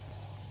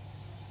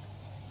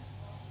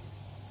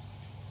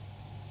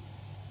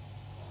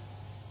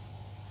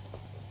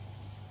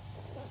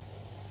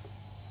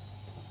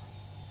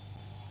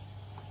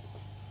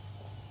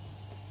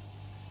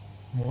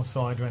 More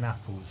cider and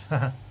apples.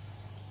 Can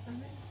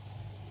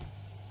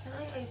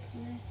I open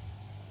it?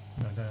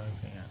 No, don't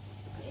open it yet.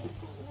 It's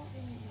got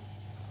nothing in it.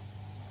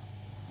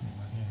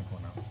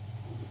 Unicorn up.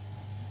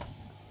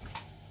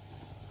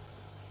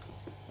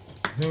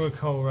 The thing with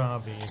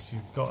kohlrabi is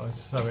you've got to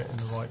sow it in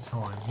the right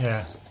time.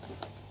 Yeah.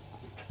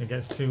 If it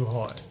gets too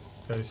hot,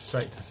 it goes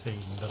straight to seed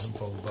and doesn't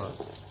bulb up.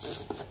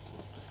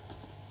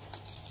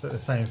 But the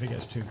same if it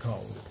gets too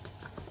cold.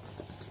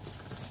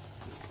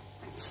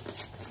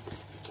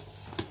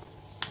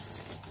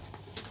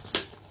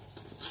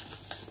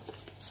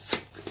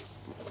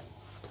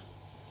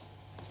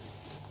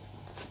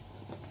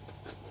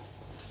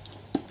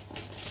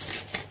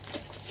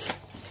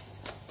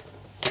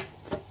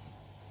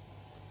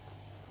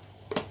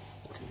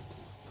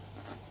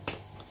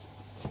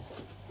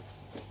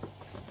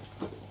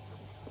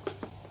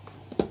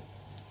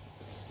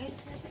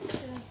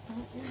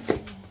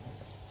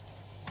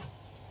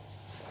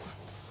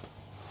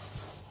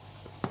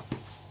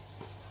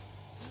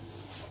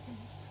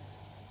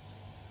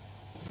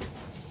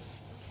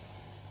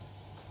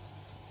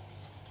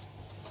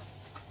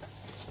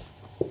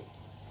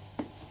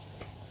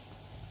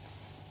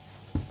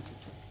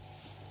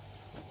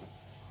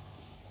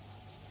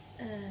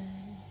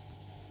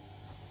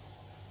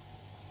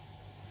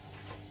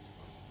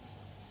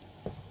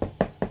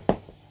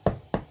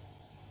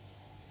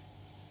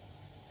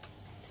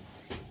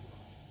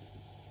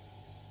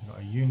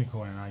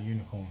 unicorn in our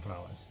unicorn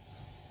flowers.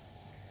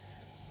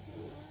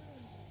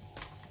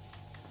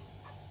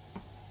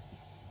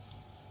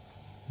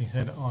 He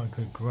said I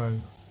could grow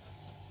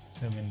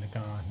them in the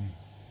garden.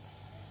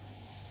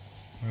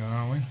 Where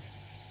are we?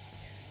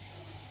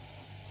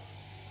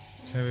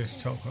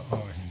 Terrace chocolate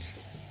orange.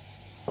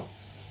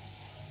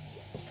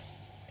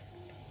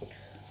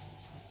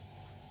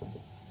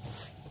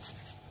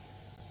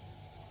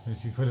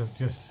 Because you could have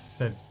just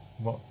said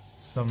what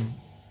some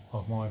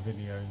of my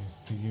videos,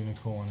 the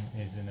unicorn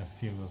is in a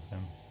few of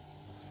them.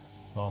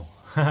 Well,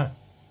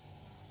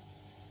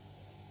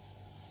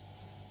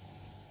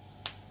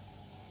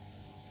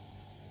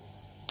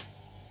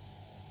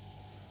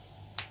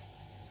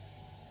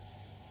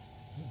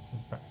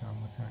 background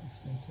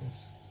cactus.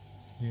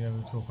 Do you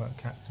ever talk about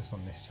cactus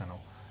on this channel?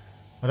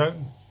 I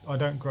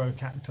don't grow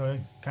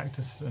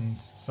cactus and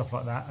stuff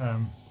like that.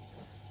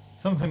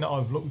 Something that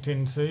I've looked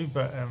into,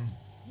 but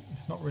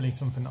it's not really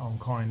something that I'm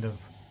kind of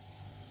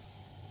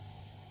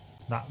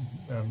that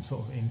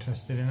sort of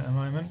interested in at the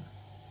moment.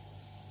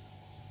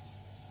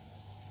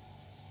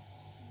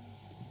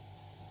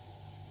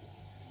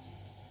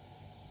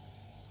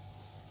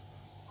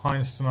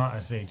 Heinz tomato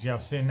seeds. Yeah,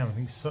 I've seen them. I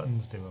think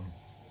Sutton's do them.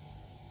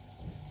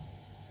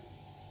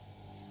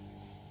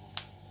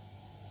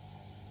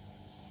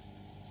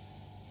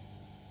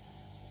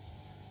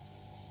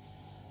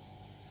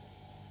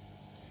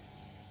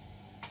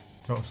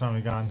 Drop Sammy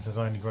Garden says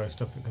I only grow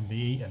stuff that can be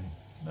eaten.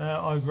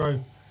 I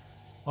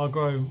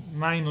grow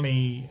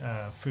mainly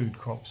food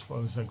crops, but I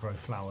also grow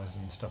flowers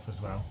and stuff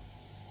as well,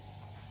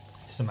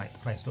 just to make the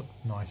place look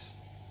nice.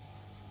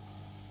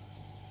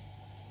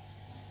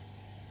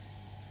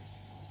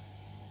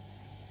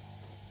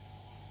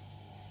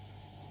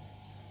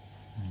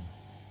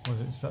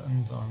 Was it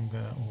Sutton's? I'm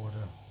gonna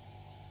order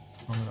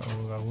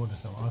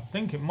some. I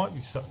think it might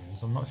be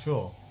Sutton's. I'm not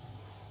sure.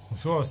 I'm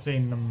sure I've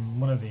seen them.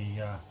 One of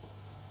the.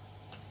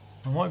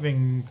 It might have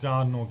been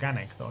Garden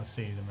Organic that I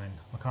see them in.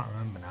 I can't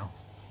remember now.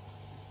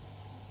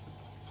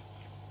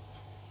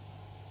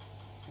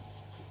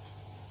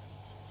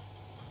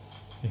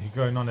 If you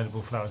grow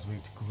non-edible flowers, we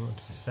grow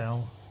to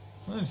sell.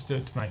 Let's just do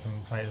it to make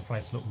the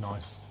place look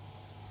nice.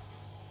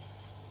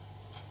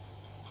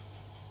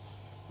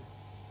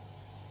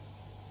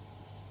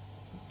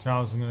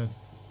 Charles, I'm going to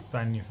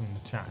ban you from the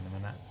chat in a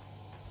minute.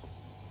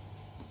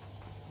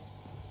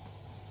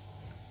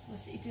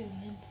 What's he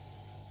doing then?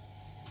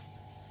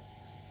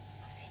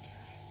 What's he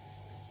doing?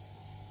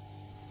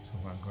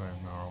 Talk about growing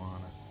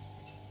marijuana.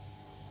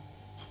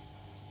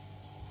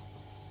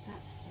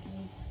 That's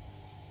silly.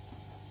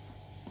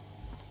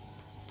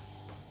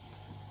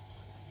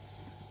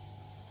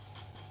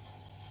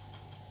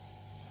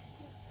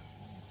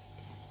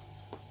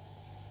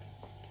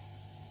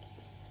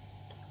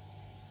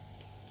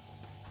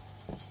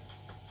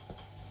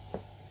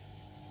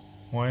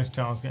 Why is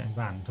Charles getting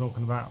banned?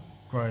 Talking about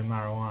growing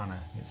marijuana.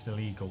 It's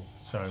illegal,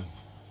 so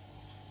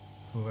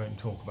we won't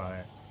talk about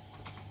it.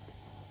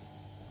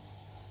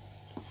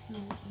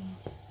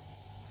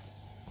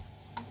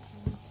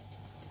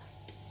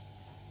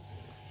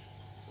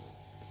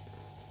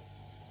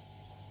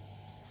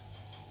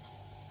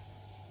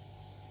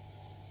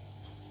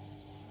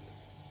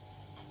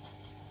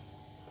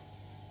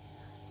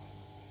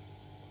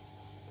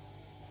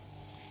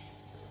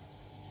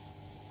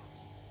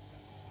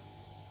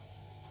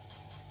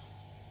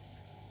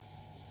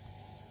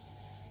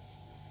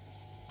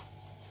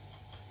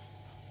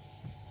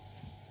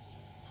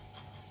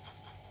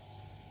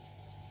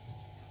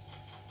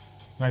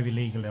 Maybe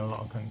legal in a lot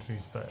of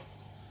countries, but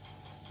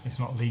it's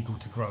not legal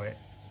to grow it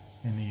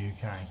in the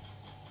UK.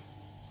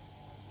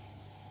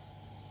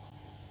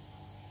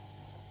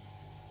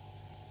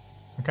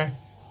 Okay,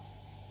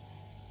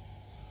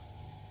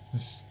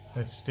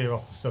 let's steer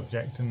off the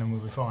subject and then we'll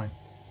be fine.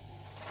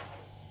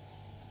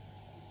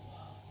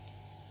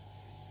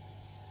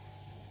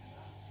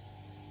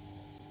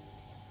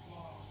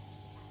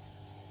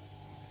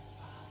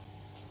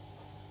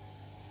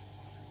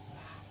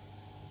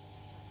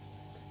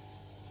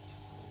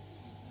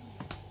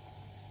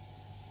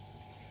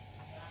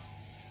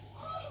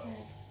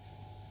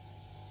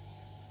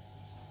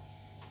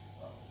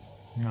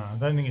 No, I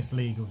don't think it's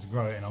legal to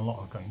grow it in a lot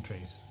of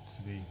countries,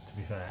 to be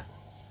fair.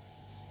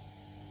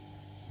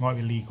 Might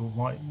be legal,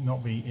 might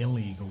not be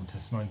illegal to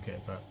smoke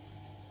it, but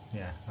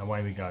yeah,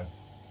 away we go.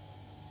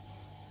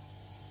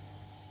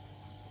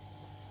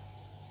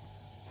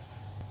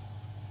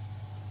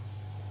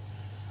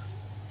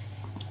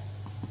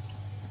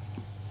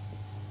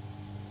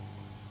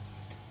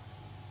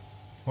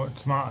 What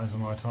tomatoes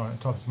am I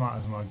type of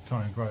tomatoes am I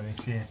trying to grow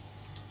this year?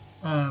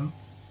 I've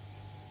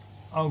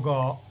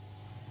got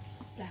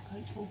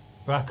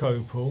black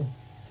opal,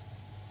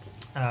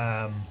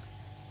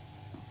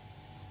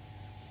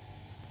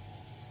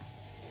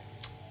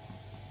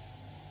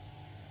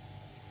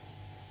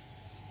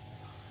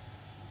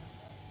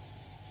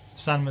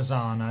 San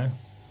Marzano.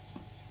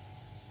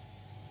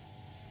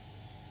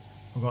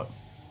 I've got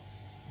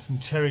some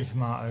cherry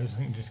tomatoes, I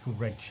think just called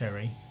red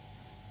cherry.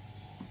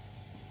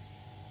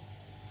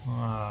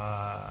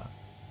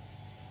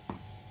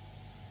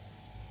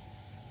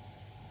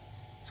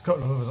 a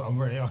couple of others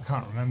I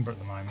can't remember at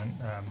the moment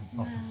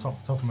off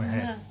the top of my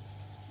head.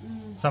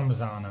 San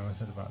Marzano, I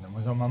said about them,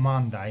 was on my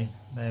Monday.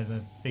 They're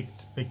the big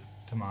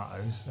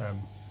tomatoes,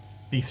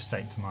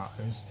 beefsteak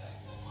tomatoes.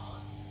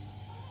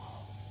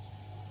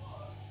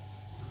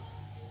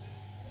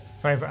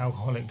 Favourite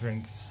alcoholic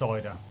drink,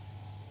 cider.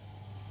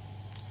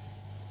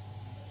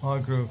 I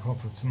grew a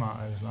crop of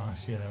tomatoes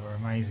last year. They were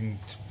amazing.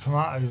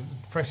 Tomatoes,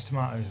 fresh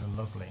tomatoes are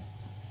lovely.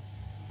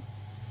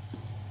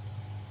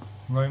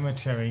 Roma,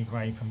 cherry,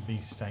 grape and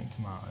beefsteak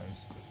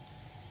tomatoes.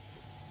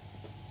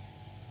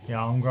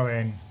 Yeah, I'm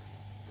growing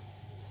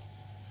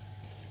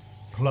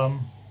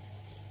plum,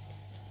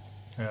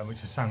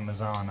 which is San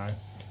Marzano.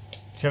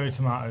 Cherry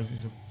tomatoes,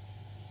 which are,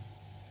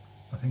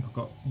 I think I've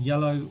got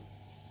yellow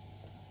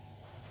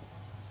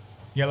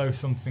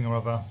something or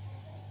other,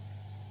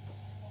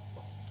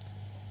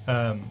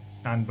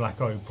 and black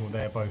opal.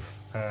 They're both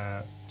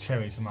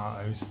cherry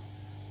tomatoes.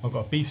 I've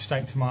got a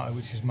beefsteak tomato,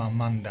 which is my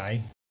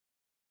Monday.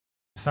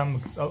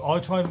 I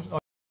tried.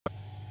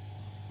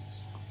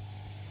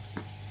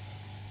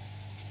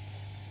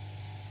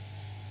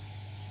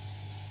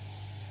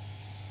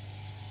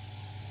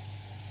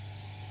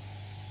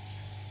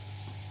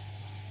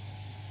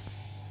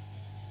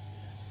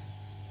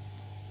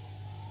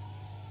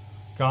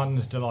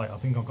 Gardener's Delight. I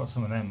think I've got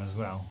some of them as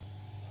well.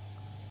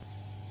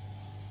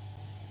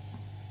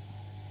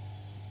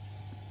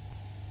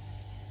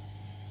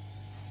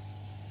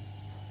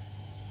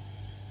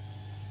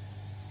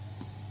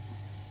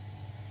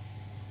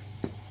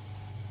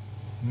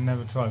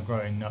 Never tried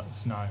growing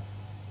nuts, no.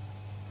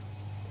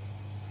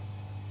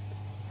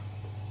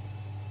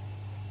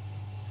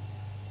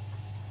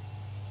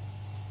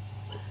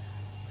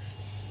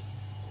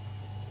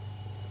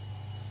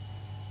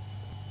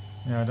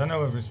 Yeah, I don't know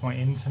whether it's my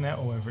internet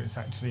or whether it's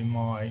actually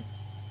my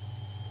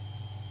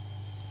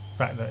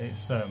fact that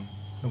it's the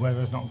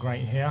weather's not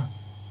great here.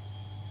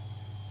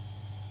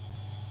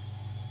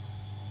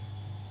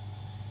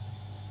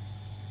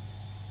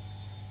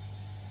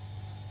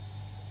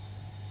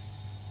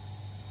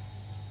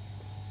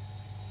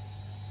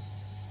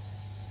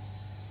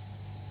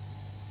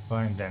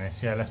 Blame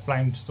Dennis. Yeah, let's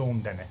blame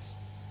Storm Dennis.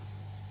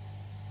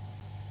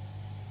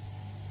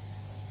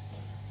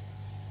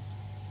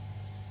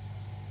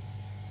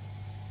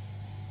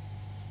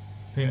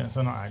 Peanuts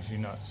are not actually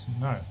nuts.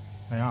 No,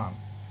 they aren't.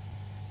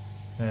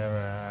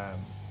 They're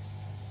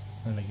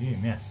a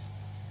legume, yes.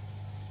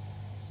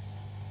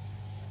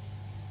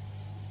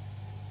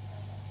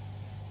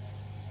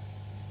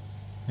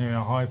 Hearing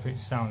a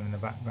high-pitched sound in the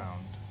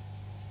background.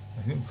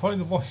 I think probably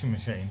the washing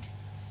machine.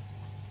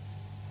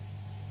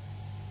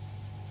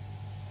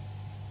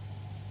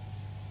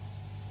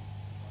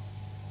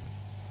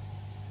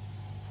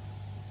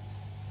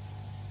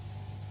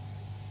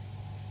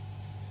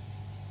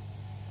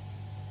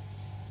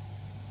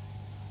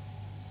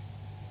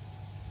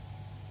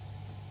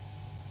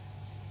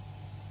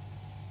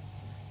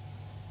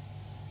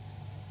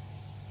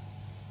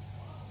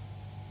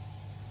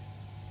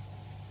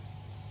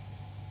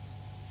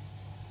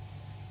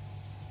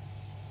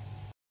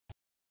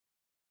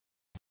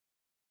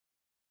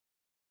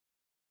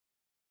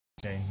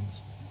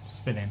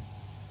 Spinning.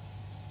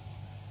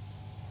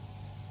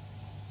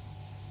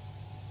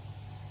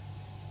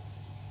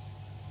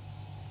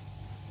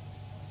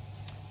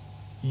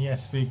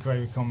 Yes, Big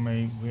Gravy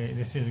Comedy.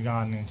 This is a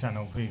gardening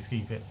channel. Please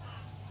keep it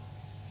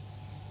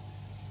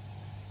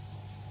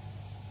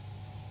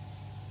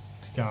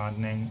to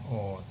gardening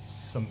or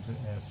some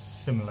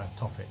similar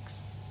topics.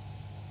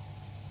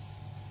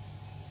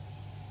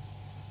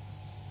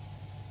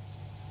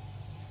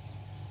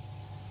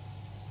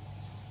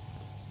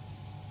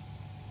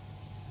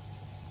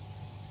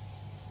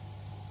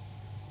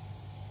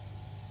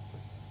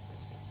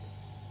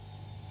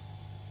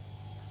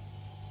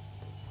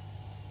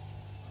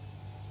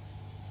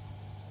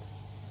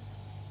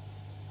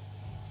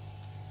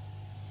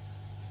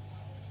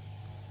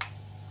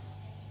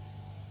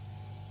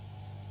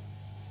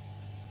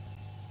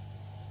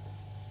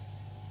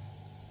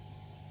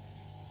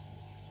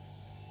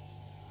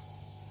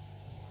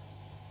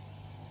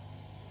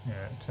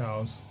 Yeah,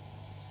 Charles.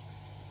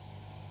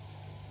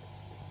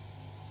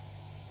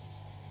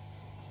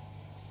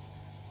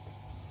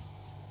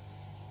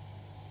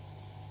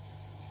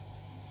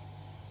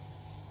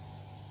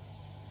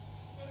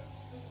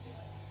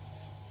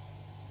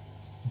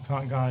 You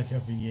plant garlic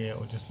every year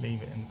or just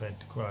leave it in bed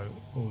to grow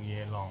all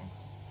year long.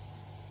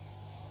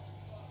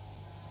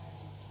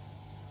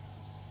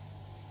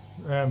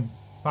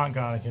 Plant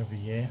garlic every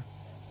year.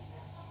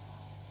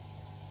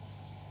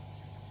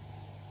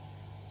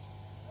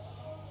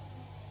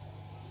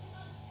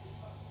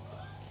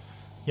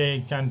 Yeah,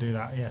 you can do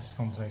that, yes,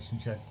 conversation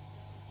shed.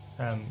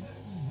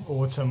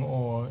 Autumn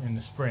or in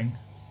the spring.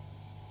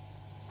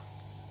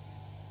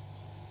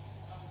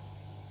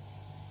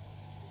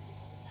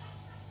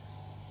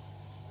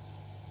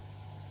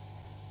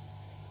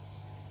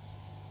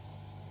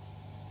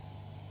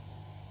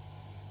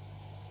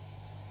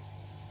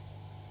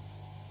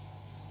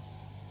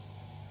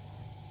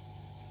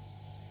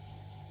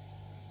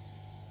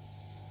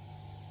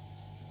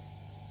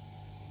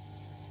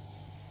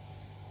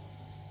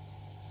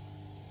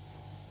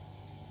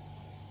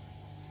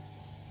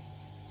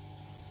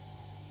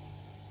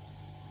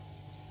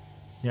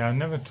 Yeah, I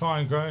never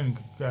tried growing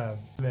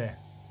there.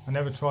 I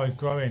never tried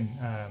growing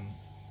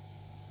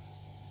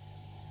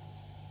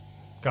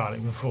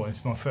garlic before.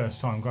 It's my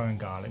first time growing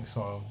garlic,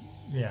 so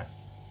yeah.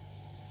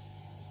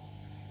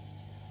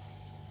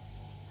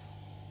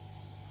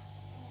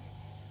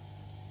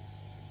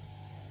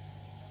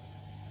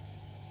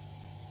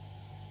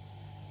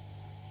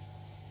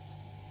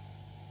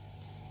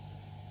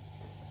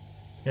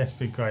 Yes,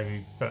 big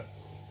gravy, but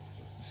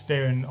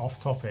steering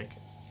off topic,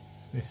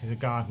 this is a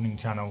gardening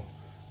channel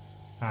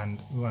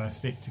and we want to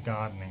stick to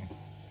gardening.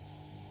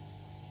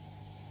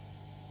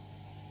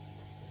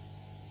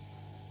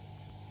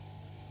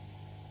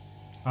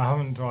 I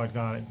haven't tried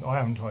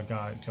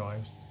garlic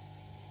chives.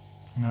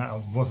 No,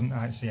 it wasn't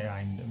actually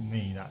aimed at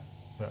me, that,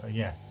 but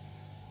yeah.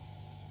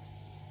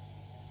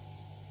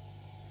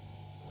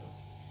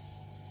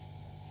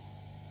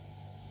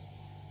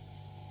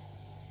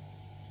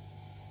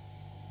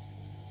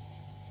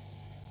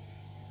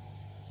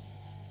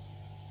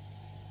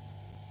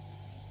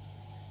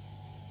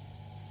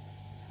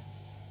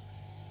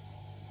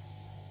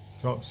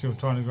 Drops, you're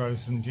trying to grow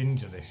some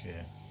ginger this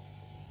year.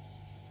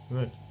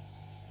 Good.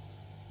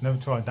 Never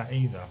tried that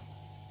either.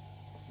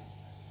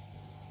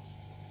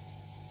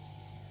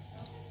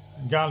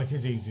 Garlic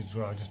is easy to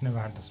grow, I just never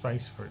had the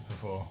space for it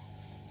before.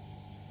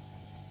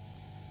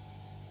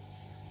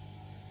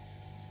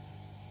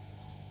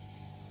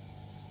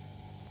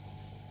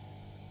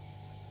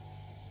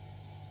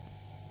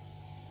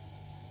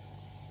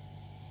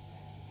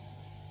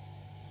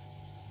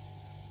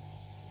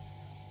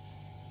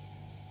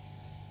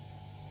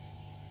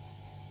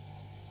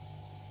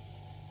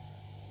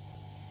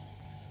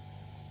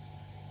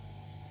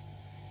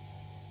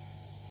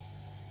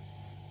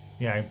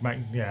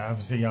 Yeah,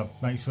 obviously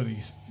make sure that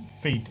you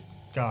feed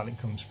garlic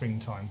come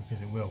springtime,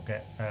 because it will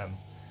get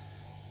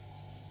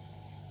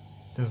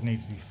does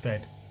need to be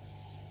fed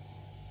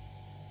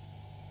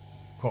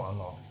quite a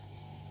lot.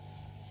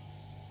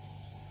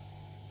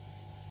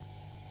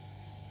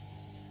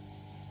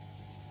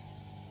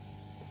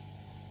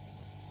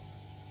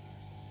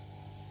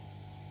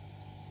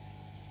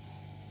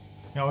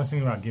 Yeah, I was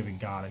thinking about giving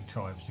garlic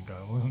chives to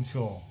go. I wasn't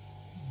sure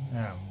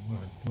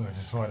whether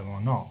to try them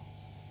or not.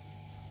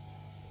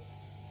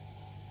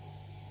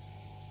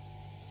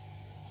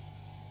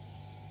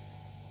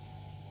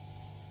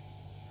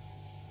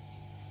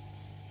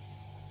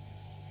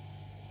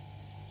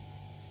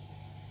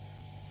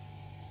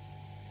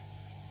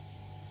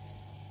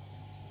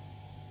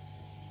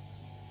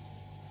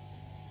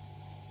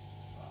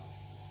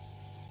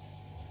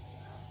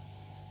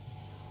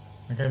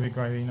 Okay, big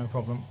gravy, no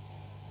problem.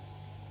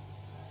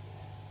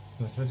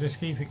 So just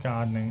keep it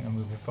gardening and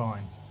we'll be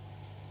fine.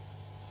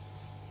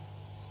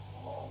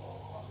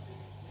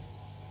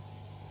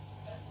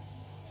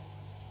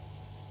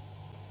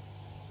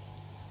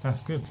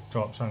 That's good,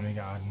 drops on the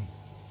garden.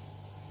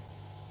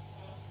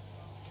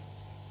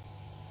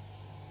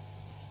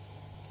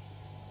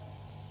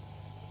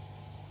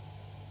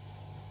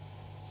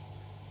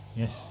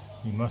 Yes,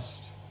 you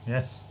must.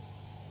 Yes.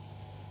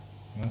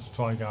 You must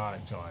try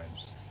garlic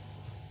chives.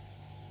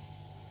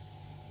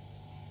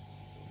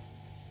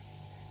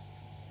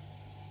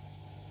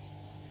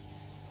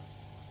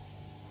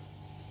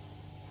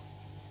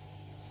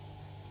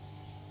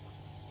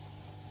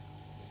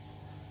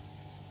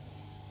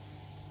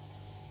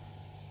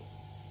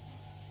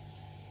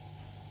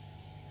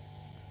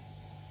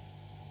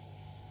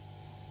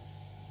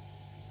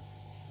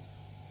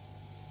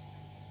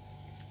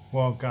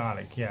 Wild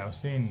garlic, yeah, I've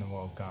seen the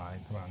wild garlic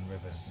around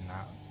rivers and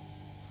that.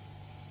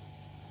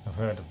 I've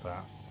heard of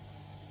that.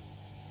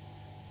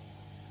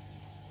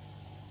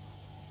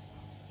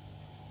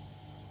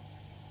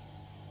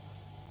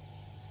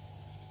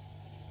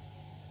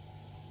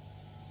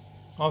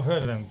 I've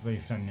heard of them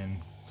leaf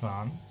onion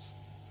plants.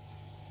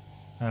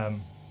 I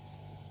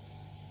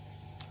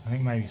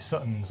think maybe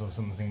Sutton's or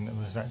something that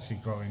was actually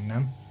growing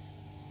them.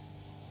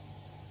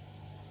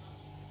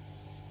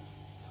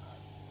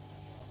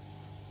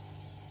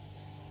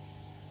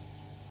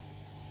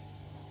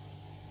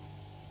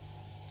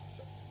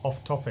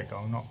 Off topic,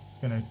 I'm not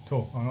going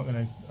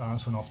to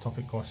answer an off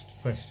topic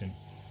question.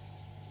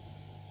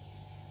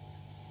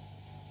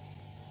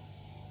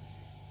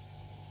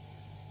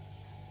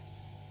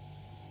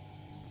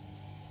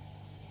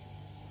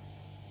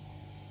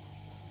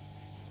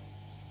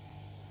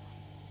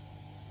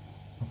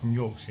 I'm from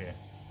Yorkshire.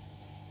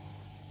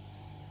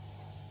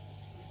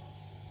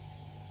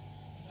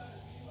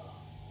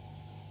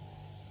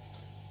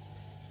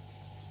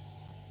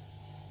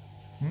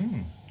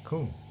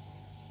 Cool.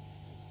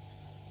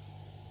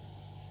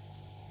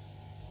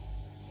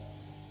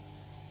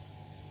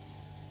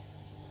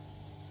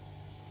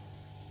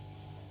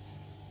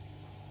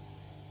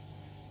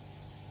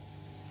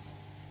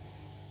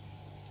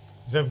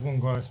 Does everyone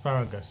grow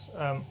asparagus?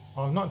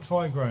 I've not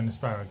tried growing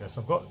asparagus.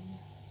 I've got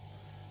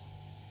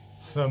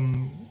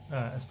some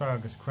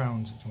asparagus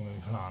crowns which I'm going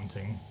to be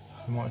planting.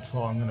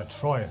 So I'm going to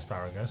try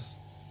asparagus.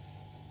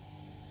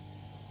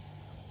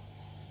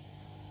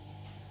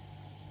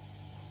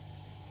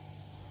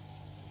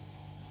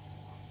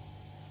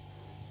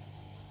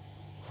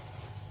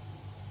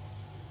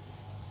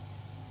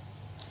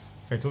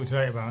 Okay, talk to you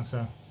later,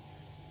 bouncer.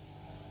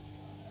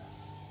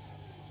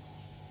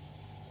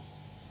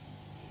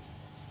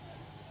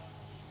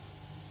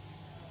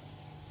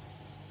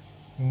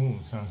 Ooh,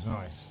 sounds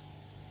nice.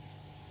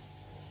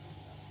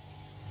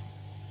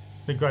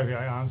 Big gravy,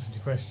 I answered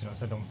your question. I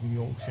said I'm from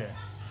Yorkshire.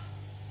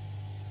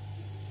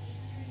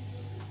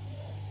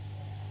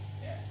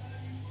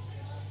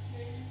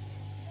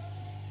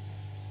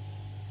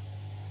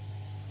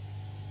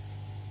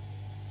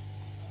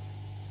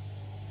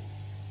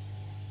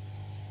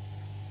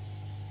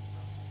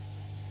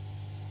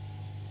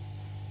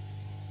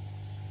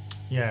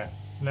 Yeah,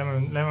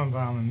 lemon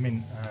balm and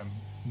mint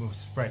will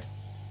spread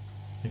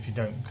if you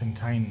don't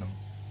contain them.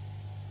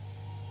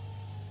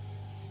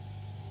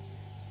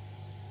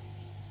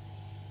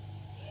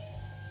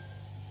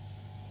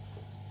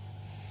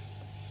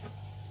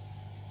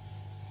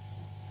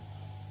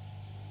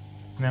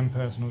 And then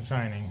personal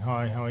training.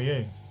 Hi, how are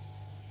you?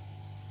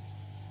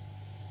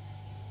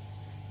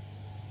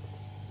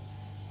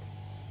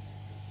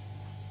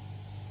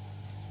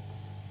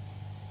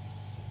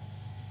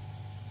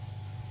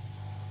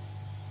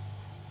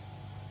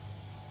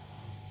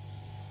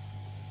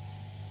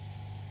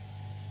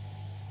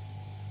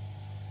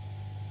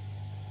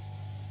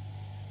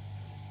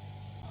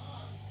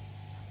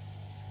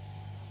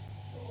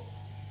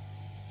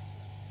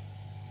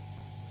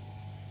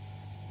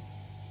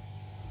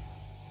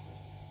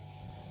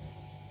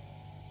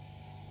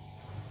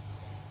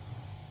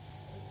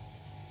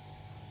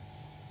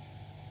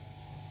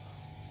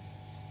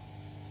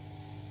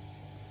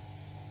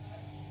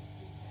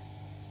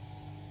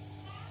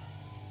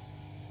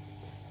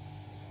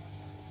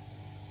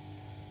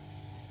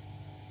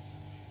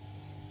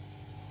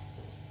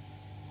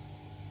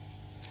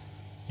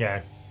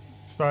 Yeah,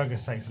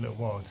 asparagus takes a little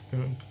while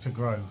to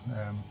grow,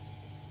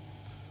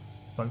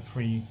 like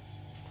three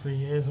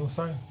years or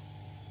so.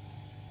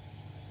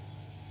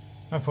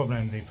 No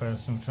problem with the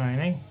personal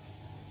training.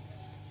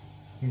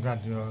 I'm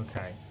glad you're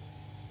okay.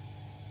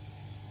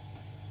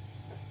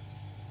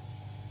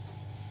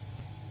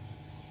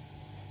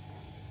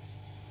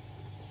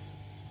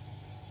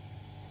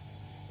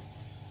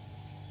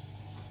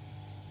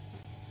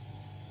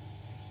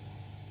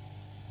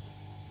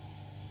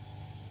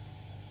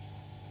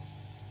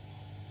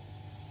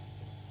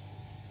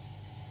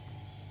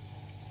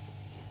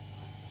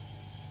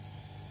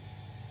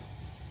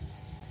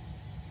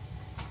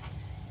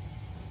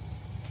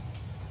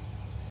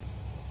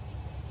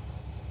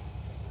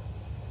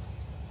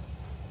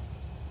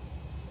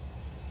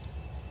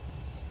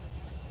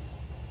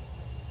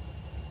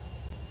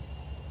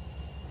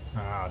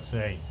 Ah, I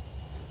see.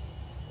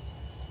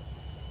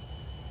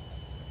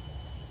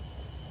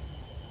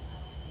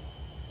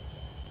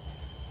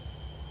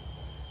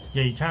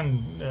 Yeah, you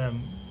can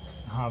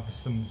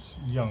harvest some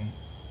young.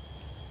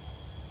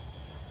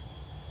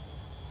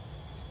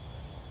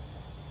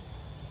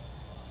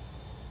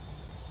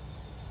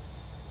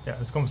 Yeah,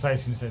 this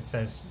conversation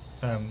says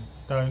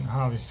don't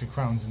harvest your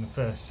crowns in the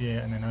first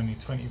year and then only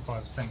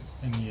 25%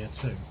 in year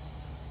 2.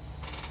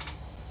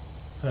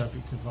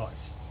 Perfect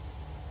advice.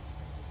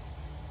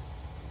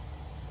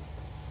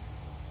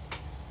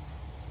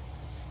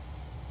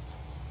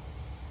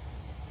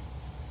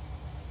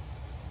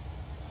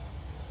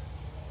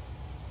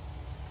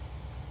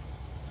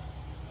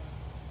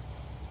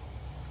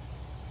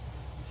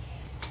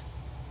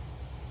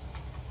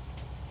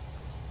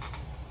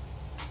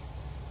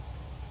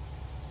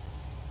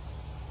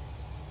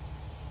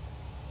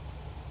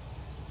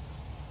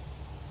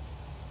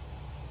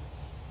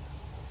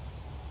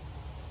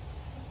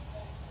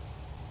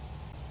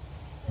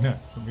 No,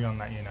 but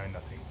beyond that you know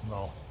nothing.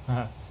 Lol.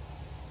 Yeah,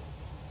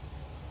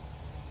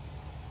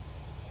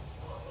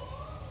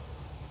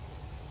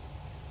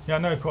 I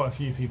know quite a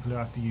few people who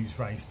have to use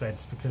raised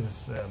beds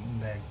because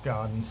their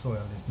garden soil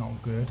is not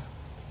good.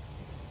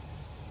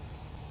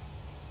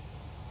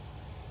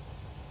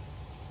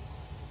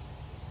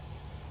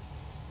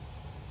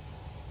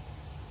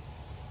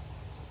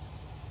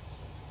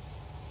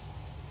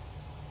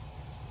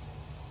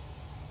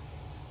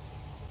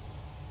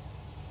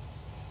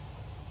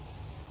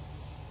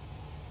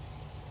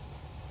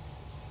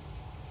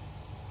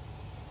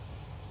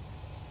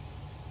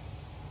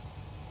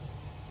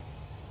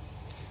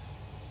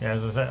 Yeah,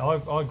 as I said,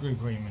 I grew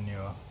green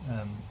manure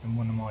in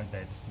one of my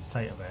beds, the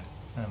potato bed.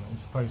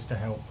 It's supposed to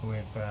help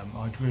with,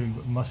 I grew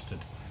mustard.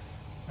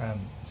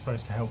 It's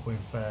supposed to help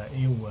with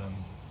eelworm,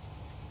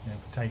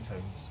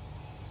 potatoes.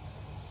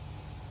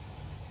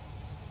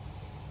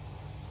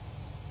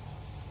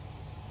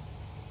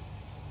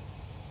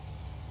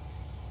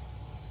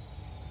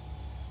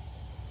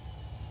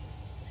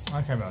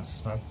 Okay, right,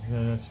 so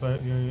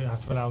you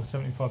have to allow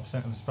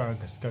 75% of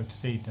asparagus to go to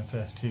seed in the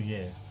first 2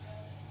 years.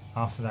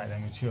 After that they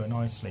mature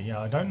nicely. Yeah,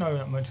 I don't know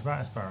that much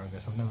about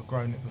asparagus. I've never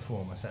grown it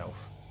before myself.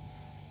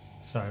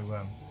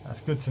 So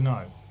that's good to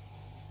know.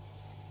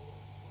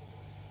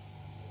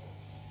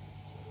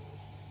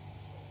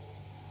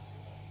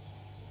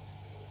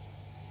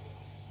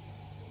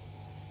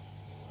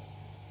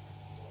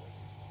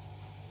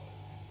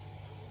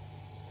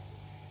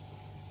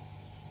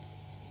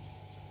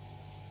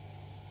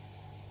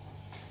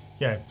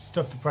 yeah,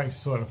 stuff that breaks the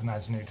soil up and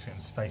adds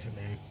nutrients,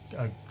 basically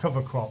a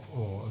cover crop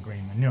or a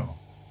green manure.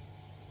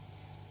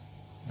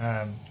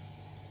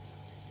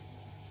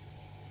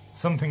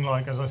 Something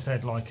like, as I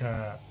said, like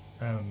a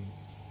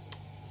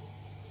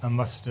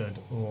mustard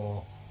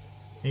or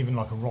even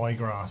like a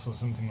ryegrass or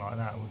something like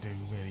that will do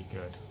really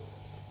good.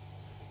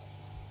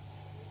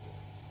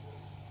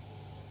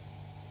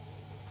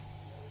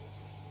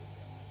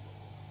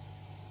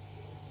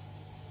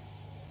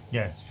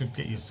 Yeah, it should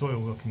get your soil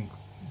looking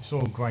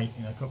great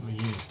in a couple of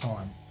years'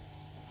 time.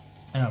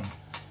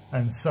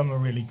 And some are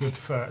really good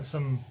for,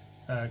 some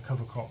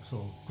cover crops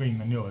or green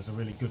manures are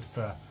really good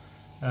for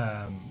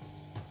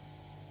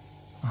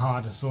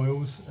harder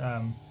soils.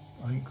 I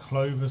think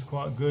clover's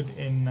quite good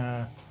in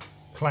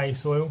clay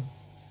soil.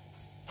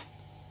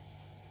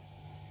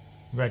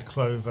 Red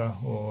clover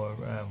or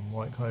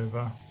white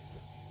clover.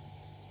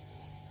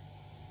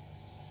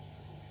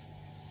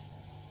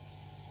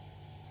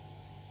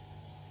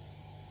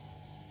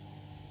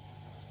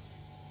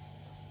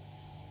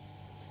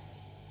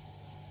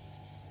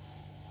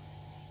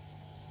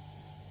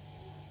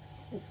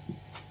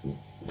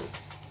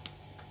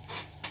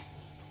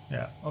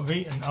 Yeah,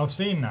 I've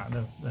seen that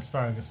the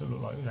asparagus that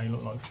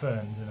look like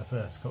ferns in the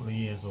first couple of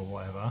years or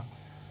whatever.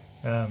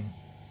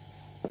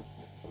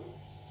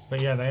 But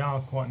yeah, they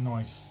are quite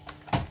nice,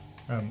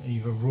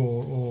 either raw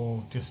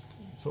or just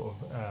sort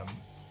of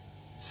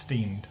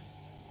steamed.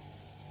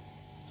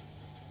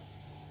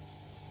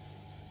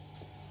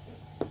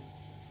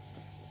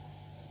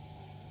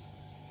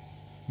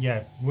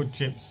 Yeah, wood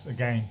chips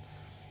again,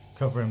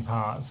 covering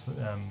parts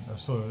of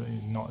soil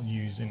not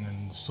using,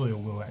 and the soil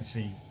will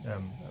actually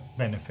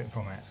benefit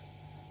from it.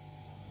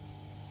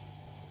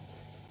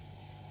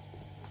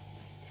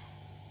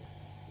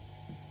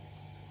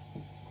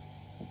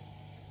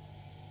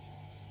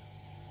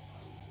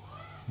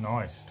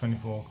 Nice,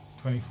 24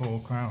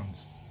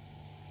 crowns.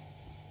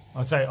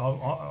 I'd say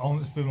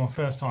it's been my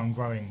first time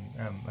growing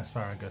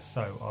asparagus,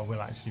 so I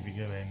will actually be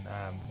doing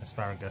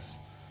asparagus.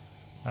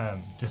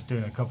 Just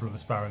doing a couple of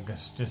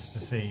asparagus just to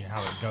see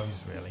how it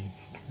goes really,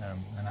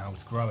 and how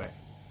to grow it.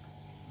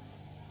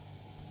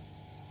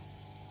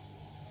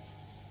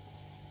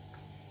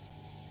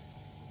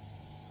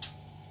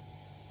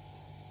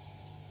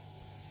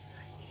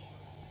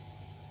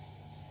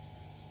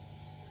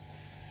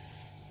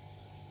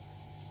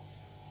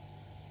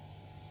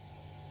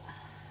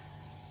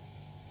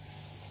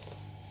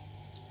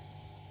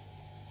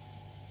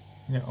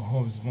 Yeah, it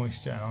holds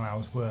moisture and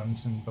allows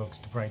worms and bugs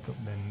to break up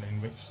and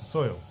enrich the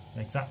soil.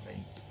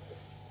 Exactly.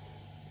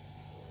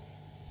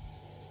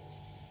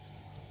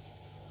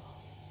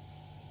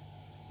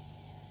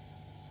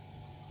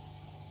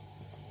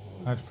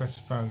 I had fresh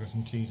asparagus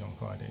and cheese on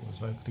Friday. It was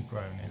locally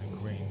grown in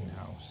a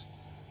greenhouse.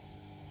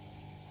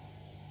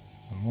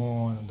 The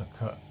more they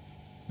cut it,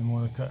 the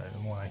more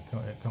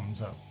it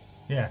comes up.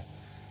 Yeah,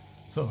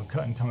 sort of a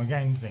cut and come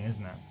again thing,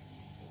 isn't it?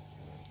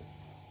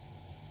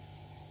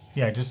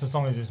 Yeah, just as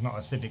long as it's not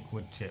acidic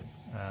wood chip,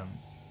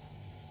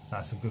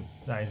 that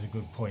is a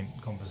good point.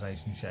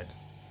 Conversation shed.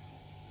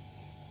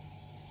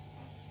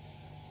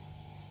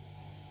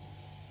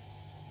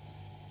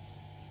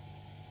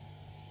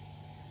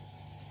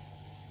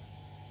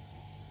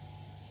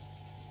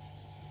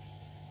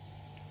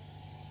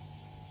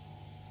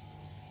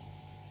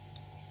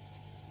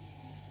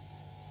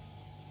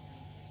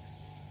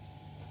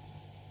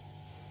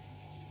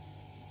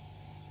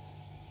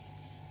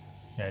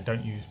 Yeah,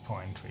 don't use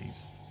pine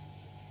trees.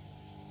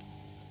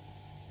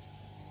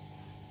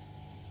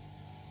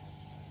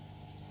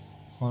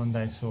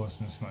 Hollandaise sauce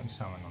and smoked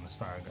salmon on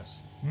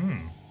asparagus.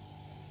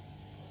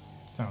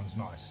 Sounds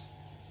nice.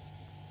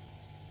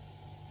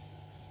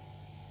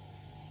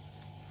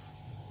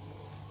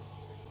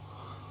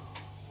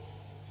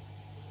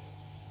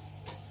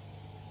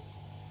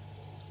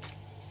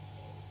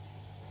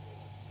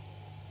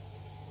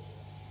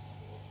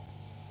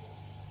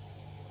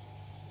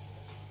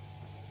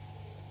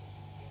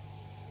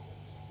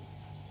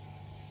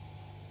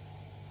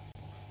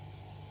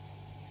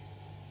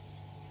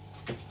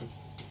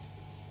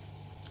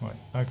 Right,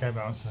 okay,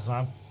 balance the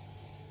slab.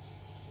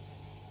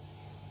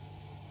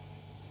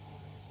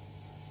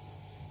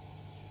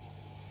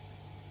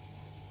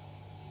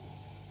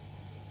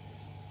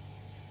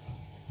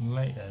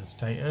 Laters,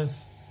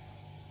 taters.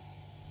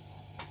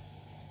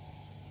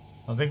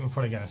 I think we're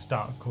probably going to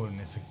start calling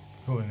this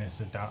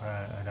a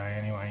day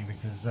anyway,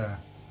 because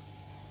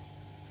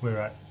we're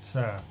at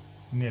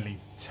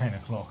nearly 10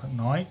 o'clock at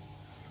night.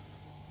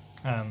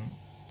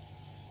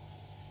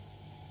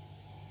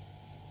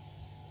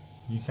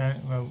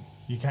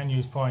 You can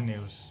use pine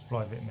needles to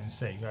supply vitamin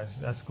C.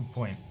 That's a good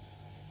point.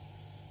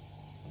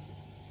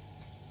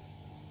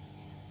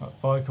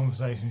 Bye,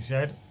 conversation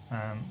shed,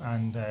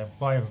 and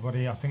bye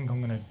everybody. I think I'm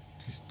going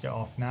to just get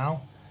off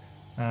now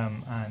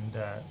and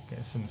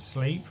get some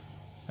sleep,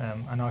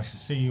 and I shall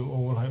see you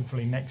all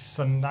hopefully next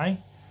Sunday.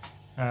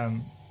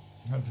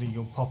 Hopefully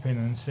you'll pop in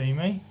and see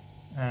me.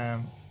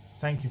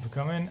 Thank you for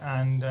coming,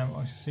 and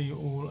I shall see you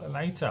all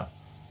later.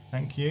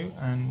 Thank you,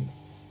 and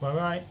bye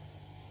bye.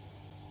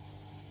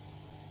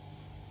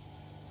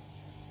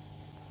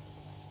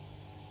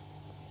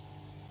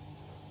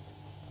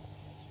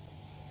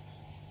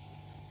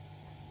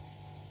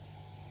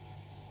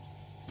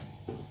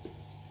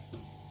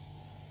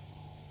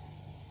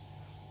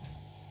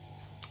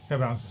 Go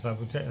bounce stuff,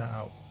 we'll check that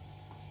out.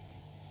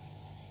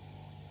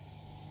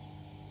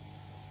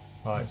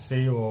 Alright,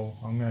 see you all.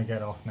 I'm going to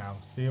get off now.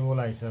 See you all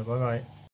later. Bye bye.